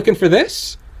looking for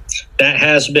this? That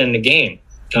has been the game.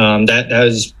 That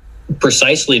is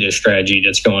precisely the strategy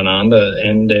that's going on.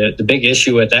 And the big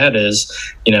issue with that is,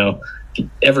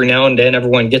 every now and then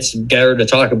everyone gets together to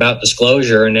talk about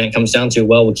disclosure, and then it comes down to,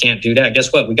 well, we can't do that.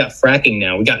 Guess what? We got fracking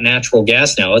now. We got natural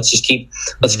gas now. Let's keep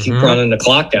running the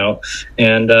clock out.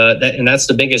 And that's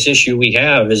the biggest issue we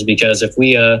have, is because if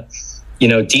we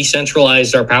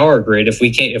decentralized our power grid, if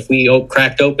we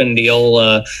cracked open the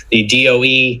old the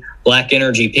DOE Black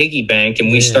Energy piggy bank,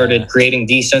 and we started creating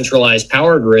decentralized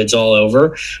power grids all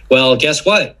over, well, guess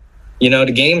what?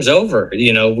 The game's over.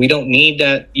 We don't need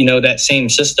that, that same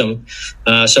system.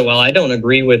 So while I don't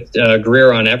agree with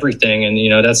Greer on everything,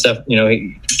 and, that stuff,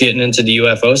 getting into the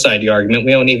UFO side of the argument,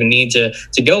 we don't even need to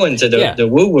go into the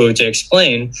woo-woo to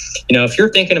explain, if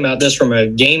you're thinking about this from a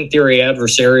game theory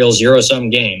adversarial zero-sum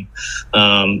game,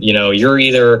 you're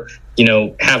either,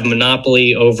 have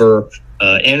monopoly over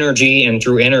energy, and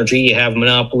through energy you have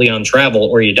monopoly on travel,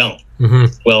 or you don't.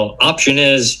 Well, option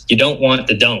is you don't want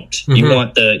the don't. You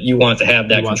want to have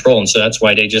that control, and so that's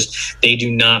why they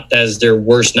do not, as their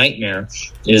worst nightmare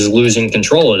is losing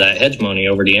control of that hegemony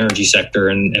over the energy sector,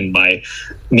 and by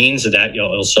means of that,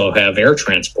 you'll also have air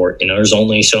transport. There's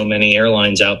only so many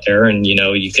airlines out there, and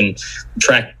you can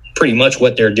track pretty much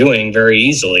what they're doing very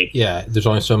easily. Yeah, there's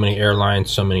only so many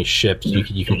airlines, so many ships.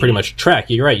 You can pretty much track.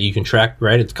 You're right. You can track,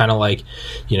 right? It's kind of like,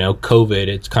 COVID.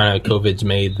 It's kind of COVID's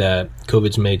made the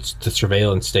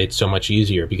surveillance state so much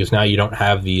easier, because now you don't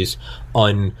have these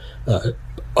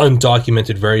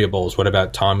undocumented variables. What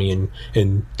about Tommy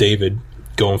and David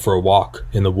going for a walk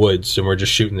in the woods and we're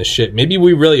just shooting the shit? Maybe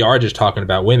we really are just talking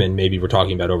about women. Maybe we're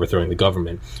talking about overthrowing the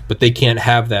government, but they can't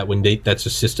have that that's a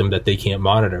system that they can't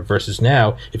monitor. Versus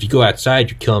now, if you go outside,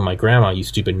 you're killing my grandma, you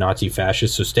stupid Nazi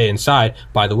fascist, so stay inside.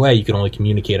 By the way, you can only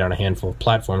communicate on a handful of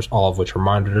platforms, all of which are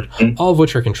monitored, all of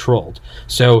which are controlled.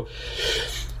 So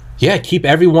yeah, keep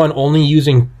everyone only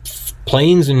using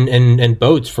planes and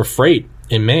boats for freight,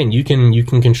 and man, you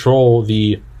can control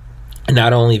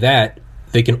not only that,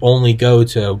 they can only go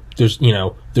to, there's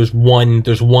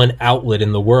one outlet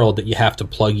in the world that you have to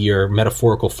plug your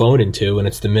metaphorical phone into, and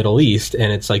it's the Middle East,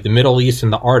 and it's like the Middle East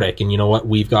and the Arctic, and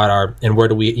we've got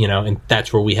and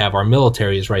that's where we have our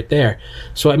military is right there.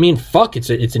 So I mean, fuck, it's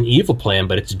an evil plan,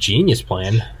 but it's a genius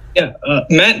plan. Yeah,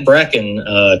 Matt Bracken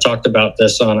talked about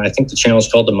this on, I think the channel is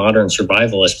called The Modern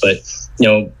Survivalist, but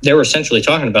they were essentially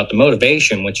talking about the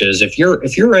motivation, which is if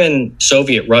you're in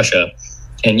Soviet Russia,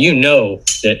 and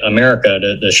that America,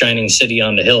 the shining city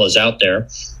on the hill, is out there,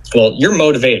 well, you're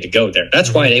motivated to go there.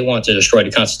 That's why they want to destroy the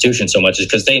Constitution so much, is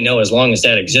because they know as long as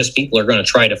that exists, people are going to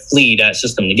try to flee that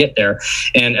system to get there.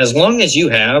 And as long as you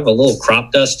have a little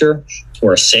crop duster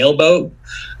or a sailboat,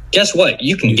 guess what?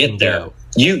 You can get there. Go.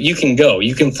 You can go.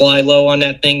 You can fly low on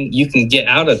that thing. You can get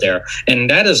out of there. And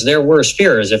that is their worst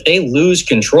fear, is if they lose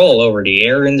control over the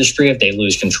air industry, if they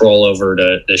lose control over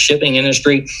the shipping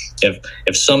industry,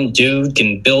 if some dude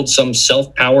can build some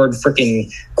self-powered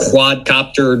freaking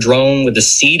quadcopter drone with a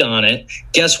seat on it,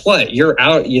 guess what? You're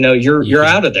out. You're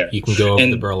out of there. You can go over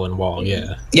the Berlin Wall.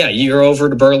 Yeah. Yeah, you're over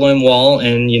the Berlin Wall,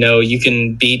 and you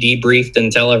can be debriefed and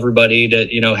tell everybody that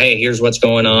hey, here's what's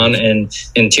going on in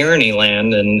Tyranny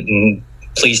land, and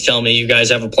please tell me you guys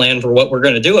have a plan for what we're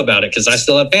going to do about it, because I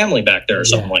still have family back there or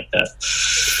something like that.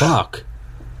 Fuck.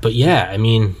 But yeah, I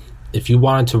mean, if you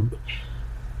wanted to...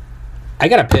 I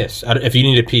gotta piss. If you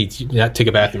need to pee, take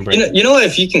a bathroom break.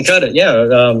 If you can cut it,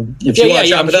 if you want to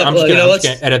chop it up, let's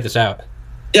edit this out.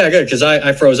 Yeah, good, because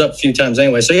I froze up a few times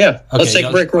anyway. So yeah, okay, let's take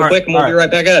a break real quick, and we'll be right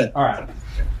back at it. All right.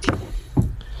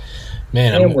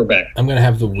 Man, we're back. I'm going to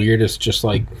have the weirdest, just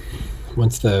like,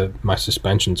 once my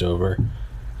suspension's over...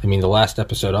 I mean, the last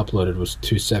episode uploaded was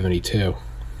 272.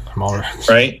 I'm all right.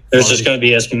 Right? There's just going to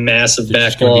be a massive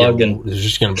backlog, I'm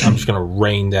just going to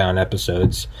rain down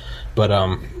episodes. But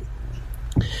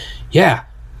yeah,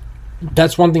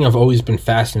 that's one thing I've always been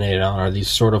fascinated on, are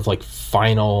these sort of like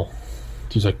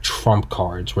these like trump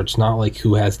cards, where it's not like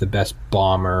who has the best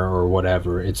bomber or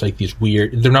whatever. It's like these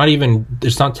weird,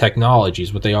 it's not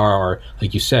technologies. What they are,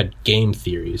 like you said, game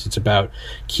theories. It's about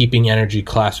keeping energy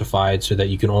classified so that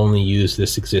you can only use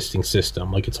this existing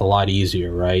system. Like, it's a lot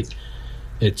easier, right?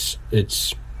 It's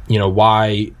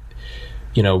why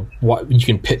you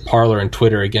can pit Parler and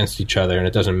Twitter against each other, and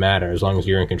it doesn't matter as long as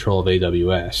you're in control of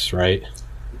AWS, right?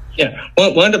 Yeah,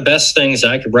 one of the best things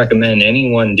I could recommend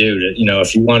anyone do to,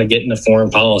 if you want to get into foreign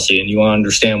policy and you want to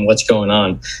understand what's going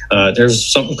on, there's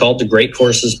something called the Great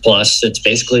Courses Plus. It's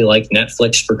basically like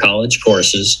Netflix for college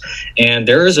courses. And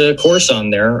there is a course on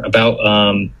there about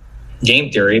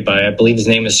game theory by, I believe his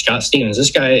name is Scott Stevens.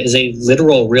 This guy is a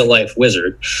literal real life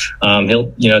wizard.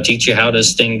 He'll teach you how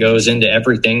this thing goes into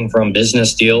everything from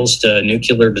business deals to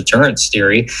nuclear deterrence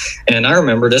theory. And I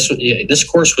remember this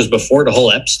course was before the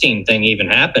whole Epstein thing even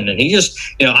happened. And he just,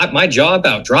 my jaw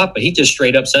about dropped, but he just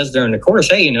straight up says during the course,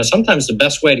 hey, sometimes the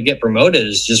best way to get promoted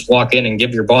is just walk in and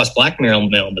give your boss blackmail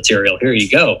material. Here you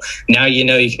go. Now you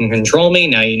can control me.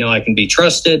 Now I can be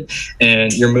trusted,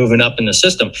 and you're moving up in the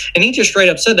system. And he just straight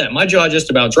up said that. My jaw just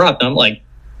about dropped. I'm like,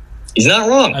 he's not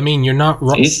wrong. I mean, you're not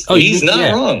wrong. He's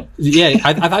not wrong. Yeah,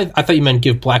 I thought you meant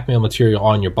give blackmail material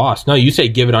on your boss. No, you say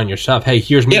give it on yourself. Hey,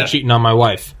 here's me cheating on my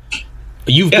wife.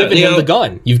 You've given him the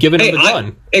gun. You've given him the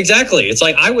gun. Exactly. It's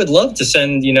like, I would love to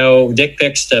send, dick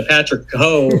pics to Patrick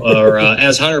Ho, or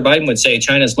as Hunter Biden would say,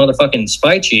 China's motherfucking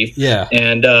spy chief. Yeah.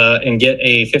 And get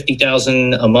a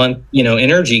 $50,000 a month,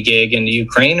 energy gig in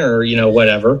Ukraine, or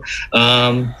whatever.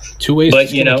 2 ways but, to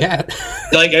skin a cat.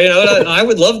 Like, I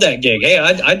would love that gig. Hey,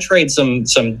 I'd trade some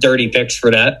dirty pics for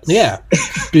that. Yeah.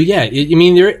 Dude, yeah. I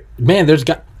mean, there's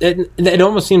got. it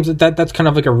almost seems that's kind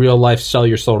of like a real life sell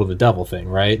your soul to the devil thing,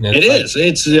 right? And it's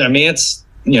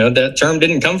that term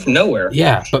didn't come from nowhere.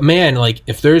 Yeah, but man, like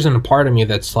if there isn't a part of me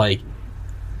that's like,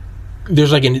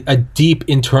 there's like a deep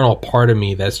internal part of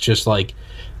me that's just like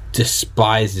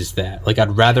despises that. Like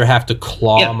I'd rather have to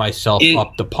claw myself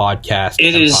up the podcast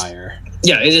empire.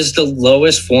 It is the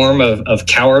lowest form of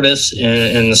cowardice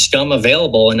and the scum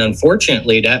available. And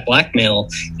unfortunately, that blackmail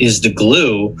is the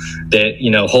glue that,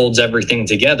 holds everything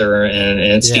together. And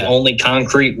it's the only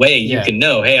concrete way you can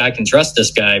know, hey, I can trust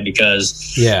this guy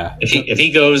because if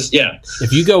he goes,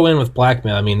 if you go in with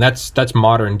blackmail, I mean, that's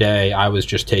modern day. I was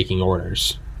just taking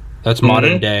orders. That's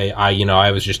modern day.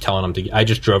 I was just telling them I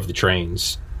just drove the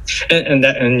trains.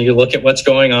 And you look at what's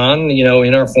going on,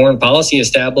 in our foreign policy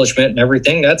establishment and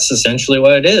everything. That's essentially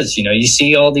what it is. You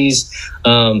see all these.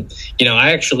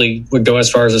 I actually would go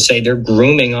as far as to say they're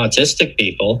grooming autistic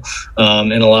people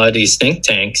in a lot of these think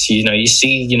tanks. You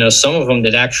see, some of them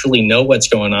that actually know what's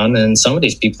going on, and some of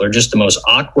these people are just the most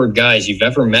awkward guys you've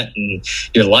ever met in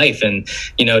your life. And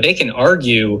they can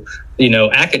argue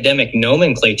academic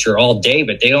nomenclature all day,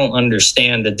 but they don't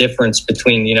understand the difference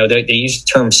between, they use the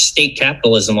term state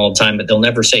capitalism all the time, but they'll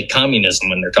never say communism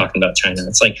when they're talking about China.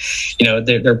 It's like,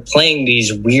 they're playing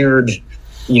these weird,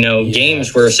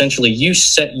 games where essentially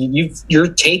you're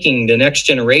taking the next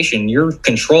generation, you're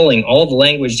controlling all the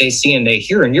language they see and they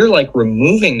hear, and you're like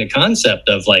removing the concept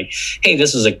of like, hey,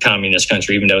 this is a communist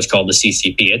country, even though it's called the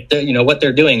CCP. What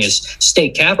they're doing is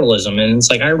state capitalism. And it's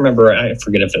like, I remember, I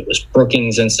forget if it was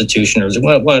Brookings Institution or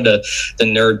one of the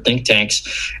nerd think tanks.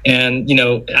 And,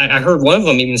 I heard one of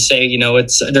them even say,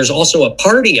 there's also a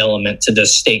party element to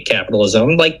this state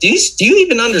capitalism. Like, do you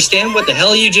even understand what the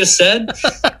hell you just said?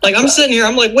 Like, I'm sitting here,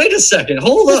 I'm like, wait a second,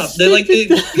 hold up. They're like,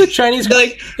 the Chinese,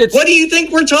 like, what do you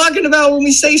think we're talking about when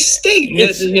we say state?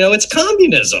 It's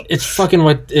communism. It's fucking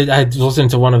I listened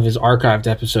to one of his archived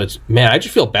episodes. Man, I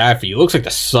just feel bad for you. It looks like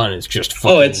the sun is just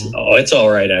fucking... it's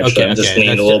all right, actually. I'm just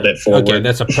leaning a little bit forward. Okay,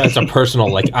 that's a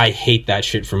personal, like, I hate that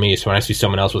shit for me. So when I see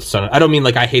someone else with sun, I don't mean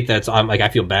like I hate that. I'm like, I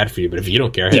feel bad for you, but if you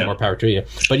don't care, hey, more power to you.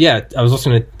 But yeah, I was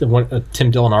listening to Tim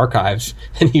Dillon archives,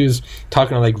 and he was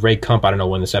talking to like Ray Kump. I don't know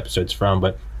when this episode's from,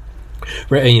 but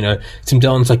Tim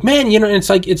Dillon's like, man, it's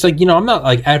like I'm not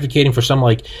like advocating for some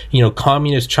like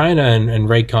communist China, and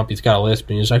Ray Kump, he's got a lisp,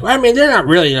 and he's like, well, I mean, they're not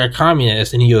really a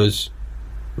communist, and he goes,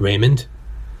 Raymond,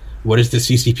 what does the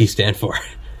CCP stand for?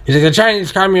 He's like, the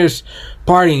Chinese Communist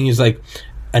Party, and he's like,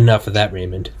 enough of that,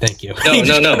 Raymond. Thank you.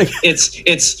 No.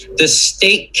 It's the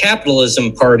state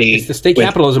capitalism party. It's the state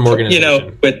capitalism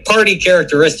organization. With party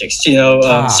characteristics.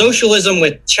 Socialism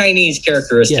with Chinese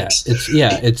characteristics.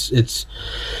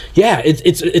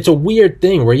 It's a weird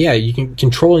thing where you can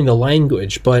controlling the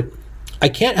language, but I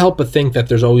can't help but think that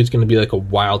there's always going to be like a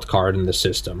wild card in the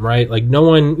system, right? Like no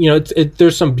one,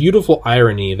 there's some beautiful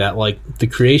irony that like the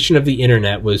creation of the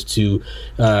internet was to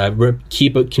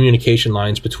keep communication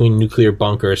lines between nuclear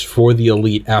bunkers for the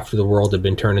elite after the world had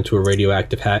been turned into a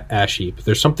radioactive ash heap.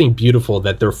 There's something beautiful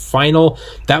that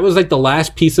that was like the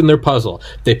last piece in their puzzle.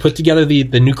 They put together the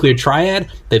nuclear triad.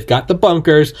 They've got the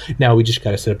bunkers. Now we just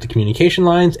got to set up the communication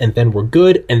lines, and then we're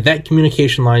good. And that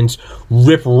communication lines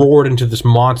roared into this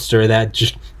monster that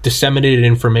just disseminated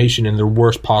information in their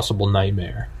worst possible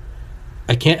nightmare.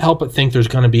 I can't help but think there's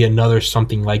going to be another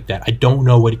something like that. I don't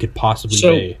know what it could possibly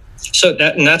be. So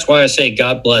that's why I say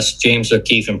God bless James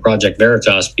O'Keefe and Project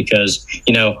Veritas, because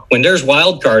when there's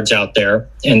wild cards out there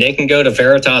and they can go to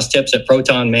Veritas Tips at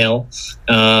Proton Mail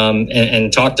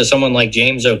and talk to someone like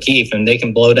James O'Keefe and they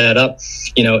can blow that up,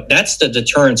 that's the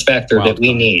deterrence factor that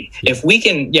we need. Yeah.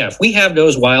 If we have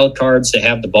those wild cards that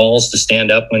have the balls to stand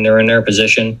up when they're in their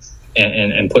position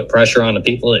and put pressure on the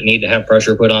people that need to have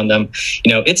pressure put on them,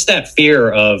 it's that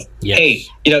fear of, hey,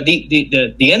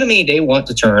 the enemy, they want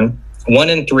to turn 1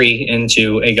 in 3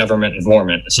 into a government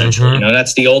informant, essentially. Mm-hmm.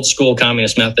 That's the old school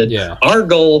communist method. Yeah. Our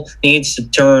goal needs to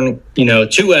turn,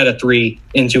 2 out of 3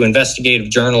 into investigative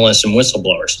journalists and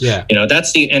whistleblowers. Yeah.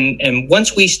 That's and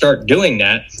once we start doing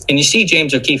that, and you see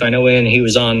James O'Keefe, I know when he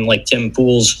was on like Tim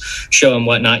Pool's show and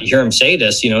whatnot, you hear him say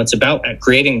this, it's about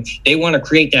they want to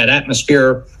create that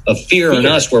atmosphere of fear in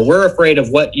us where we're afraid of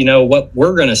what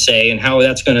we're going to say and how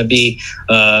that's going to be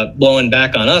blowing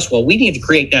back on us. Well, we need to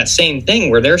create that same thing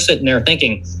where they're sitting there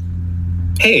thinking,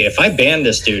 hey, if I ban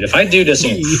this dude, if I do this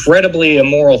incredibly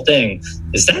immoral thing,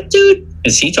 is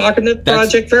he talking to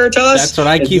Project Veritas? That's what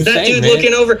I keep saying. That dude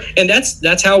looking over, and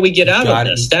that's how we get out of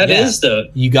this.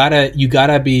 You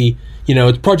gotta be,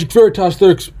 it's Project Veritas.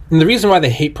 And the reason why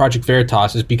they hate Project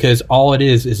Veritas is because all it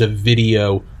is a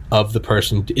video of the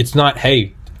person. It's not,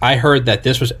 hey, I heard that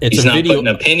this was he's a not video putting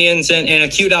opinions in, and a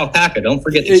cute alpaca. Don't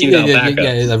forget the cute alpaca.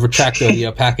 The retracto, the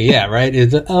alpaca. Yeah, right.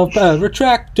 It's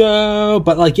retracto.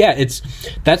 But like, yeah,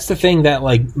 that's the thing that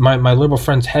like my liberal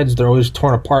friends' heads, they're always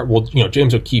torn apart. Well,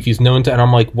 James O'Keefe, he's known to, and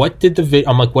I'm like, what did the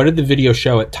video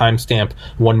show at timestamp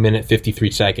 1 minute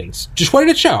 53 seconds? Just what did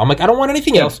it show? I'm like, I don't want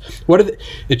anything else.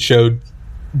 It showed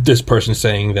this person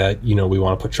saying that we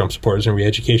want to put Trump supporters in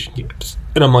re-education camps,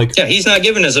 and I'm like, yeah, he's not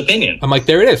giving his opinion. I'm like,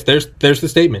 there it is. There's the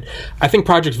statement. I think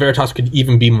Project Veritas could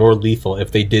even be more lethal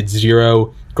if they did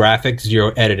zero graphics,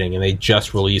 zero editing, and they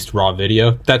just released raw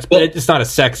video. It's not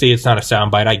as sexy. It's not a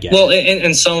soundbite. I get. Well,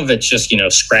 and some of it's just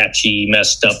scratchy,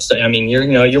 messed up. I mean,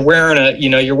 you're wearing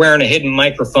a hidden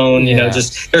microphone.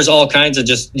 Just there's all kinds of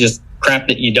just crap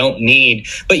that you don't need.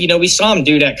 But we saw him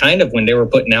do that kind of when they were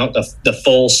putting out the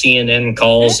full CNN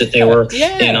calls that they were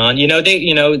in on.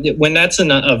 When that's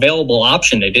an available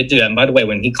option, they did do that. And by the way,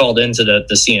 when he called into the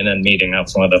CNN meeting, that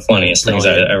was one of the funniest things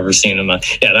I've ever seen him on.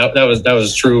 Yeah, that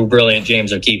was true, brilliant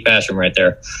James O'Keefe Basham right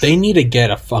there. They need to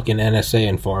get a fucking NSA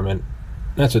informant.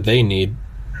 That's what they need.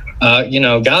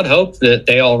 God hope that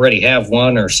they already have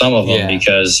one or some of them,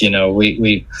 because we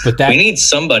need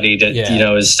somebody that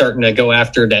is starting to go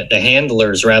after the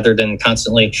handlers rather than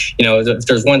constantly. If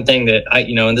there's one thing that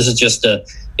and this is just the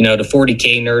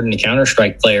 40K nerd and the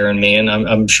Counter-Strike player in me, and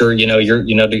I'm sure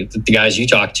the guys you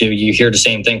talk to, you hear the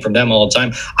same thing from them all the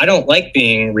time. I don't like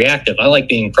being reactive. I like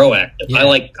being proactive.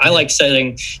 I like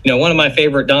setting. One of my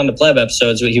favorite Don the Pleb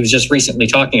episodes, he was just recently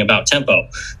talking about tempo.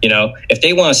 If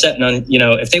they want to set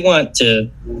if they want to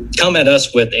come at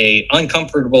us with a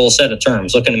uncomfortable set of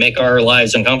terms, looking to make our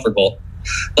lives uncomfortable,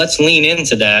 let's lean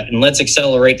into that and let's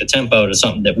accelerate the tempo to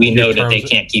something that we know that they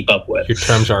can't keep up with. Your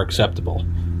terms are acceptable.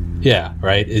 Yeah,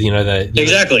 right.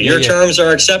 Exactly. Your terms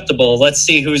are acceptable. Let's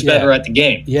see who's better at the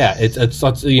game. Yeah, it's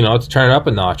let's turn it up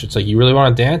a notch. It's like, you really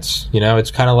want to dance?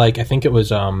 It's kind of like, I think it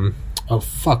was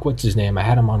what's his name? I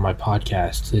had him on my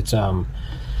podcast.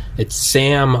 It's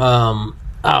Sam.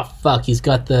 He's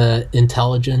got the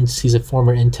intelligence. He's a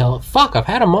former intel. I've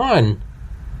had him on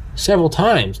several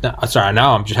times. Now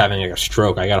I'm just having like a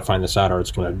stroke. I got to find this out, or it's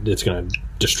gonna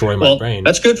destroy my brain.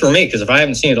 That's good for me, because if I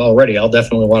haven't seen it already, I'll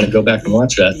definitely want to go back and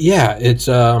watch that. Yeah, it's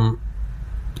Culper,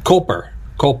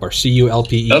 Culper.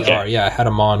 Okay. Yeah, I had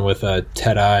him on with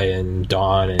Ted I and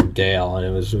Don and Dale, and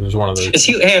it was one of those. Is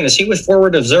he with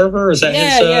Forward Observer? Is that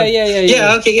his?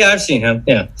 Yeah. Okay. Yeah, I've seen him.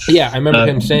 Yeah. Yeah, I remember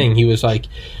him saying he was like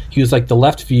the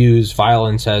left views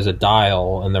violence as a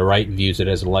dial, and the right views it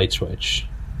as a light switch.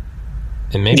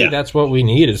 And maybe that's what we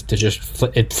need, is to just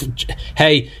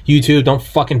hey, YouTube, don't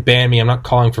fucking ban me. I'm not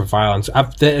calling for violence.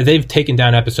 They've taken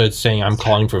down episodes saying I'm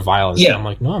calling for violence. Yeah. And I'm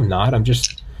like, no, I'm not. I'm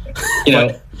just...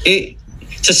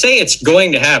 to say it's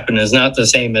going to happen is not the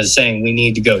same as saying we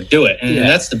need to go do it. And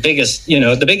that's the biggest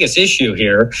issue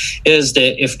here, is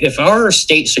that if our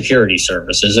state security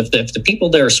services, if the people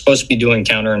that are supposed to be doing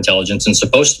counterintelligence and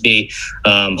supposed to be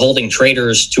holding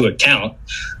traitors to account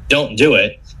don't do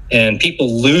it, and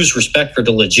people lose respect for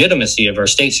the legitimacy of our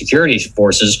state security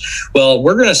forces, well,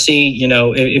 we're going to see,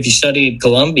 if you studied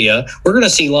Colombia, we're going to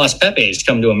see Los Pepes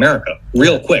come to America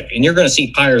real quick. And you're going to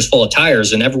see pyres full of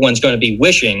tires, and everyone's going to be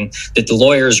wishing that the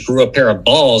lawyers grew a pair of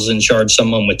balls and charged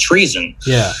someone with treason.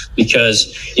 Yeah.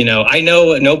 Because, I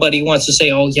know nobody wants to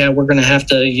say, oh, yeah, we're going to have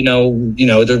to,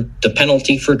 the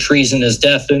penalty for treason is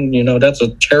death. And, that's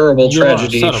a terrible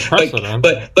tragedy.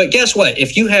 But guess what?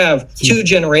 If you have two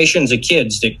generations of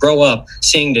kids that grow up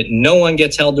seeing that no one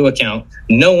gets held to account,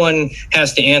 no one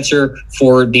has to answer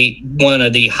for one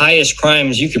of the highest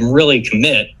crimes you can really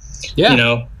commit,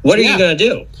 what are you going to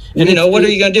do? And what are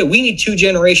you going to do? We need two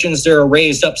generations that are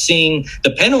raised up seeing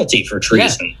the penalty for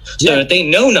treason so that they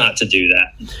know not to do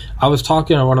that. I was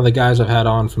talking to one of the guys I've had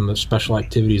on from the Special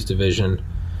Activities Division,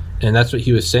 and that's what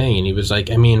he was saying. And he was like,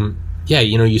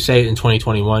 you say it in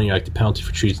 2021, you're like, the penalty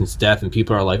for treason is death, and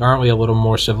people are like, aren't we a little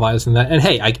more civilized than that? And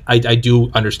hey, I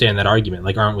do understand that argument.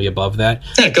 Like, aren't we above that?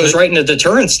 Yeah, it goes right into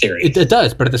deterrence theory. It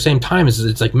does, but at the same time,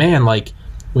 it's like, man, like,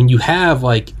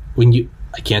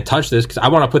 I can't touch this because I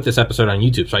want to put this episode on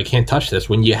YouTube, so I can't touch this.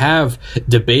 When you have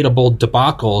debatable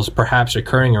debacles perhaps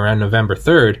occurring around November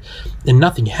 3rd and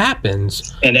nothing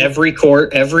happens, and every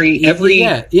court, every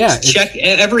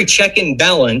check and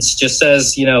balance just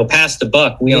says, pass the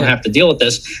buck, we don't have to deal with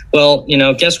this. Well,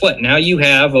 guess what? Now you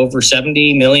have over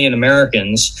 70 million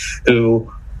Americans who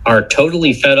are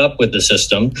totally fed up with the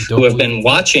system, who have been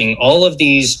watching all of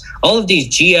these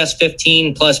GS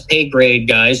 15 plus pay grade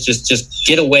guys just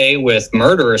get away with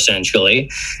murder, essentially.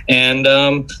 And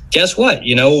guess what?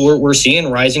 We're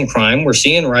seeing rising crime. We're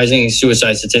seeing rising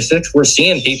suicide statistics. We're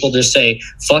seeing people just say,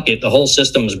 fuck it, the whole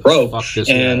system's broke.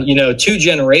 And, 2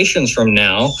 generations from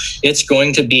now, it's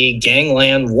going to be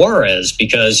gangland Juarez,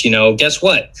 because, guess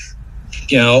what?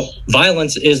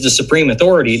 Violence is the supreme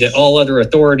authority that all other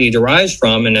authority derives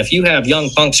from. And if you have young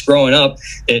punks growing up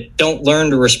that don't learn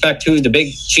to respect who the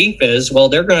big chief is, well,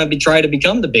 they're going to try to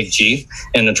become the big chief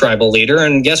and the tribal leader.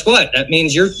 And guess what? That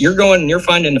means you're going and you're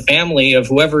finding the family of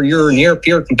whoever your near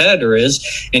peer competitor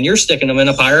is, and you're sticking them in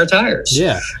a pile of tires.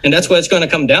 Yeah. And that's what it's going to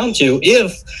come down to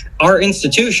if our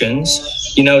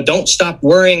institutions, don't stop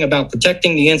worrying about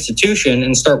protecting the institution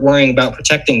and start worrying about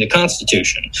protecting the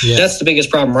Constitution. Yeah. That's the biggest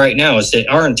problem right now, is that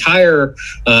our entire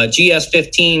GS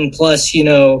 15 plus,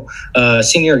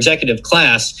 senior executive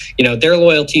class, their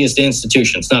loyalty is to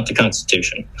institutions, not the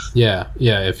Constitution. Yeah.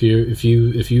 If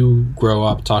you grow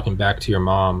up talking back to your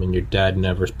mom and your dad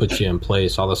never puts you in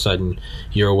place, all of a sudden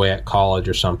you're away at college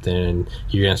or something, and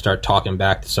you're going to start talking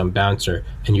back to some bouncer,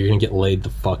 and you're going to get laid the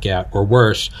fuck out. Or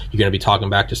worse, you're going to be talking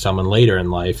back to someone later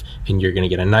in life, and you're going to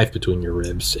get a knife between your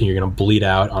ribs, and you're going to bleed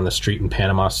out on the street in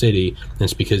Panama City, and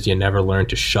it's because you never learned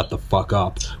to shut the fuck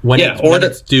up. When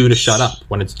it's due to shut up.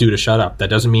 When it's due to shut up. That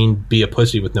doesn't mean be a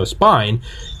pussy with no spine.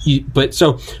 But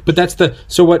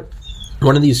what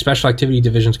one of these special activity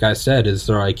divisions guys said is,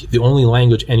 they're like, the only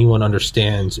language anyone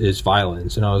understands is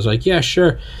violence. And I was like, yeah,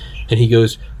 sure. And he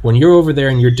goes, when you're over there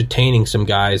and you're detaining some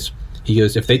guys, he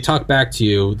goes, if they talk back to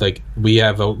you, like, we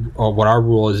have what our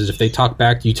rule is if they talk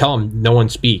back to you, tell them no one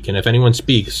speak. And if anyone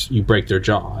speaks, you break their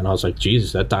jaw. And I was like,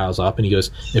 Jesus, that dials up. And he goes,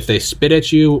 if they spit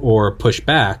at you or push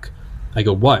back, I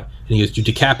go, what? And he goes, you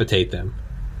decapitate them.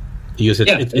 He goes,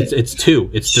 it's two.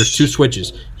 There's 2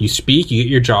 switches. You speak, you get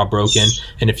your jaw broken,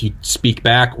 and if you speak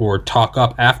back or talk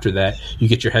up after that, you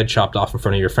get your head chopped off in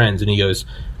front of your friends. And he goes,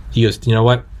 you know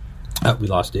what? We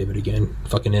lost David again.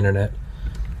 Fucking internet.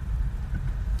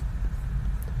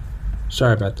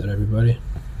 Sorry about that, everybody.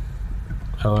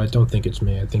 Oh, I don't think it's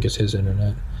me. I think it's his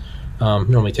internet.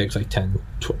 Normally takes like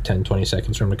 20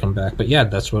 seconds for him to come back. But yeah,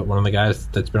 that's what one of the guys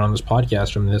that's been on this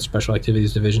podcast from the Special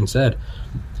Activities Division said.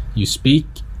 You speak,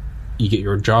 you get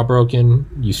your jaw broken.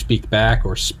 You speak back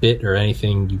or spit or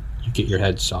anything, you get your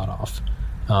head sawed off.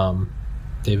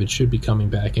 David should be coming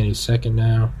back any second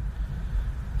now.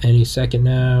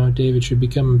 David should be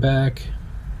coming back.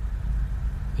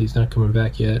 He's not coming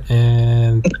back yet.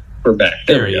 And we're back.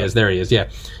 There he is. Yeah.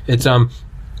 It's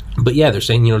but yeah, they're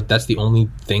saying, that's the only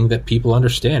thing that people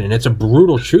understand, and it's a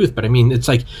brutal truth. But I mean, it's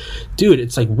like, dude,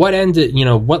 it's like, what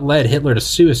led Hitler to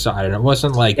suicide? And it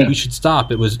wasn't like we should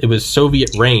stop. It was Soviet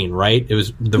rain, right? It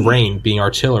was the rain being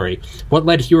artillery. What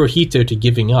led Hirohito to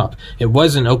giving up? It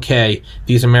wasn't, okay,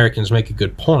 these Americans make a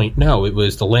good point. No, it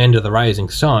was the land of the rising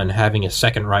sun having a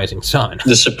second rising sun,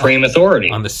 the supreme authority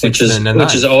on the 6th and the 9th.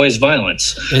 Which is always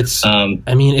violence. It's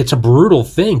I mean, it's a brutal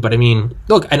thing. But I mean,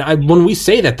 look, and when we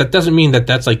say that doesn't mean that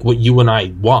that's like what you and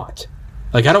I want.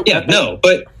 Like, I don't. Yeah, no,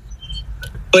 but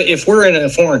if we're in a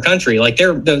foreign country, like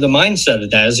the mindset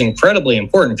of that is incredibly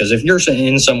important, because if you're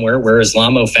in somewhere where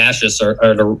Islamo-fascists are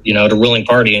the ruling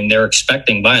party, and they're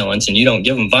expecting violence, and you don't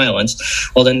give them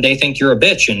violence, well, then they think you're a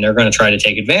bitch, and they're going to try to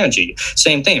take advantage of you.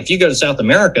 Same thing. If you go to South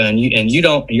America and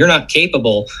you're not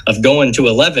capable of going to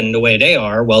 11 the way they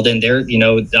are, well, then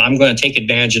I'm going to take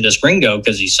advantage of this gringo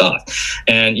because he's soft.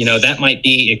 And that might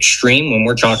be extreme when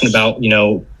we're talking about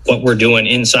what we're doing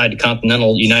inside the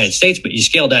continental United States, but you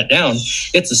scale that down,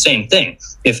 it's the same thing.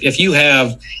 If you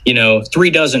have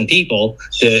 36 people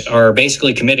that are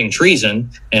basically committing treason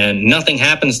and nothing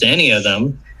happens to any of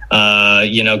them,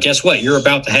 guess what? You're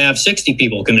about to have 60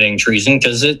 people committing treason,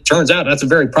 because it turns out that's a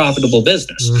very profitable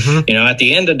business. Mm-hmm. At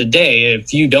the end of the day,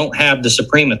 if you don't have the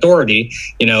supreme authority,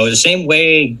 the same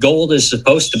way gold is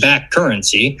supposed to back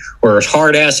currency, or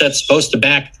hard assets supposed to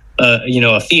back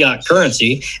a fiat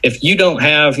currency, if you don't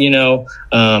have,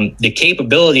 the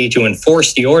capability to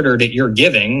enforce the order that you're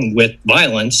giving with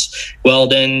violence, well,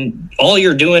 then all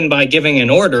you're doing by giving an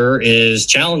order is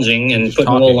challenging and putting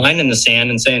a little line in the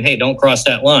sand and saying, hey, don't cross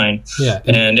that line. Yeah.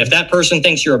 And if that person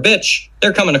thinks you're a bitch,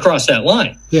 they're coming across that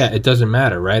line. Yeah, it doesn't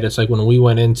matter, right? It's like when we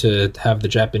went in to have the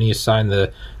Japanese sign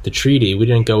the treaty, we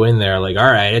didn't go in there like,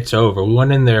 all right, it's over. We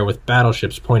went in there with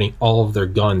battleships pointing all of their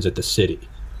guns at the city.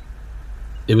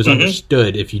 It was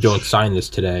understood, if you don't sign this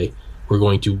today, we're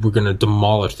going to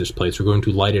demolish this place. We're going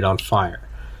to light it on fire.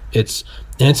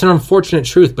 And it's an unfortunate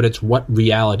truth, but it's what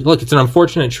reality. Look, it's an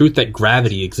unfortunate truth that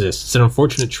gravity exists. It's an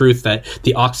unfortunate truth that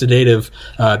the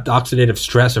oxidative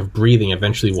stress of breathing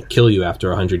eventually will kill you after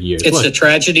 100 years. It's the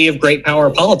tragedy of great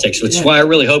power politics, which is why I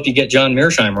really hope you get John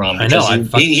Mearsheimer on.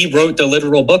 Because he wrote the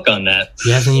literal book on that.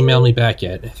 He hasn't emailed me back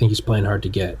yet. I think he's playing hard to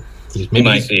get. He's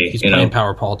playing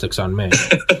power politics on me.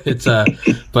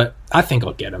 But I think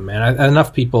I'll get him, man.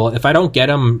 Enough people. If I don't get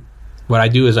him, what I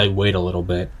do is I wait a little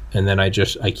bit. And then I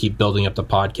keep building up the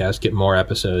podcast, get more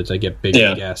episodes, I get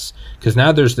bigger guests. Because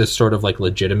now there's this sort of like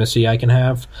legitimacy I can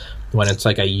have when it's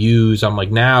like I'm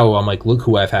like, look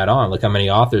who I've had on, look how many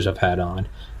authors I've had on.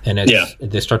 And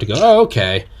they start to go, oh,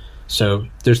 okay. So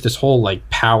there's this whole like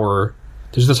power,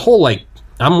 there's this whole like,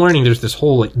 I'm learning there's this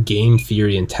whole like game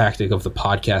theory and tactic of the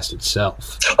podcast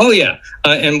itself. Oh yeah,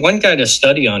 and one guy to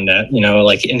study on that,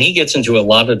 and he gets into a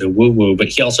lot of the woo woo, but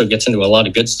he also gets into a lot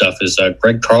of good stuff. Is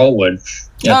Greg Carlwood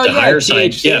at the higher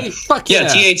side? Yeah,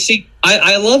 THC.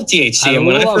 I love THC, and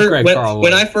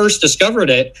when I first discovered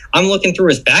it, I'm looking through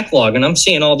his backlog and I'm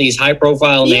seeing all these high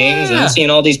profile names and I'm seeing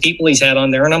all these people he's had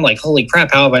on there, and I'm like, holy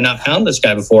crap, how have I not found this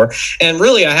guy before? And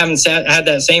really, I haven't had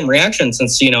that same reaction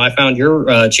since I found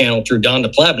your channel through Don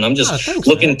DePleb, and I'm just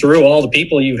looking through all the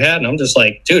people you've had, and I'm just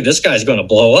like, dude, this guy's going to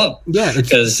blow up. Yeah,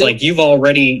 because like you've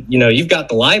already, you've got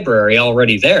the library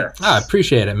already there. I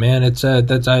appreciate it, man. It's I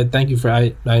thank you for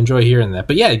I enjoy hearing that.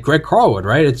 But yeah, Greg Carlwood,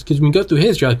 right? It's because when you go through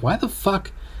his, you're like, why the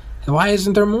fuck, why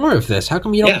isn't there more of this? How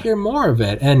come you don't hear more of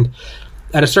it? And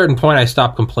at a certain point I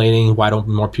stopped complaining, why don't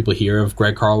more people hear of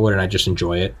Greg Carlwood, and I just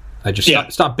enjoy it. I just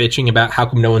stop bitching about how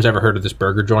come no one's ever heard of this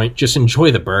burger joint. Just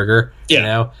enjoy the burger,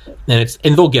 and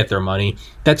they'll get their money.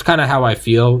 That's kind of how I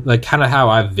feel, like kind of how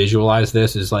I've visualized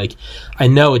this is like, I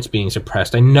know it's being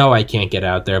suppressed. I know I can't get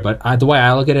out there, but the way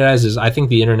I look at it is I think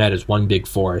the internet is one big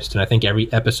forest, and I think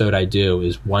every episode I do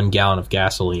is 1 gallon of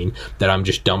gasoline that I'm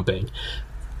just dumping.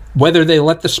 Whether they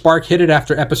let the spark hit it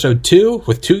after episode 2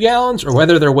 with 2 gallons, or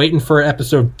whether they're waiting for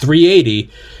episode 380,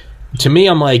 to me,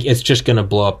 I'm like, it's just going to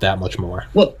blow up that much more.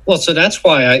 Well, so that's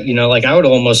why I would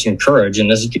almost encourage,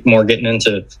 and this is more getting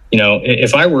into,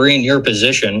 if I were in your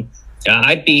position,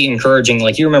 I'd be encouraging,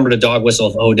 like, you remember the dog whistle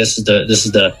of, oh, this is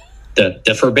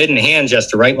the forbidden hand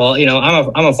gesture, right? Well,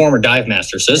 I'm a former dive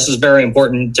master, so this is very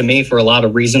important to me for a lot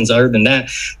of reasons other than that.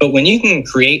 But when you can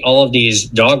create all of these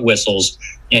dog whistles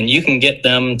and you can get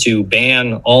them to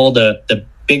ban all the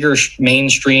bigger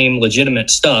mainstream legitimate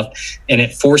stuff, and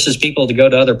it forces people to go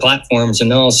to other platforms,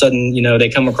 and then all of a sudden they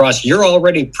come across, you're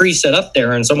already pre-set up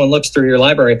there, and someone looks through your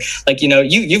library, like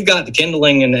you've got the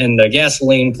kindling and the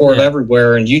gasoline poured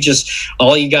everywhere, and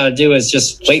all you got to do is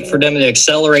just wait for them to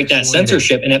accelerate that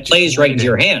censorship, and it plays right into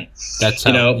your hand. That's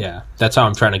how that's how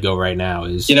I'm trying to go right now.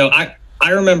 Is I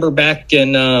remember back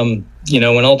in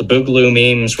when all the Boogaloo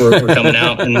memes were coming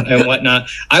out and whatnot,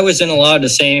 I was in a lot of the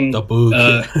same.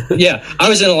 I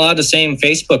was in a lot of the same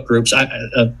Facebook groups.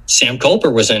 Sam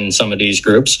Culper was in some of these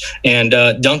groups, and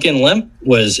Duncan Lemp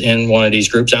was in one of these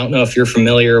groups. I don't know if you're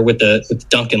familiar with the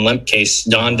Duncan Lemp case.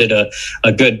 Don did a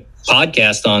good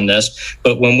podcast on this,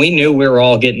 but when we knew we were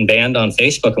all getting banned on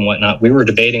Facebook and whatnot, we were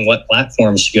debating what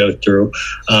platforms to go through,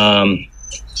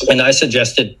 and I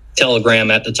suggested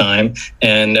Telegram at the time,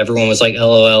 and everyone was like,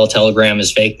 LOL, Telegram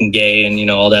is fake and gay and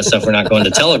all that stuff, we're not going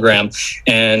to Telegram.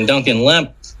 And Duncan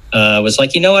Lemp was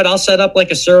like, you know what, I'll set up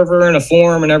like a server and a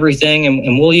forum and everything,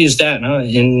 and we'll use that.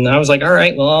 And I was like, all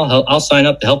right, well, I'll sign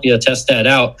up to help you test that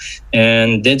out,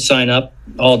 and did sign up,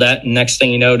 all that. And next thing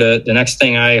you know, the next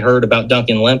thing I heard about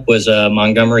Duncan Lemp was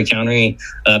Montgomery County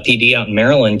PD out in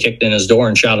Maryland kicked in his door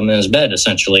and shot him in his bed,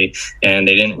 essentially. And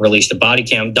they didn't release the body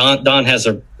cam. Don has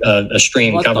a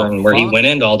stream covering where he went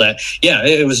into all that. Yeah,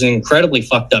 it was an incredibly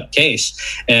fucked up case.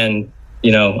 And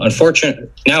unfortunately,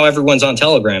 now everyone's on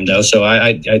Telegram, though. So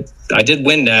I did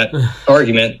win that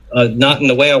argument, not in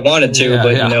the way I wanted to,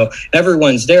 but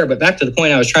everyone's there. But back to the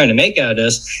point I was trying to make out of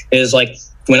this is like,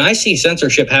 when I see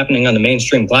censorship happening on the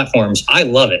mainstream platforms, I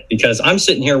love it, because I'm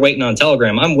sitting here waiting on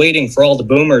Telegram. I'm waiting for all the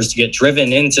boomers to get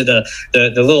driven into the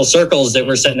little circles that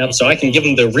we're setting up so I can give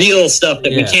them the real stuff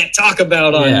that we can't talk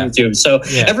about on YouTube. So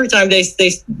every time they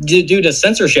do the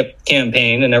censorship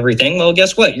campaign and everything, well,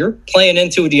 guess what? You're playing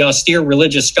into the austere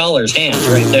religious scholar's hands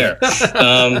right there.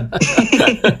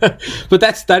 But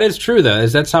that is true, though.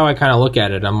 That's how I kind of look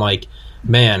at it. I'm like,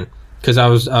 man, because I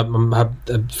was I'm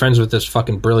friends with this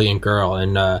fucking brilliant girl,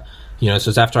 and so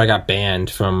it's after I got banned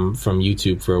from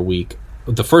YouTube for a week,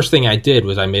 the first thing I did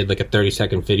was I made like a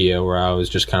 30-second video where I was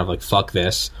just kind of like, fuck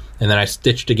this. And then I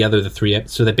stitched together the three.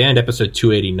 So they banned episode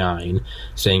 289,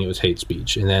 saying it was hate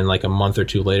speech. And then like a month or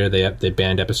two later, they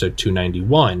banned episode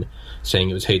 291, saying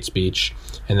it was hate speech.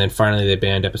 And then finally they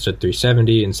banned episode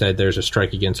 370 and said there's a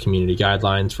strike against community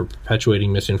guidelines for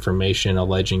perpetuating misinformation,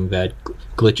 alleging that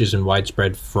glitches and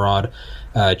widespread fraud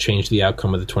changed the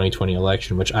outcome of the 2020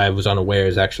 election, which I was unaware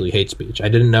is actually hate speech. I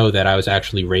didn't know that I was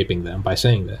actually raping them by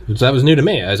saying that. So that was new to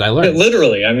me as I learned.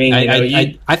 Literally, I mean,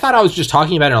 I thought I was just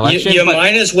talking about an election. You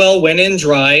might as well went in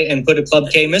dry and put a Club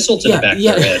K missile to the back of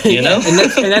their head, you know?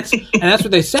 and that's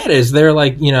what they said is they're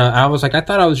like, you know, I was like, I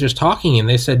thought I was just talking, and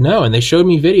they said no, and they showed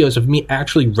me videos of me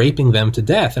actually raping them to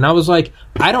death, and I was like,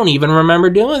 I don't even remember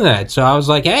doing that. So I was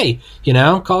like, hey, you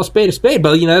know, call a spade,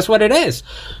 but you know, that's what it is.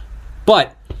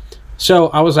 But so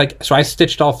I was like, so I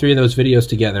stitched all three of those videos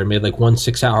together, made like one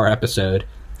 6-hour episode,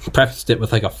 prefaced it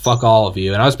with like a fuck all of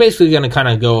you, and I was basically going to kind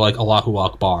of go like Allahu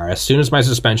Akbar. As soon as my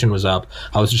suspension was up,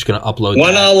 I was just going to upload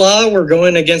one that. Allah, we're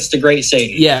going against the great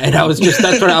Satan. Yeah, and I was just,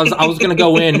 that's what I was going to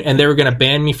go in, and they were going to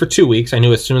ban me for 2 weeks. I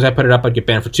knew as soon as I put it up, I'd get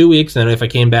banned for 2 weeks, and then if I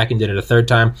came back and did it a third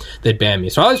time, they'd ban me.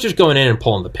 So I was just going in and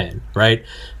pulling the pin, right?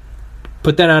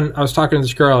 But then I was talking to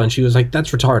this girl, and she was like,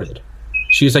 that's retarded.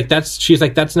 She's like,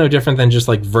 that's no different than just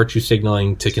like virtue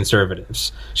signaling to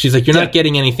conservatives. She's like, you're not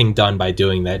getting anything done by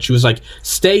doing that. She was like,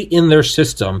 stay in their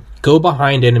system, go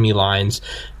behind enemy lines,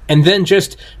 and then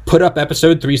just put up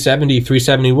episode 370,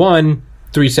 371,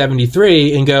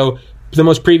 373 and go, the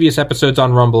most previous episodes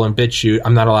on Rumble and BitChute,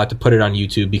 I'm not allowed to put it on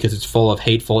YouTube because it's full of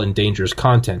hateful and dangerous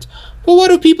content. Well, what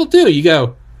do people do? You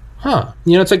go, huh.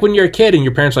 You know, it's like when you're a kid and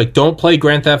your parents are like, don't play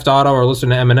Grand Theft Auto or listen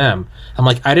to Eminem. I'm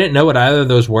like, I didn't know what either of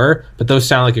those were, but those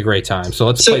sound like a great time. So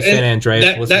let's play San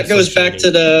Andreas. That goes back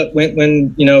to the,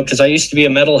 when you know, because I used to be a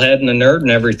metalhead and a nerd and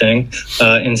everything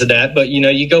into that. But, you know,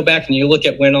 you go back and you look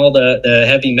at when all the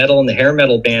heavy metal and the hair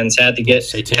metal bands had to get,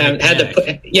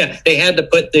 they had to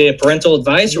put the parental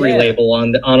advisory label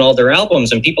on all their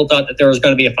albums. And people thought that there was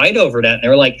going to be a fight over that. And they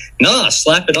were like, nah,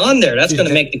 slap it on there. That's going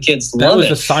to make the kids love it. That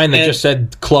was a sign that just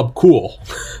said Club Cool.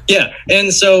 Yeah.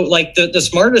 And so like the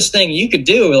smartest thing you could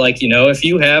do, like, you know, if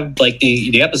you have like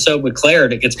the episode with Claire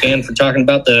that gets banned for talking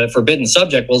about the forbidden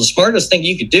subject, well, the smartest thing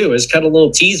you could do is cut a little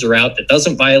teaser out that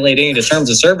doesn't violate any of the terms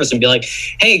of service and be like,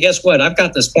 hey, guess what? I've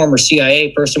got this former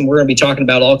CIA person. We're going to be talking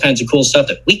about all kinds of cool stuff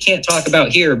that we can't talk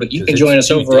about here, but you can join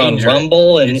us over on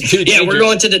Rumble. And we're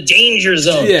going to the danger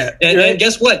zone. Yeah. And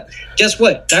guess what?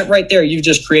 That right there, you've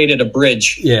just created a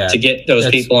bridge to get those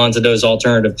people onto those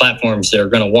alternative platforms that are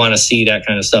going to want to see that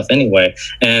kind of stuff anyway.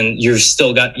 And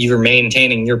you're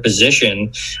maintaining your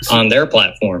position on their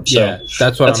platform. So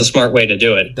that's a smart way to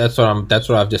do it. That's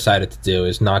what I've decided to do,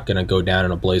 is not going to go down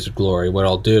in a blaze of glory. What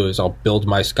I'll do is I'll build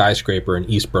my skyscraper in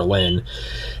East Berlin,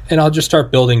 and I'll just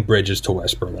start building bridges to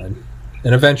West Berlin,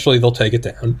 and eventually they'll take it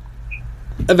down.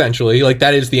 Eventually, like,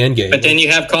 that is the end game. But then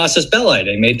you have Casus Belli.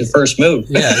 They made the first move.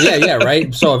 Yeah,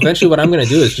 right? So eventually what I'm going to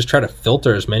do is just try to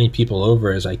filter as many people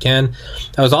over as I can.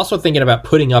 I was also thinking about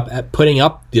putting up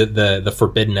the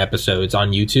forbidden episodes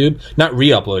on YouTube. Not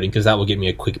re-uploading, because that will get me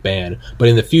a quick ban. But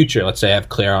in the future, let's say I have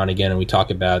Claire on again and we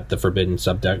talk about the forbidden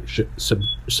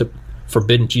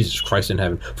forbidden, Jesus Christ in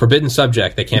heaven, forbidden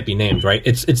subject that can't be named, right?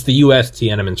 It's the U.S.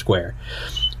 Tiananmen Square.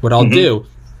 What I'll do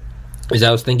is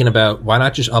I was thinking about, why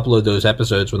not just upload those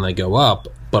episodes when they go up,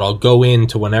 but I'll go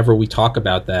into whenever we talk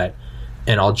about that,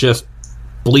 and I'll just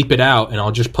bleep it out, and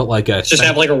I'll just put like a... Just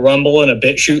have like a Rumble and a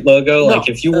BitChute logo, like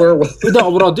if you were... No,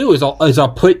 what I'll do is I'll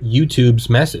put YouTube's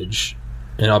message,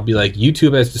 and I'll be like,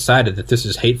 YouTube has decided that this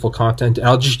is hateful content, and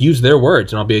I'll just use their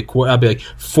words, and I'll be like,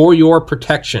 for your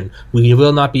protection, we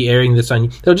will not be airing this on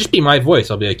you. It'll just be my voice.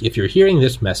 I'll be like, if you're hearing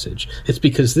this message, it's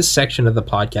because this section of the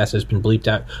podcast has been bleeped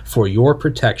out for your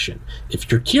protection. If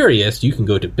you're curious, you can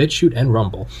go to BitChute and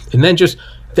Rumble, and then just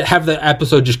have the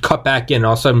episode just cut back in, and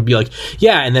all of a sudden be like,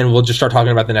 yeah, and then we'll just start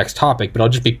talking about the next topic, but I'll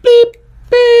just be beep,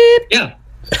 beep. Yeah.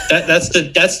 That's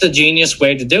the genius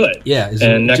way to do it. Yeah.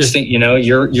 And next thing you know,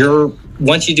 you're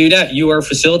once you do that, you are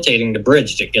facilitating the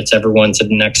bridge that gets everyone to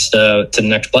the next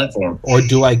platform. Or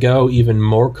do I go even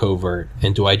more covert,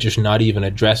 and do I just not even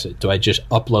address it? Do I just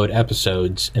upload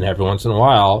episodes, and every once in a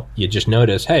while you just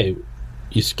notice, hey,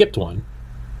 you skipped one?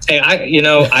 Hey,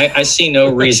 I see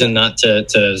no reason not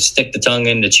to stick the tongue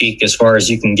in the cheek as far as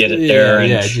you can get it there,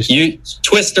 and you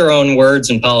twist their own words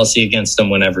and policy against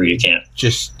them whenever you can.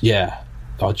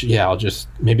 I'll just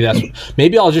maybe I'll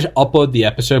just upload the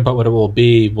episode, but what it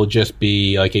will just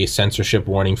be like a censorship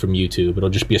warning from YouTube. It'll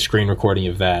just be a screen recording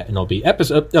of that, and it'll be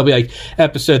like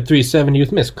episode 370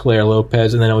 with Miss Claire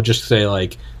Lopez, and then it'll just say,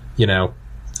 like, you know,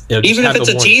 even if it's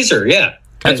a teaser,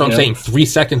 That's what I'm saying. 3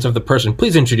 seconds of the person,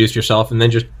 please introduce yourself, and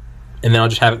then I'll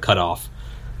just have it cut off.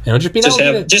 And it'll just be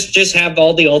just have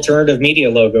all the alternative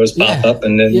media logos pop up,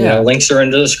 and then links are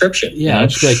in the description. Yeah, I'll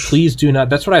just be like, please do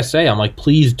not. That's what I say. I'm like,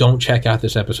 please don't check out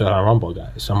this episode on Rumble,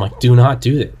 guys. I'm like, do not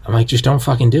do it. I'm like, just don't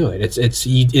fucking do it. It's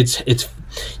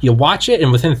you'll watch it,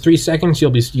 and within 3 seconds,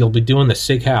 you'll be doing the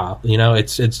sig how. You know,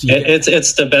 it's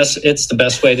the best. It's the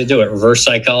best way to do it. Reverse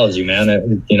psychology,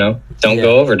 man. Don't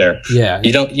go over there. Yeah,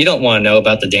 you don't want to know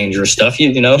about the dangerous stuff.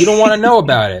 You don't want to know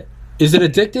about it. Is it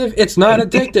addictive? It's not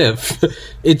addictive.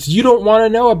 You don't want to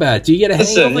know about it. Do you get a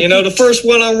Listen, the first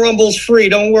one on Rumble's free.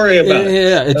 Don't worry about it.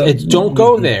 Yeah, don't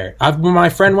go there. My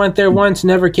friend went there once,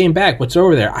 never came back. What's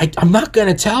over there? I'm not going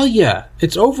to tell you.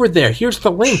 It's over there. Here's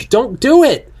the link. Don't do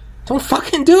it. Don't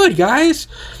fucking do it, guys.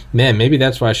 Man, maybe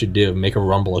that's what I should do. Make a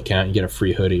Rumble account and get a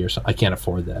free hoodie or something. I can't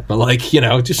afford that. But,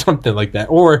 just something like that.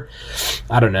 Or,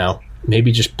 I don't know.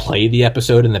 Maybe just play the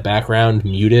episode in the background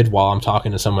muted while I'm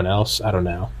talking to someone else. I don't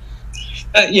know.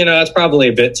 It's probably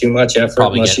a bit too much effort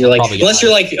unless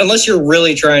you're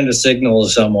really trying to signal to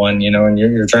someone, and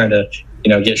you're trying to,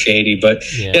 get shady. But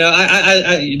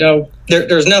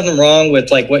there's nothing wrong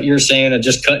with like what you're saying of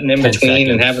just cutting in between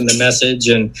and having the message,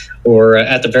 or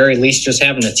at the very least just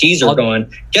having a teaser going.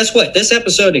 Guess what? This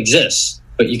episode exists,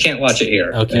 but you can't watch it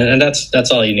here. Okay, and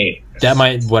that's all you need. That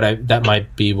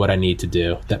might be what I need to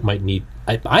do.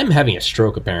 I'm having a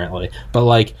stroke apparently, but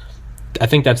I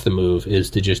think that's the move, is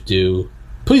to just do.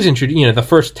 Please introduce, the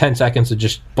first 10 seconds of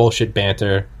just bullshit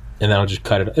banter, and then I'll just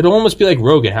cut it. It'll almost be like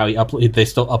Rogan, how they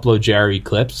still upload Jerry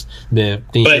clips. Then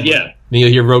you'll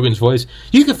hear Rogan's voice.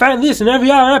 You can find this in every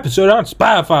other episode on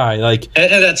Spotify.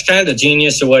 And that's kind of the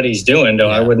genius of what he's doing, though.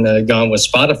 Yeah. I wouldn't have gone with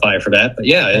Spotify for that, but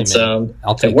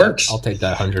it works. I'll take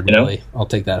that 100 million. I'll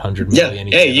take that 100 million.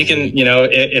 Yeah. Hey, you can,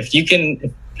 if you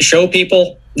can show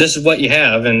people this is what you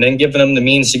have, and then giving them the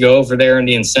means to go over there and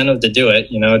the incentive to do it,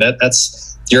 that's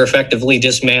you're effectively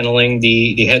dismantling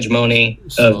the hegemony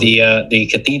of the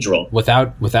cathedral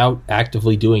without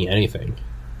actively doing anything.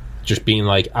 Just being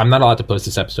like, I'm not allowed to post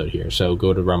this episode here, so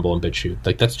go to Rumble and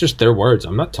BitChute. That's just their words.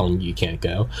 I'm not telling you can't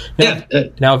go. Now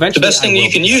eventually, the best thing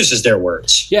you can use is their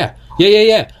words. Yeah.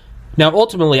 Now,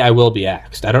 ultimately, I will be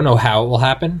axed. I don't know how it will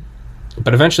happen,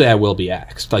 but eventually, I will be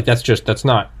axed. That's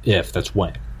not if, that's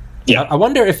when. Yeah, I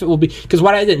wonder if it will be, because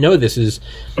what I didn't know this is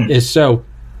so.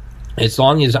 As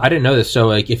long as I didn't know this,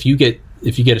 so if you get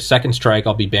a second strike,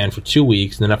 I'll be banned for 2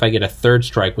 weeks, and then if I get a third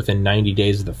strike within 90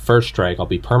 days of the first strike, I'll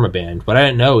be permabanned. What I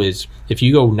didn't know is if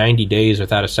you go 90 days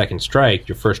without a second strike,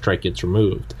 your first strike gets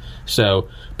removed. So,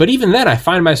 but even then, I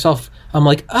find myself, I'm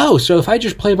like, oh, so if I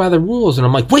just play by the rules, and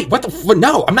I'm like, wait, what the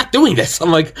no, I'm not doing this. I'm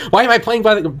like, why am I playing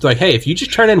by the, hey, if you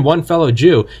just turn in one fellow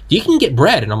Jew, you can get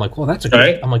bread. And I'm like, well, that's a good,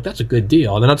 right. I'm like, that's a good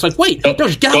deal. And then it's like, wait,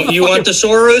 just get off the you want the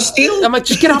Soros deal? I'm like,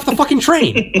 just get off the fucking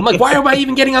train. I'm like, why am I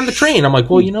even getting on the train? I'm like,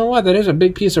 well, you know what? That is a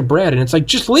big piece of bread. And it's like,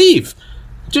 just leave.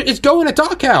 It's going to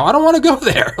dog cow. I don't want to go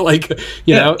there.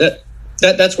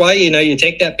 That's why, you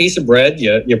take that piece of bread,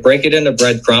 you break it into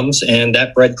breadcrumbs, and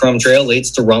that breadcrumb trail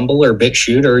leads to Rumble or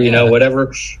BitChute or,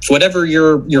 whatever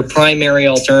your primary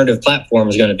alternative platform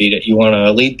is going to be that you want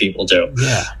to lead people to.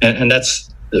 Yeah. And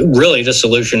that's really the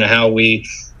solution to how we,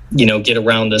 get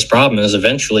around this problem is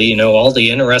eventually, all the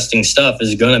interesting stuff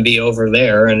is going to be over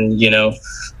there. And,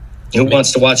 who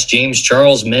wants to watch James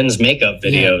Charles men's makeup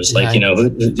videos?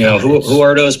 Who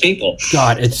are those people?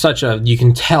 God, it's such a, you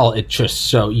can tell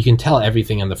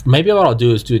everything in the, maybe what I'll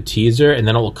do is do a teaser and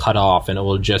then it will cut off and it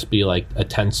will just be like a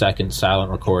 10-second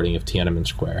silent recording of Tiananmen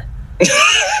Square.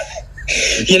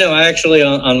 I actually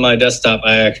on my desktop,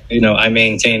 I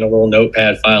maintain a little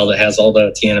notepad file that has all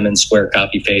the Tiananmen Square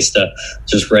copy paste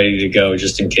just ready to go,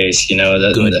 just in case.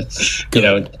 Good.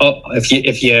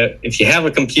 If you have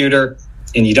a computer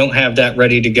and you don't have that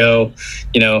ready to go,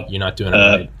 you're not doing it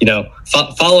right.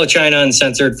 Follow China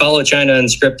Uncensored, follow China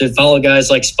Unscripted, follow guys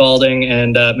like Spalding,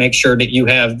 and make sure that you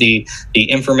have the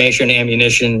information,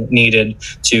 ammunition needed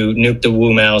to nuke the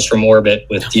Wu Maos from orbit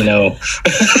with,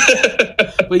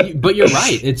 But you're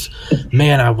right. It's,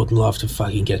 man, I would love to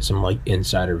fucking get some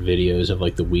insider videos of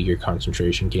the Uyghur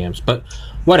concentration camps, but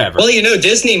whatever. Well,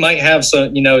 Disney might have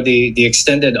some, the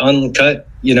extended uncut,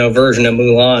 version of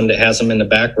Mulan that has them in the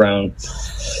background.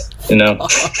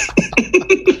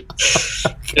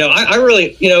 I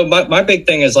really, my big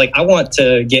thing is I want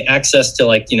to get access to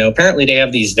apparently they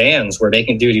have these vans where they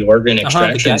can do the organ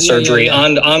extraction surgery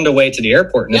on the way to the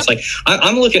airport. And it's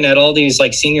I'm looking at all these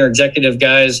senior executive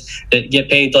guys that get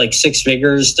paid 6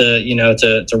 figures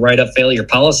to write up failure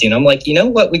policy. And I'm like,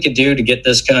 what we could do to get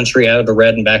this country out of the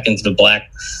red and back into the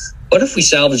black? What if we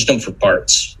salvaged them for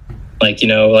parts? Like,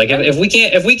 like if we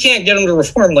can't get them to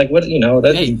reform, like what,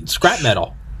 hey, scrap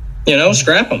metal.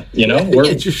 Scrap them.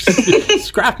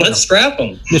 Scrap them. Let's scrap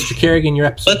them, Mr. Kerrigan. Your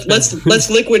episode. Let's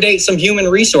liquidate some human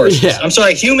resources. Yeah. I'm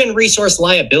sorry, human resource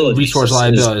liabilities.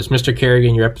 Mr.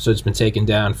 Kerrigan, your episode's been taken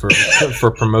down for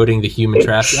promoting the human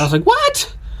trafficking. I was like,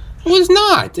 what? It was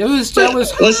not. It was.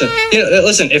 Listen.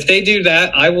 If they do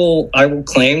that, I will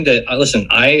claim that. Listen,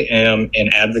 I am an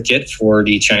advocate for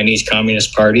the Chinese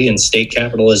Communist Party and state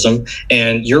capitalism,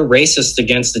 and you're racist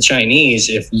against the Chinese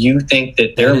if you think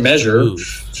that their measure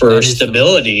for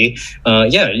stability.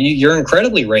 You're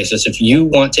incredibly racist if you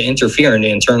want to interfere in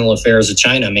the internal affairs of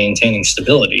China, maintaining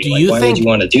stability. Why would you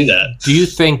want to do that? Do you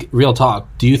think, real talk?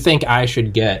 Do you think I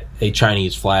should get a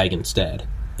Chinese flag instead?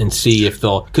 And see if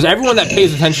they'll, because everyone that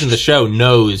pays attention to the show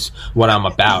knows what I'm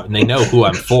about and they know who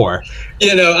I'm for.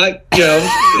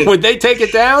 Would they take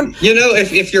it down?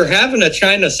 If you're having a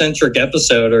China centric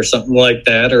episode or something like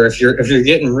that, or if you're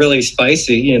getting really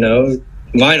spicy,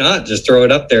 why not just throw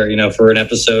it up there, for an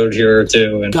episode here or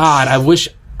two? And God, I wish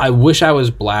I was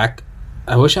black.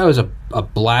 I wish I was a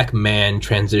black man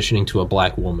transitioning to a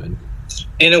black woman.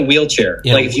 In a wheelchair.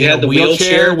 If you had the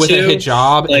wheelchair with too, a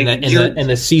hijab and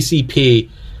the CCP.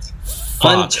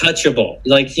 Untouchable,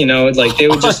 they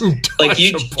would just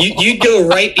you'd go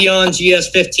right beyond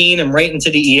GS-15 and right into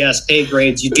the ES pay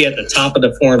grades. You'd be at the top of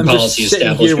the foreign policy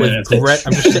establishment.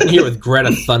 I'm just sitting here with Greta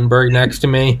Thunberg next to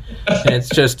me,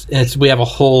 and we have a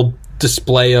whole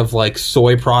display of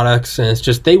soy products, and it's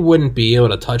just they wouldn't be able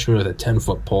to touch me with a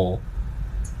 10-foot pole.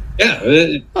 Yeah,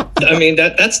 I mean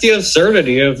that's the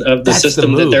absurdity of the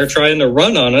system that they're trying to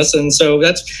run on us, and so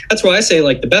that's why I say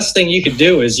the best thing you could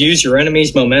do is use your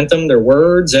enemy's momentum, their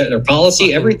words, their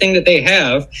policy, everything that they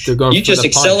have. You just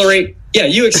accelerate. Yeah,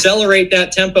 you accelerate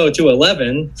that tempo to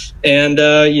 11, and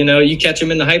you catch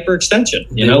them in the hyperextension.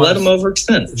 Let them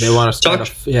overextend. They want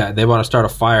to start a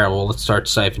fire. Well, let's start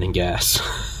siphoning gas.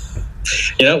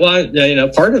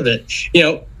 Part of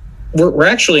it. We're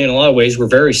actually, in a lot of ways, we're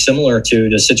very similar to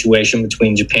the situation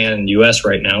between Japan and the U.S.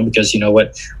 right now, because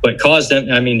what caused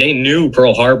them, I mean, they knew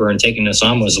Pearl Harbor and taking us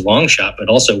on was a long shot, but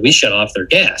also we shut off their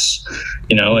gas,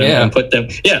 and put them,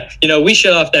 we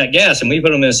shut off that gas and we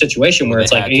put them in a situation where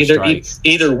it's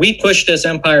either we push this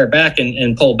empire back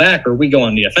and pull back, or we go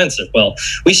on the offensive. Well,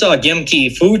 we saw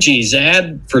Gimki Fuji's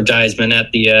advertisement at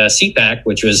the CPAC,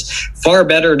 which was far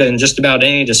better than just about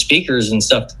any of the speakers and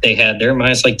stuff that they had there,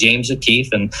 minus James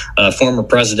O'Keefe and former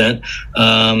president.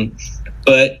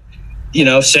 But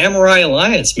Samurai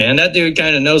Alliance, man, that dude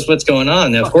kind of knows what's going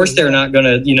on. Now, of course, they're not going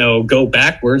to, go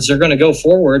backwards. They're going to go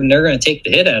forward, and they're going to take the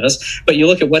hit at us. But you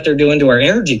look at what they're doing to our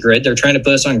energy grid. They're trying to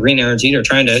put us on green energy. They're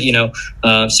trying to,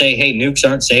 say, hey, nukes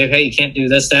aren't safe. Hey, you can't do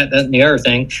this, that, and the other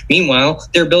thing. Meanwhile,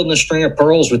 they're building a string of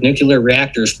pearls with nuclear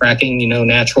reactors, fracking,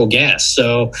 natural gas.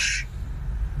 So,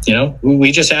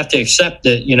 we just have to accept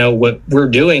that, what we're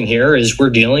doing here is we're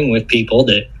dealing with people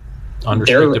that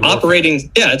they're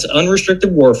operating. Yeah, it's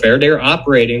unrestricted warfare. They're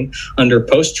operating under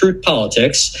post-truth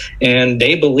politics, and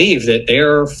they believe that they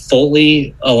are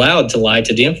fully allowed to lie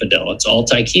to the infidel. It's all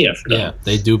taikia for them. Yeah,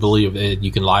 they do believe it.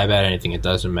 You can lie about anything. It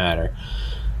doesn't matter.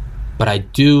 But I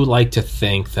do like to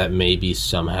think that maybe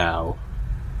somehow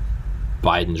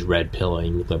Biden's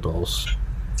red-pilling liberals.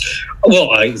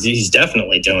 Well, he's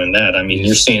definitely doing that. I mean,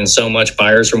 you're seeing so much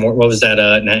buyer's remorse. What was that?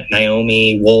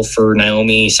 Naomi Wolf or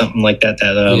Naomi something like that?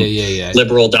 That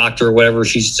liberal doctor or whatever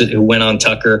who went on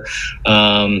Tucker.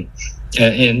 And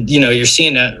you're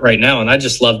seeing that right now. And I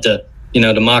just love to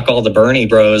mock all the Bernie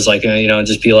bros,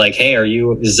 just be like, hey,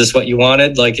 is this what you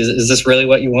wanted? Is this really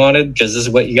what you wanted? Because this is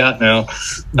what you got now.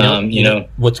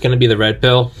 What's going to be the red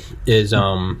pill is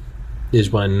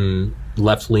when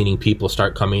left-leaning people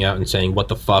start coming out and saying, what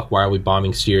the fuck, why are we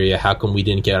bombing Syria? How come we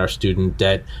didn't get our student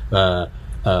debt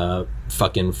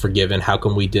fucking forgiven? How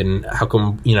come we didn't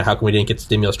get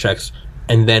stimulus checks?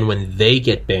 And then when they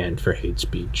get banned for hate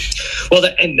speech. Well,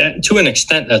 that, to an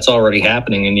extent, that's already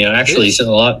happening. And, actually, so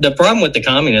a lot. The problem with the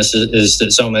communists is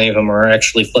that so many of them are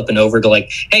actually flipping over to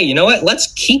hey, you know what?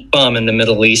 Let's keep bombing the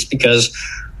Middle East because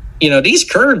these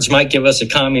Kurds might give us a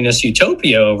communist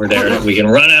utopia over there that we can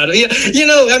run out of.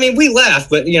 I mean, we laugh,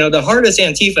 but, the hardest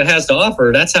Antifa has to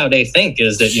offer, that's how they think,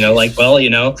 is that,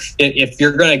 if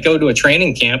you're going to go to a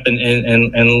training camp and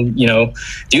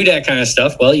do that kind of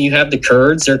stuff, well, you have the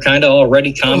Kurds. They're kind of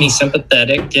already commie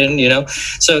sympathetic. And,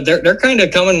 so they're kind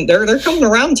of coming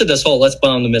around to this whole let's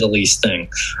bomb the Middle East thing.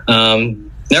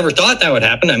 Never thought that would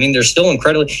happen. I mean, they're still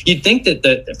incredibly. You'd think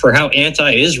that for how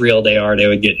anti-Israel they are, they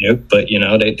would get nuked, but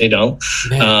they don't.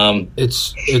 Man,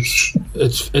 it's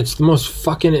the most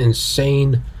fucking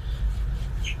insane.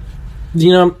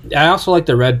 I also like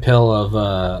the red pill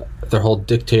of their whole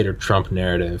dictator Trump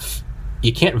narrative.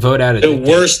 You can't vote out the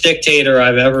worst dictator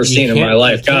I've ever seen in my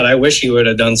life. God, I wish he would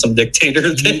have done some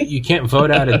dictator thing. You can't vote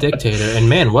out a dictator. And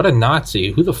man, what a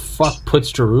Nazi! Who the fuck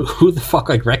who the fuck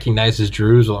like recognizes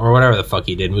Jerusalem or whatever the fuck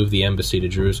he did? Move the embassy to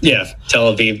Jerusalem. Yeah,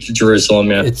 Tel Aviv to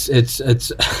Jerusalem. Yeah, it's and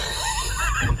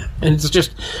it's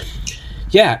just.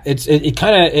 Yeah, it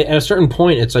kind of at a certain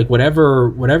point, it's like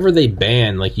whatever they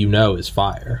ban, like is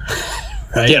fire.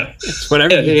 Right? Yeah, it's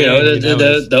whatever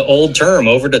the old term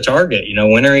over to target.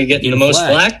 When are you getting the most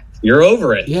flack? You're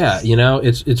over it. Yeah,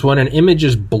 it's when an image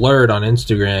is blurred on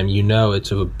Instagram,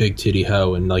 it's of a big titty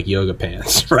hoe in like yoga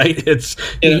pants, right? It's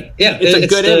a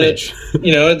good image.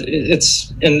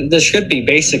 And this should be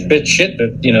basic bitch shit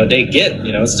that they get.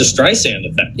 It's the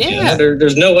Streisand effect. Yeah,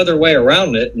 there's no other way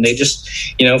around it, and they just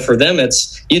for them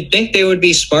you'd think they would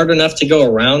be smart enough to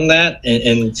go around that,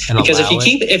 and because if you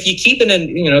keep it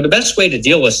in the best way to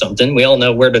deal with something, we all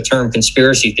know where the term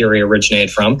conspiracy theory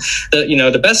originated from.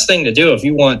 The best thing to do if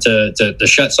you want to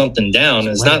shut something down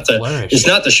is not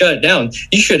to shut it down.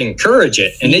 You should encourage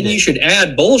it, and then you should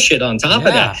add bullshit on top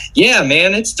of that. Yeah,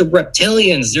 man, it's the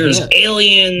reptilians. There's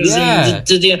aliens, and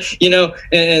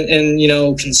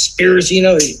conspiracy.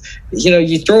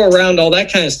 You throw around all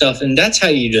that kind of stuff, and that's how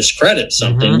you discredit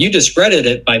something. You discredit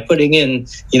it by putting in,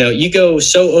 you go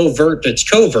so overt that's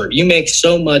covert. You make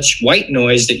so much white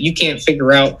noise that you can't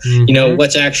figure out,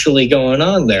 what's actually going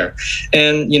on there.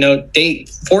 And, they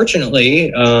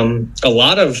fortunately, a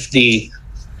lot of the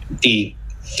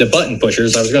button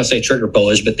pushers, I was going to say trigger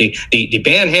pullers, but the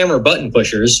ban hammer button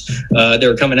pushers that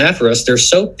are coming after us, they're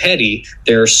so petty,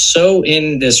 they're so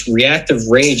in this reactive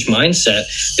rage mindset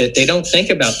that they don't think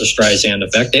about the Streisand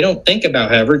effect. They don't think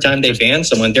about how every time they ban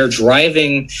someone, they're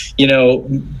driving,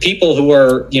 people who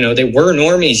are, they were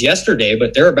normies yesterday,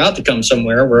 but they're about to come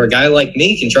somewhere where a guy like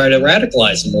me can try to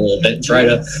radicalize them a little bit, try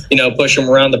to, push them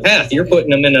around the path. You're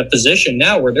putting them in a position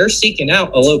now where they're seeking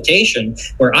out a location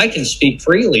where I can speak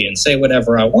freely and say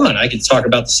whatever I want. I can talk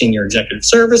about the senior executive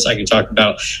service. I can talk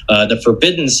about the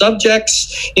forbidden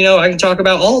subjects. I can talk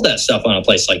about all that stuff on a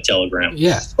place like Telegram,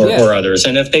 or others.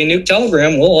 And if they nuke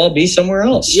Telegram, we'll all be somewhere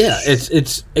else. Yeah,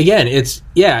 the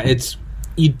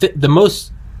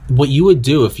most. What you would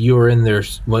do if you were in their,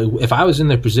 if I was in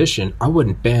their position, I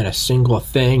wouldn't ban a single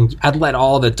thing. I'd let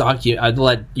all the I'd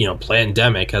let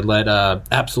Plandemic, I'd let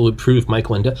Absolute Proof,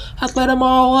 Michael and I'd let them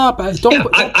all up. Don't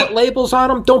put labels on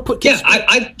them. Don't put.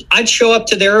 I'd show up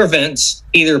to their events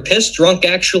either pissed drunk,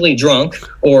 actually drunk,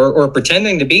 or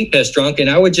pretending to be pissed drunk, and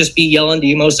I would just be yelling to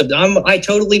you most of the time. I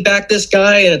totally back this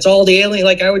guy, and it's all the alien.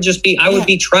 Like I would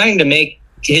be trying to make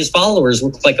his followers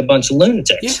look like a bunch of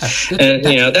lunatics.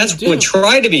 That's what we'd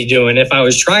try to be doing if I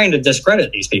was trying to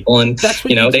discredit these people. And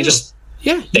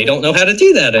they don't know how to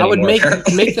do that anymore. I would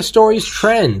make the stories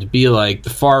trend, be like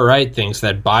the far right thinks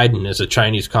that Biden is a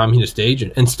Chinese communist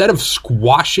agent instead of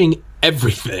squashing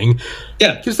everything.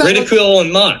 Yeah, ridicule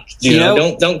and mock.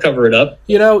 Don't cover it up.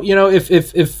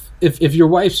 If your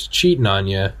wife's cheating on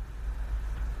you,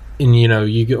 and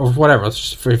you get, or whatever,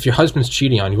 if your husband's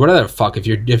cheating on you, whatever the fuck, if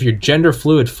your gender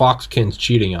fluid foxkin's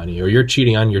cheating on you, or you're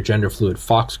cheating on your gender fluid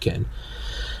foxkin,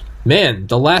 man,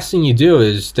 the last thing you do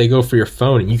is they go for your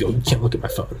phone and you go, you can't look at my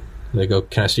phone. And they go,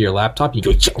 can I see your laptop? You go,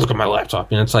 you can't look at my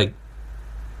laptop. And it's like,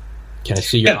 can I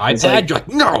see your iPad? You're like,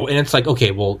 no. And it's like,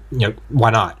 okay, well, why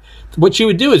not? What you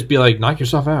would do is be like, knock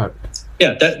yourself out.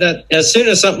 Yeah, that as soon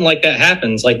as something like that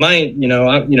happens, like I'm a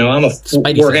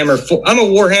Warhammer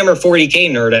 40K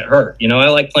nerd at heart. I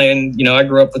like playing. I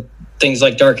grew up with things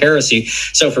like Dark Heresy.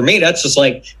 So for me, that's just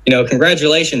like,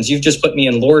 congratulations, you've just put me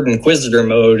in Lord Inquisitor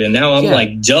mode, and now I'm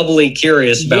like doubly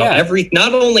curious about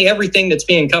not only everything that's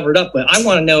being covered up, but I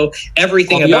want to know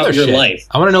everything about your life.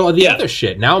 I want to know the other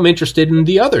shit. Now I'm interested in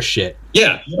the other shit.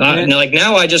 Yeah,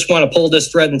 now I just want to pull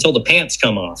this thread until the pants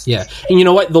come off. Yeah, and you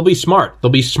know what? They'll be smart.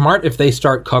 They'll be smart if they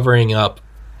start covering up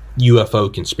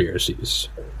UFO conspiracies.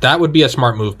 That would be a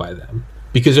smart move by them.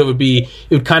 Because it would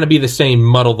kind of be the same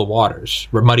muddy the waters,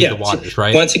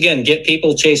 right? Once again, get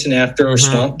people chasing after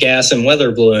swamp gas and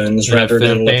weather balloons rather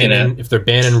than looking at... If they're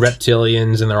banning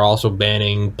reptilians and they're also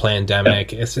banning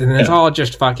Plandemic, it's all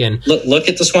just fucking... Look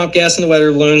at the swamp gas and the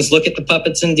weather balloons. Look at the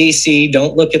puppets in D.C.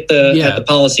 Don't look at the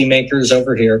policymakers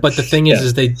over here. But the thing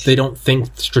is they don't think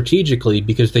strategically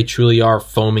because they truly are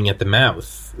foaming at the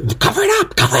mouth. Cover it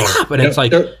up! And it's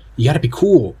like, you got to be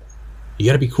cool.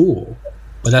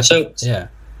 But that's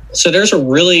So there's a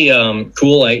really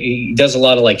cool, he does a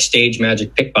lot of like stage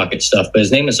magic pickpocket stuff, but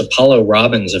his name is Apollo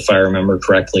Robbins, if I remember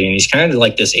correctly. And he's kind of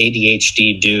like this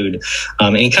ADHD dude.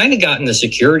 And he kind of got into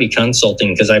security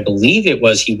consulting because I believe it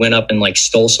was he went up and like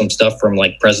stole some stuff from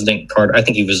like President Carter. I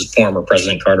think he was former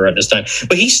President Carter at this time,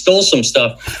 but he stole some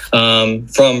stuff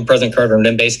from President Carter and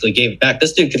then basically gave it back.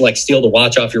 This dude could like steal the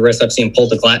watch off your wrist. I've seen him pull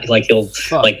the glass, like he'll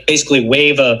like basically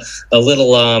wave a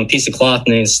little piece of cloth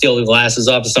and then steal the glasses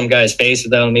off of some guy's face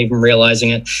without him even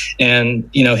realizing it. And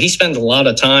he spends a lot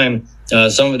of time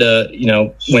some of the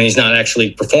when he's not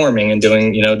actually performing and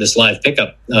doing this live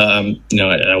pickup I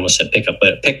almost said pickup,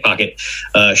 but pickpocket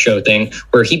show thing,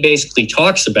 where he basically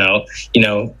talks about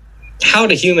how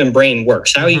the human brain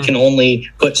works, how you can only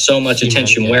put so much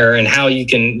attention where, and how you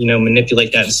can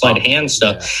manipulate that sleight of hand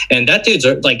stuff. And that dude's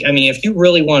like, I mean, if you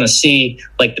really want to see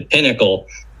like the pinnacle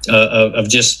of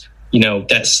just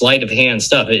that sleight of hand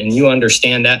stuff, and you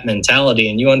understand that mentality,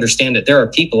 and you understand that there are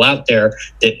people out there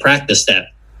that practice that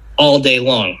all day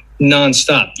long,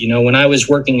 nonstop. When I was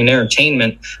working in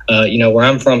entertainment, where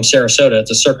I'm from, Sarasota,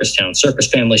 it's a circus town. Circus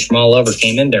families from all over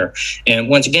came in there. And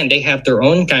once again, they have their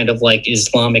own kind of like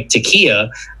Islamic taqiyya,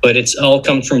 but it's all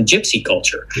comes from gypsy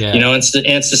culture. Yeah. It's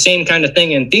the same kind of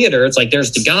thing in theater. It's like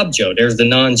there's the gobjo, there's the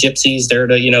non-gypsies, they're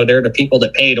the people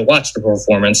that pay to watch the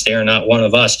performance. They're not one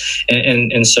of us.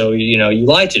 And so, you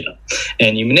lie to them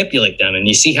and you manipulate them and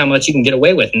you see how much you can get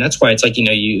away with. And that's why it's like,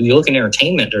 you look in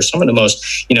entertainment, there's some of the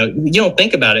most, you don't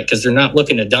think about it because they're not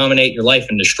looking to dominate your life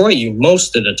and destroy you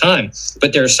most of the time.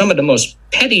 But there are some of the most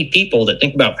petty people that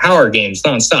think about power games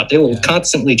nonstop. They will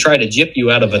constantly try to gyp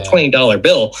you out of a $20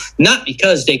 bill, not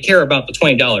because they care about the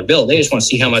 $20 bill. They just want to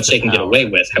see how much they can get away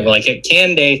with. Like,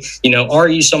 can they, are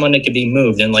you someone that can be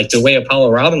moved? And like the way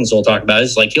Apollo Robbins will talk about it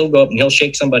is like, he'll go up and he'll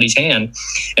shake somebody's hand.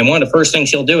 And one of the first things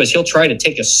he'll do is he'll try to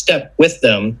take a step with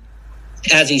them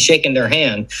as he's shaking their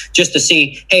hand, just to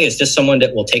see, hey, is this someone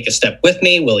that will take a step with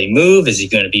me? Will he move? Is he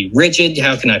going to be rigid?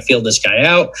 How can I feel this guy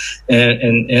out?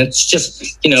 And it's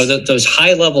just, those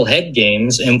high level head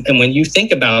games. And when you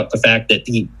think about the fact that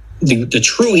the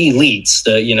true elites,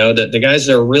 the guys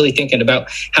that are really thinking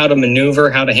about how to maneuver,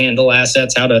 how to handle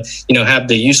assets, how to, have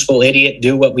the useful idiot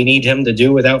do what we need him to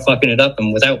do without fucking it up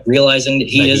and without realizing that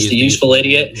he is the useful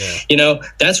idiot. Yeah.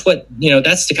 That's what,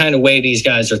 that's the kind of way these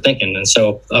guys are thinking. And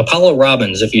so Apollo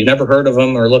Robbins, if you've never heard of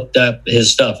him or looked up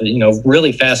his stuff,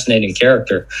 really fascinating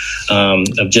character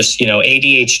of just,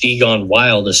 ADHD gone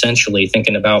wild, essentially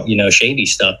thinking about, shady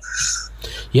stuff.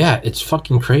 Yeah, it's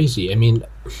fucking crazy. I mean,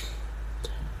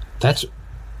 I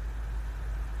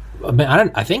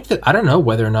don't know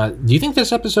whether or not. Do you think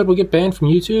this episode will get banned from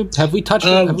YouTube? Have we touched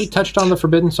on the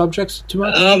forbidden subjects too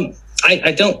much?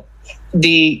 I don't.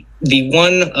 The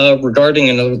one regarding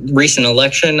a recent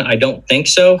election, I don't think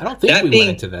so. I don't think we went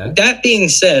into that. That being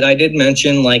said, I did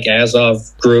mention like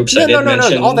Azov groups. No.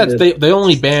 All that they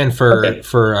only banned for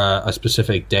a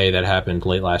specific day that happened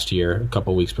late last year, a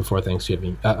couple weeks before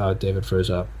Thanksgiving. David froze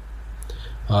up.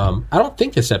 I don't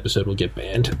think this episode will get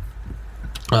banned.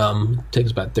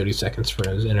 Takes about 30 seconds for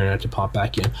his internet to pop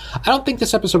back in. I don't think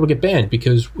this episode will get banned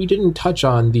because we didn't touch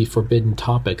on the forbidden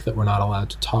topic that we're not allowed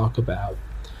to talk about.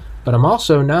 But I'm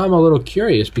a little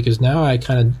curious because now I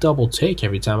kind of double take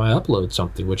every time I upload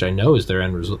something, which I know is their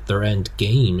end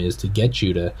game is to get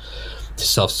you to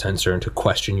self-censor and to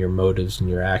question your motives and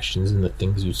your actions and the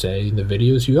things you say in the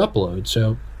videos you upload.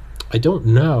 So I don't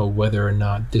know whether or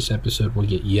not this episode will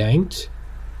get yanked.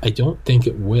 I don't think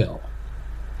it will.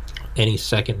 Any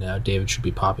second now, David should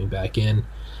be popping back in.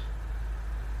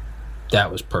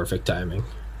 That was perfect timing.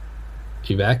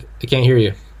 You back? I can't hear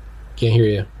you.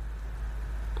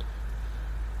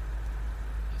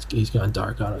 He's gone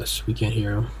dark on us. We can't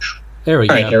hear him. There we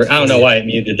go. Right, I don't know why I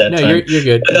muted that time. You're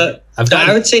good. But, I've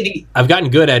gotten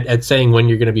good at saying when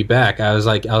you're going to be back. I was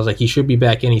like, he should be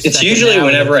back any second. It's usually now,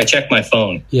 whenever I check my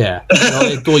phone. Yeah.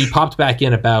 Well, you popped back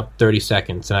in about 30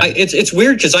 seconds. And it's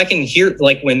weird because I can hear,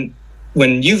 like,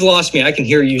 when you've lost me, I can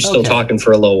hear you still talking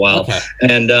for a little while. Okay.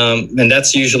 And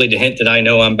that's usually the hint that I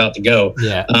know I'm about to go.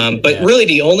 Yeah. But really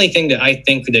the only thing that I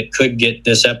think that could get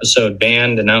this episode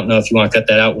banned, and I don't know if you want to cut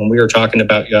that out, when we were talking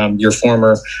about your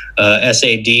former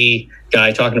SAD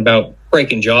guy talking about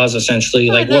breaking jaws, essentially.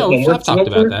 I've talked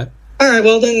about that. All right,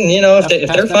 well then, if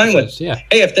they're fine with, hey,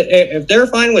 if they're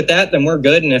fine with that, then we're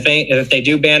good. And if they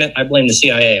do ban it, I blame the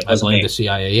CIA. I blame the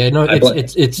CIA. Yeah, no,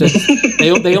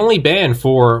 they only ban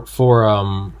for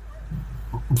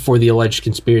the alleged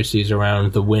conspiracies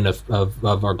around the win of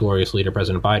our glorious leader,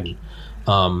 President Biden.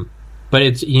 But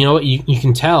it's you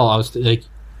can tell I was like.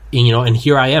 And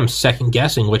here I am second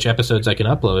guessing which episodes I can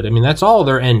upload. I mean, that's all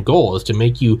their end goal is to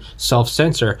make you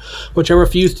self-censor, which I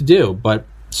refuse to do. But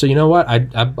So you know what?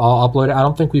 I'll upload it. I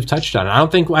don't think we've touched on it.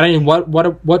 I mean,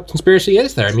 what conspiracy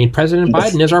is there? I mean, President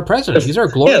Biden is our president. He's our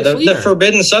glorious leader. The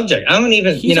forbidden subject. I don't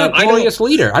even. He's our glorious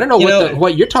leader. I don't know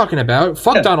what you're talking about.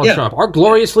 Fuck Donald Trump. Our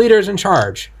glorious leader is in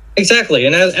charge. Exactly.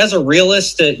 And as a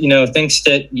realist that thinks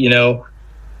that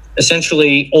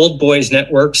essentially old boys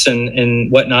networks and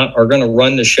whatnot are going to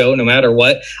run the show no matter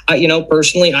what.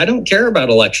 Personally, I don't care about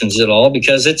elections at all,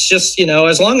 because it's just,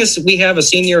 as long as we have a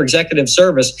senior executive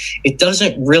service, it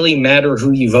doesn't really matter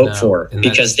who you vote for,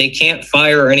 because they can't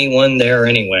fire anyone there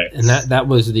anyway. And that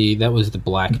was the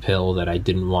black pill that I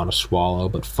didn't want to swallow,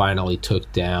 but finally took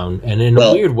down. And in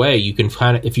a weird way, you can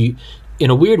kind of, if you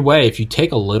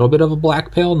take a little bit of a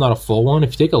black pill, not a full one,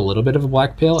 if you take a little bit of a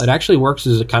black pill, it actually works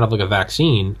as a kind of like a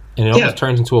vaccine, and it almost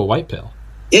turns into a white pill.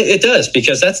 It does,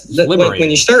 because when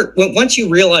you start, once you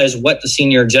realize what the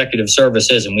senior executive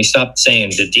service is, and we stop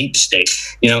saying the deep state,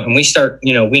 and we start,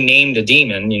 we named a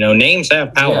demon, names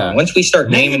have power. Yeah. Once we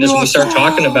start naming this, we start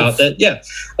talking about that.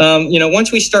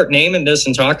 Once we start naming this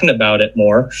and talking about it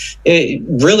more, it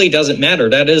really doesn't matter.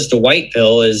 That is the white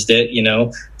pill, is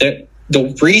that,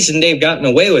 the reason they've gotten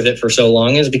away with it for so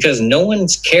long is because no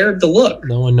one's cared to look.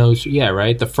 No one knows. Yeah,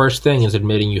 right. The first thing is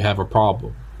admitting you have a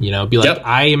problem. Be like,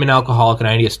 I am an alcoholic and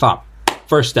I need to stop.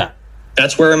 First step.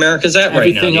 That's where America's at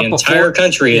right now. The entire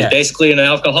country is basically an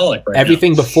alcoholic right now.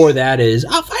 Everything before that is,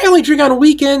 I finally drink on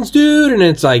weekends, dude. And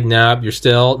it's like, nope, you're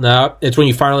still, nope. It's when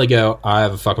you finally go, I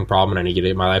have a fucking problem and I need to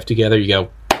get my life together. You go,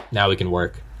 now we can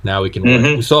work. Now we can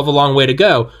work. We still have a long way to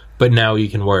go, but now you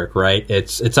can work, right?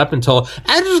 It's up until,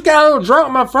 I just got a little drunk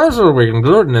with my friends over the weekend,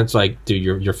 and it's like,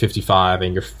 dude, you're 55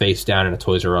 and you're face down in a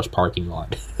Toys R Us parking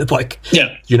lot. It's like,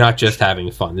 you're not just having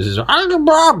fun. This is, I have a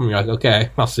problem. You're like, okay,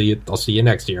 I'll see you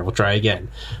next year. We'll try again.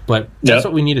 But that's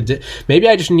what we need to do. Maybe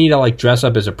I just need to like dress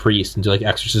up as a priest and do like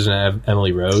exorcism of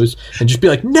Emily Rose and just be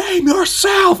like, name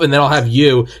yourself, and then I'll have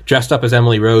you dressed up as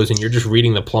Emily Rose and you're just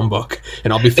reading the plum book,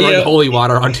 and I'll be throwing holy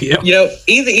water onto you.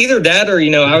 Either that, or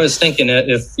I was thinking that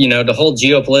if the whole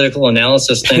geopolitical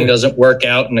analysis thing doesn't work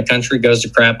out and the country goes to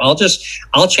crap,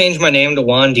 I'll change my name to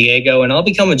Juan Diego and I'll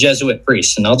become a Jesuit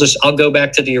priest, and I'll go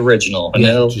back to the original, and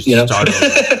I'll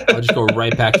just go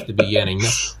right back to the beginning.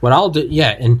 What I'll do,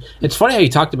 and it's funny how you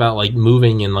talked about like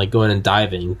moving and like going and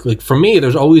diving. Like for me,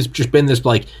 there's always just been this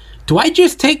like, do I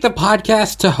just take the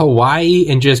podcast to Hawaii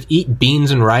and just eat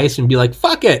beans and rice and be like,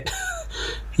 fuck it?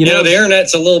 The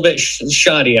internet's a little bit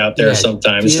shoddy out there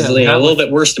sometimes. It's a little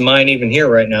bit worse than mine even here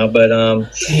right now. But,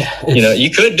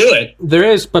 you could do it. There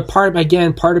is. But part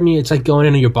of me, it's like going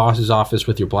into your boss's office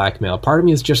with your blackmail. Part of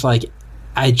me is just like,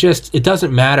 it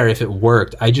doesn't matter if it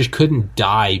worked. I just couldn't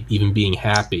die even being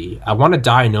happy. I want to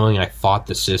die knowing I fought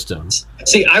the system.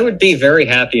 See, I would be very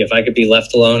happy if I could be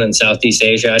left alone in Southeast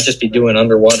Asia. I'd just be doing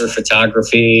underwater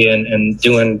photography and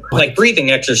doing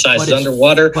breathing exercises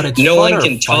underwater. But no one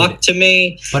can talk to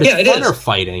me. But it's fun or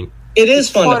fighting. It is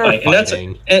fun to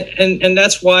fight. And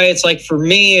that's why it's like, for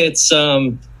me, it's,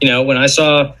 when I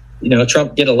saw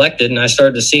Trump get elected and I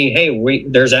started to see, hey,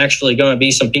 there's actually going to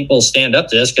be some people stand up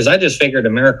to this, because I just figured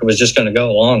America was just going to go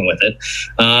along with it.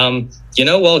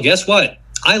 Well, guess what?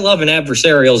 I love an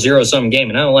adversarial zero-sum game,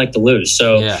 and I don't like to lose.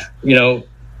 So, your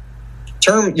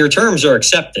terms are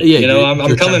accepted.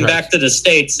 I'm coming back to the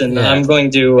States, and I'm going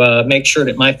to make sure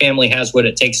that my family has what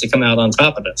it takes to come out on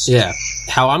top of this. Yeah.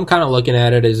 How I'm kind of looking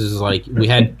at it is like, we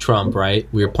had Trump, right?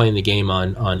 We were playing the game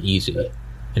on easy.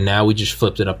 And now we just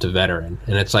flipped it up to veteran.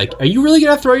 And it's like, are you really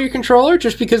going to throw your controller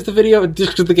just because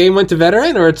the game went to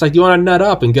veteran? Or it's like, you want to nut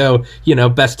up and go,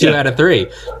 best 2 out of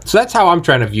 3. So that's how I'm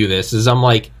trying to view this, is I'm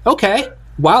like, okay,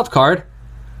 wild card.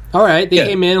 All right, they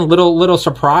came in a little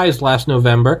surprised last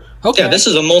November. Okay. Yeah, this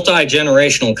is a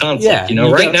multi-generational conflict.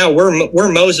 Right now we're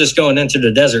Moses going into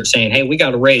the desert saying, hey, we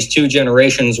got to raise 2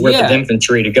 generations worth of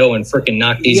infantry to go and freaking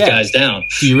knock these guys down.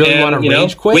 Do you really want to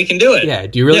rage quit? We can do it. Yeah.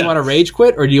 Do you really want to rage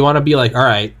quit, or do you want to be like, all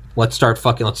right, let's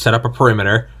set up a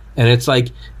perimeter? And it's like,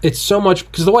 it's so much,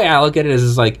 because the way I look at it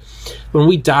is like, when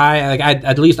we die, like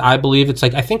at least I believe, it's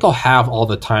like, I think I'll have all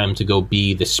the time to go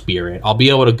be the spirit. I'll be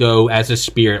able to go as a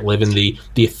spirit, live in the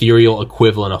ethereal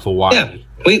equivalent of Hawaii. Yeah.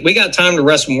 We got time to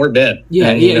rest when we're dead. We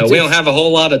don't have a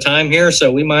whole lot of time here,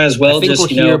 so we might as well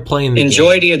just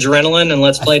enjoy the adrenaline and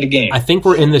let's play the game. I think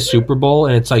we're in the Super Bowl,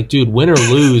 and it's like, dude, win or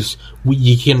lose,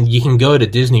 you can go to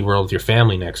Disney World with your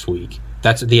family next week.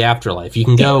 That's the afterlife. You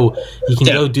can go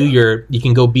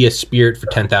be a spirit for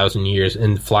 10,000 years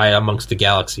and fly amongst the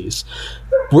galaxies.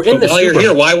 We're in while you're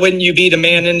here, why wouldn't you be the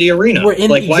man in the arena? Why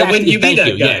wouldn't you be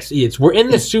that guy? Yes, we're in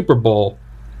the Super Bowl.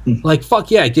 Like, fuck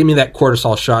yeah, give me that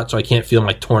cortisol shot so I can't feel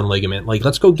my torn ligament. Like,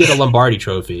 let's go get a Lombardi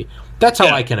trophy. That's how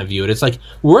I kind of view it. It's like,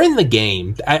 we're in the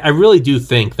game. I really do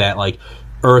think that, like,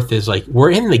 Earth is like,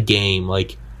 we're in the game.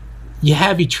 Like, you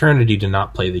have eternity to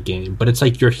not play the game, but it's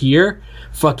like you're here,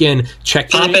 fucking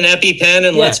pop an EpiPen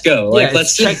and let's go. Like,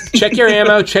 let's check your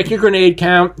ammo, check your grenade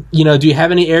count. You know, do you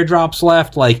have any airdrops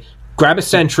left? Like, grab a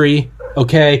sentry.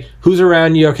 Okay, who's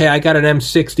around you? Okay, I got an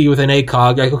M60 with an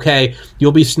ACOG. Like, okay,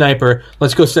 you'll be sniper.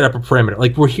 Let's go set up a perimeter.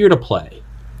 Like, we're here to play.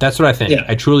 That's what I think. Yeah.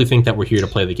 I truly think that we're here to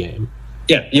play the game.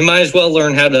 Yeah, you might as well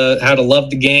learn how to love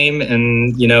the game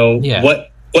and, you know,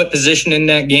 what position in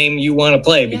that game you want to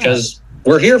play, because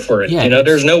we're here for it. You know,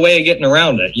 there's no way of getting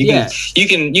around it. You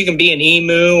can be an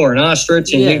emu or an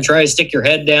ostrich, and you can try to stick your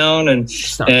head down,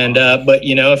 but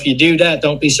you know, if you do that,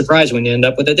 don't be surprised when you end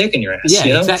up with a dick in your ass. Yeah,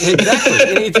 you know? exactly.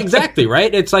 It's exactly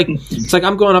right. It's like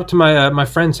I'm going up to my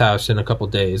friend's house in a couple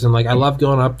days, and like I love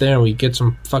going up there, and we get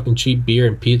some fucking cheap beer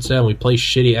and pizza, and we play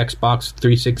shitty Xbox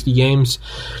 360 games.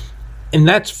 And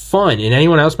that's fun. And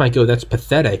anyone else might go, that's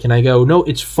pathetic. And I go, no,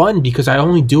 it's fun because I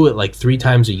only do it like 3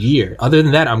 times a year. Other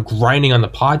than that, I'm grinding on the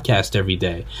podcast every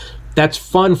day. That's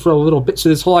fun for a little bit. So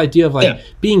this whole idea of like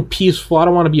being peaceful, I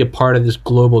don't want to be a part of this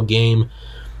global game.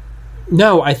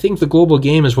 No, I think the global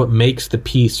game is what makes the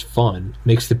peace fun,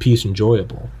 makes the peace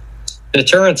enjoyable.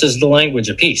 Deterrence is the language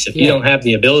of peace. If you don't have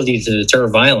the ability to deter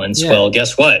violence, well,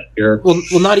 guess what? Well,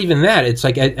 not even that. It's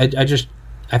like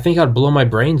I think I'd blow my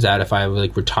brains out if I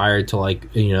like retired to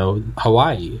like, you know,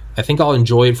 Hawaii. I think I'll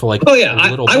enjoy it for like a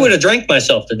little bit. I would have drank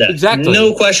myself to death. Exactly.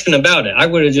 No question about it. I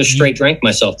would have just straight drank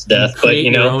myself to death. But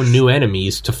you know, your own new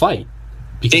enemies to fight.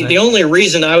 The only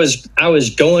reason I was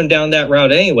going down that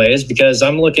route anyway is because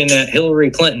I'm looking at Hillary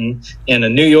Clinton and a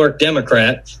New York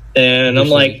Democrat, and I'm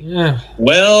like,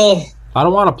 well, I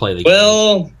don't want to play the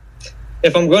game.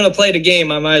 If I'm going to play the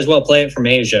game, I might as well play it from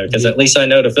Asia, because at least I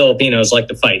know the Filipinos like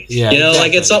to fight. Yeah, you know,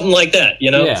 like it's something like that, you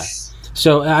know? Yeah.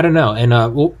 So, I don't know. And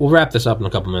we'll wrap this up in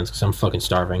a couple minutes because I'm fucking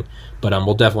starving. But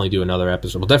we'll definitely do another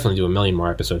episode. We'll definitely do a million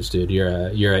more episodes, dude.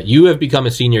 You have become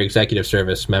a senior executive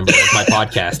service member of my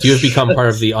podcast. You have become part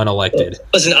of the unelected.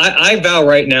 Listen, I vow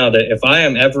right now that if I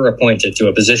am ever appointed to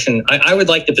a position, I would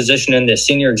like the position in the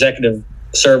Senior Executive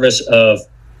Service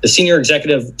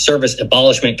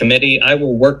Abolishment Committee. I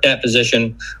will work that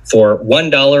position for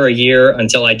 $1 a year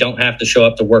until I don't have to show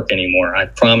up to work anymore. I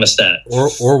promise that.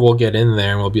 Or we'll get in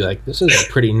there and we'll be like, this is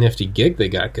a pretty nifty gig they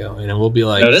got going, and we'll be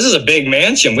like, no, this is a big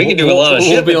mansion. We can do a lot of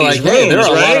shit. We'll be like, hey, there are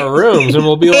a lot of rooms, and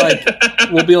we'll be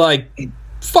like,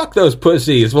 fuck those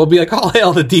pussies. We'll be like, all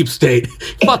hail the deep state.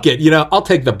 Fuck it. You know, I'll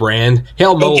take the brand.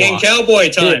 Hail Moloch. Cocaine cowboy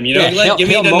time. You know,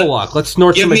 hail Moloch. Let's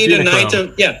snort some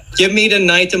adrenochrome. Give me the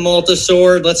Knight to Malta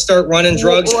sword. Let's start running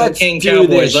drugs. Cocaine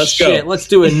cowboys. Let's go. Let's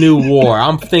do a new war.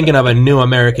 I'm thinking of a new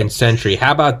American century.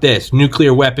 How about this?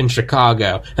 Nuclear weapon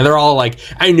Chicago. And they're all like,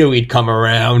 I knew he'd come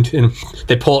around. And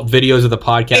they pull up videos of the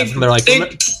podcast, and they're like,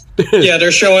 yeah,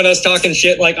 they're showing us talking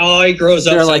shit like, oh, he grows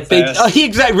up fast.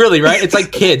 Really, right? It's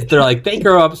like kids. They're like, they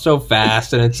grow up so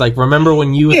fast, and it's like, remember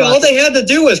when you... Yeah, all they had to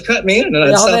do was cut me in, and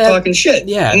I'd stop talking shit.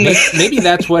 Yeah, maybe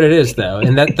that's what it is, though.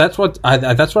 And that's what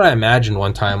I imagined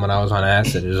one time when I was on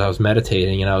acid, is I was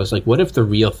meditating, and I was like, what if the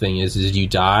real thing is you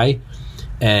die,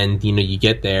 and, you know, you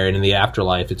get there, and in the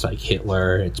afterlife, it's like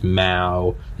Hitler, it's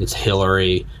Mao, it's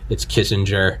Hillary, it's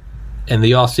Kissinger... And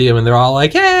they all see him, and they're all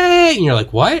like, hey! And you're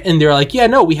like, what? And they're like, yeah,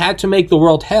 no, we had to make the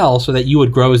world hell so that you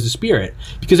would grow as a spirit.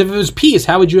 Because if it was peace,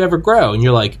 how would you ever grow? And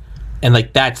you're like, and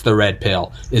like, that's the red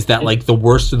pill. Is that like the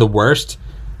worst of the worst?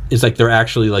 Is like they're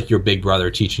actually like your big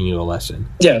brother teaching you a lesson.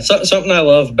 Yeah, something I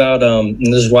love about, and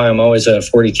this is why I'm always a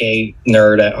 40K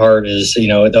nerd at heart, is, you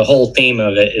know, the whole theme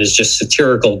of it is just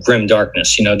satirical grim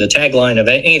darkness. You know, the tagline of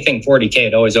anything 40K,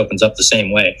 it always opens up the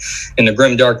same way. In the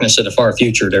grim darkness of the far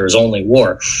future, there is only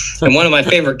war. And one of my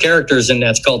favorite characters in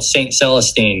that's called Saint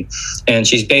Celestine. And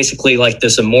she's basically like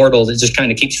this immortal that just kind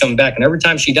of keeps coming back. And every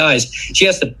time she dies, she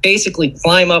has to basically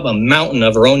climb up a mountain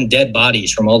of her own dead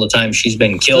bodies from all the times she's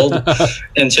been killed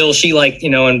until she, like, you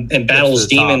know, and battles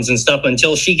demons and stuff,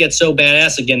 until she gets so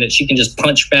badass again that she can just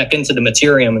punch back into the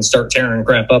materium and start tearing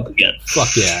crap up again.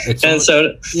 Fuck yeah. You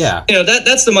know,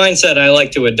 that's the mindset I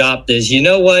like to adopt, is, you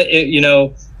know what,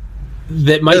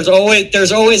 there's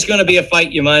always going to be a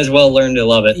fight. You might as well learn to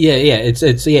love it.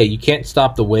 It's you can't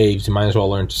stop the waves. You might as well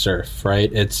learn to surf,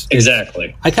 right?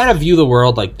 Exactly. I kind of view the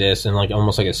world like this, in like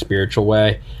almost like a spiritual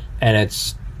way, and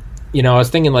it's, you know, I was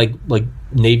thinking like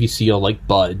Navy SEAL, like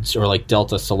BUDS, or like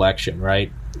Delta Selection,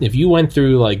 right? If you went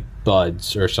through like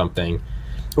BUDS or something,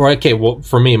 or okay, well,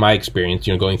 for me, my experience,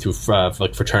 you know, going through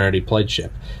like fraternity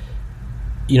pledgeship,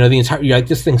 you know, you're like,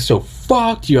 this thing's so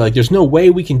fucked. You're like, there's no way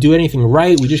we can do anything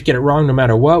right. We just get it wrong no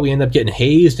matter what. We end up getting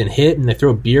hazed and hit, and they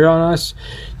throw beer on us.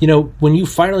 You know, when you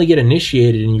finally get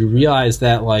initiated and you realize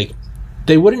that, like,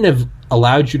 they wouldn't have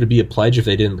allowed you to be a pledge if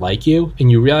they didn't like you, and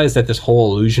you realize that this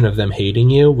whole illusion of them hating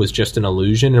you was just an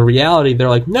illusion. In reality, they're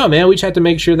like, no, man, we just had to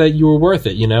make sure that you were worth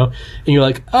it, and you're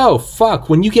like, oh, fuck.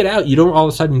 When you get out, you don't all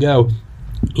of a sudden go,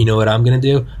 you know what I'm going to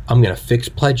do? I'm going to fix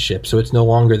pledgeship so it's no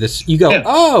longer this. You go,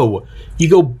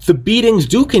 the beatings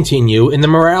do continue and the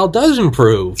morale does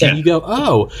improve. Yeah. And you go,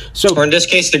 oh. Or in this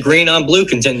case, the green on blue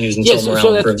continues until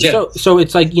morale improves. Yeah. So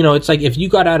it's like, it's like if you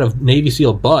got out of Navy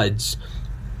SEAL buds,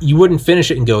 you wouldn't finish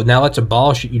it and go, now let's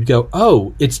abolish it. You'd go,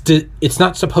 oh, it's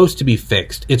not supposed to be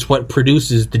fixed. It's what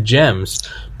produces the gems.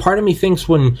 Part of me thinks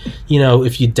when,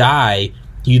 if you die,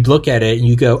 you'd look at it and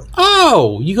you go,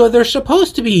 there's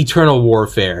supposed to be eternal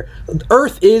warfare.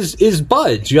 Earth is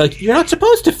buds. You're like, you're not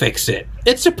supposed to fix it.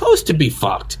 It's supposed to be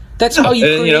fucked. That's how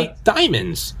you create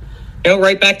diamonds.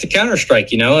 Right back to Counter-Strike,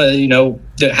 how you know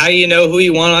who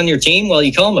you want on your team? Well,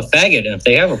 you call them a faggot, and if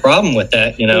they have a problem with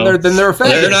that, then they're a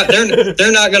faggot.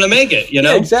 They're not going to make it,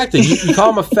 Yeah, exactly. You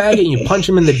call them a faggot and you punch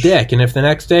them in the dick, and if the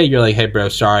next day you're like, hey, bro,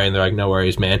 sorry, and they're like, no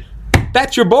worries, man.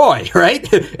 That's your boy, right?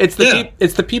 It's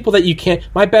the people that you can't.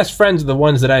 My best friends are the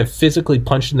ones that I have physically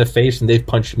punched in the face, and they've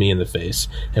punched me in the face,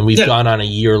 and we've gone on a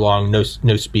year-long no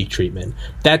speak treatment.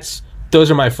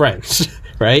 Those are my friends,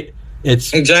 right?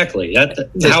 It's exactly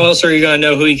how else are you going to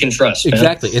know who you can trust?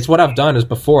 Exactly. Man? It's what I've done is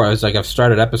before. I've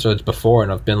started episodes before,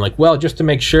 and I've been like, well, just to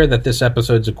make sure that this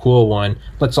episode's a cool one,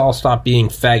 let's all stop being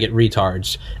faggot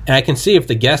retards. And I can see if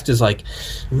the guest is like,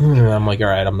 I'm like, all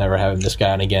right, I'm never having this guy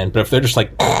on again. But if they're just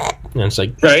like, and it's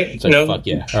like, right, it's like, fuck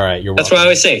yeah, all right, you're welcome. That's what I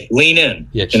always say, lean in.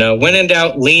 Yeah, when in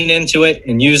doubt, lean into it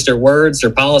and use their words, their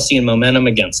policy, and momentum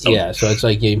against them. Yeah, so it's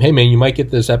like, hey man, you might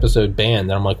get this episode banned.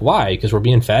 And I'm like, why? Because we're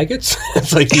being faggots?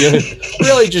 It's like,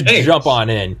 really just jump on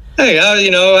in. Hey,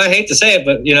 I hate to say it,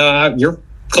 but you're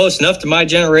close enough to my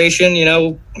generation.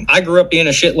 I grew up being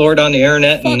a shitlord on the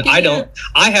internet, and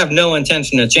I have no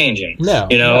intention of changing. No,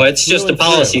 it's just the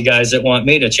policy guys that want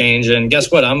me to change, and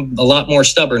guess what? I'm a lot more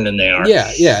stubborn than they are.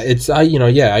 Yeah. It's I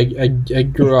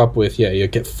grew up with you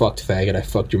get fucked, faggot. I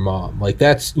fucked your mom. Like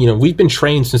that's we've been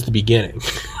trained since the beginning,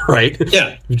 right?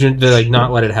 Yeah, they're like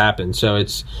not let it happen. So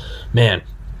it's man.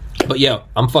 But yeah,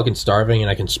 I'm fucking starving and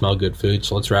I can smell good food,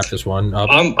 so let's wrap this one up.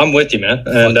 I'm with you, man.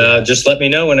 And just let me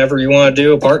know whenever you want to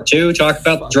do a part 2, talk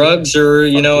about drugs or,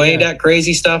 any of that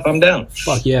crazy stuff. I'm down.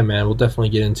 Fuck yeah, man. We'll definitely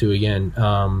get into it again.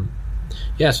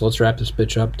 So let's wrap this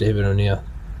bitch up. David O'Neill,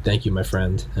 thank you, my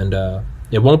friend. And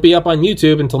it won't be up on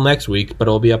YouTube until next week, but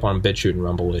it'll be up on BitChute and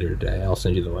Rumble later today. I'll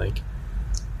send you the link.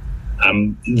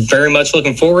 I'm very much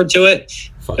looking forward to it.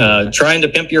 Trying to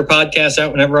pimp your podcast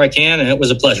out whenever I can, and it was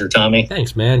a pleasure, Tommy.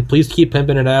 Thanks, man. Please keep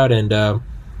pimping it out, and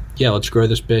let's grow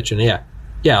this bitch. And I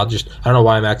don't know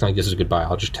why I'm acting like this is goodbye.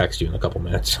 I'll just text you in a couple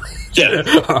minutes. Yeah.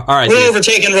 All right. We're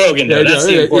overtaking Rogan, though. That's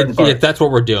the important part. Yeah, that's what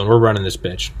we're doing. We're running this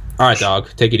bitch. All right, dog.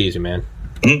 Take it easy, man.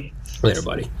 Later,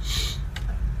 buddy.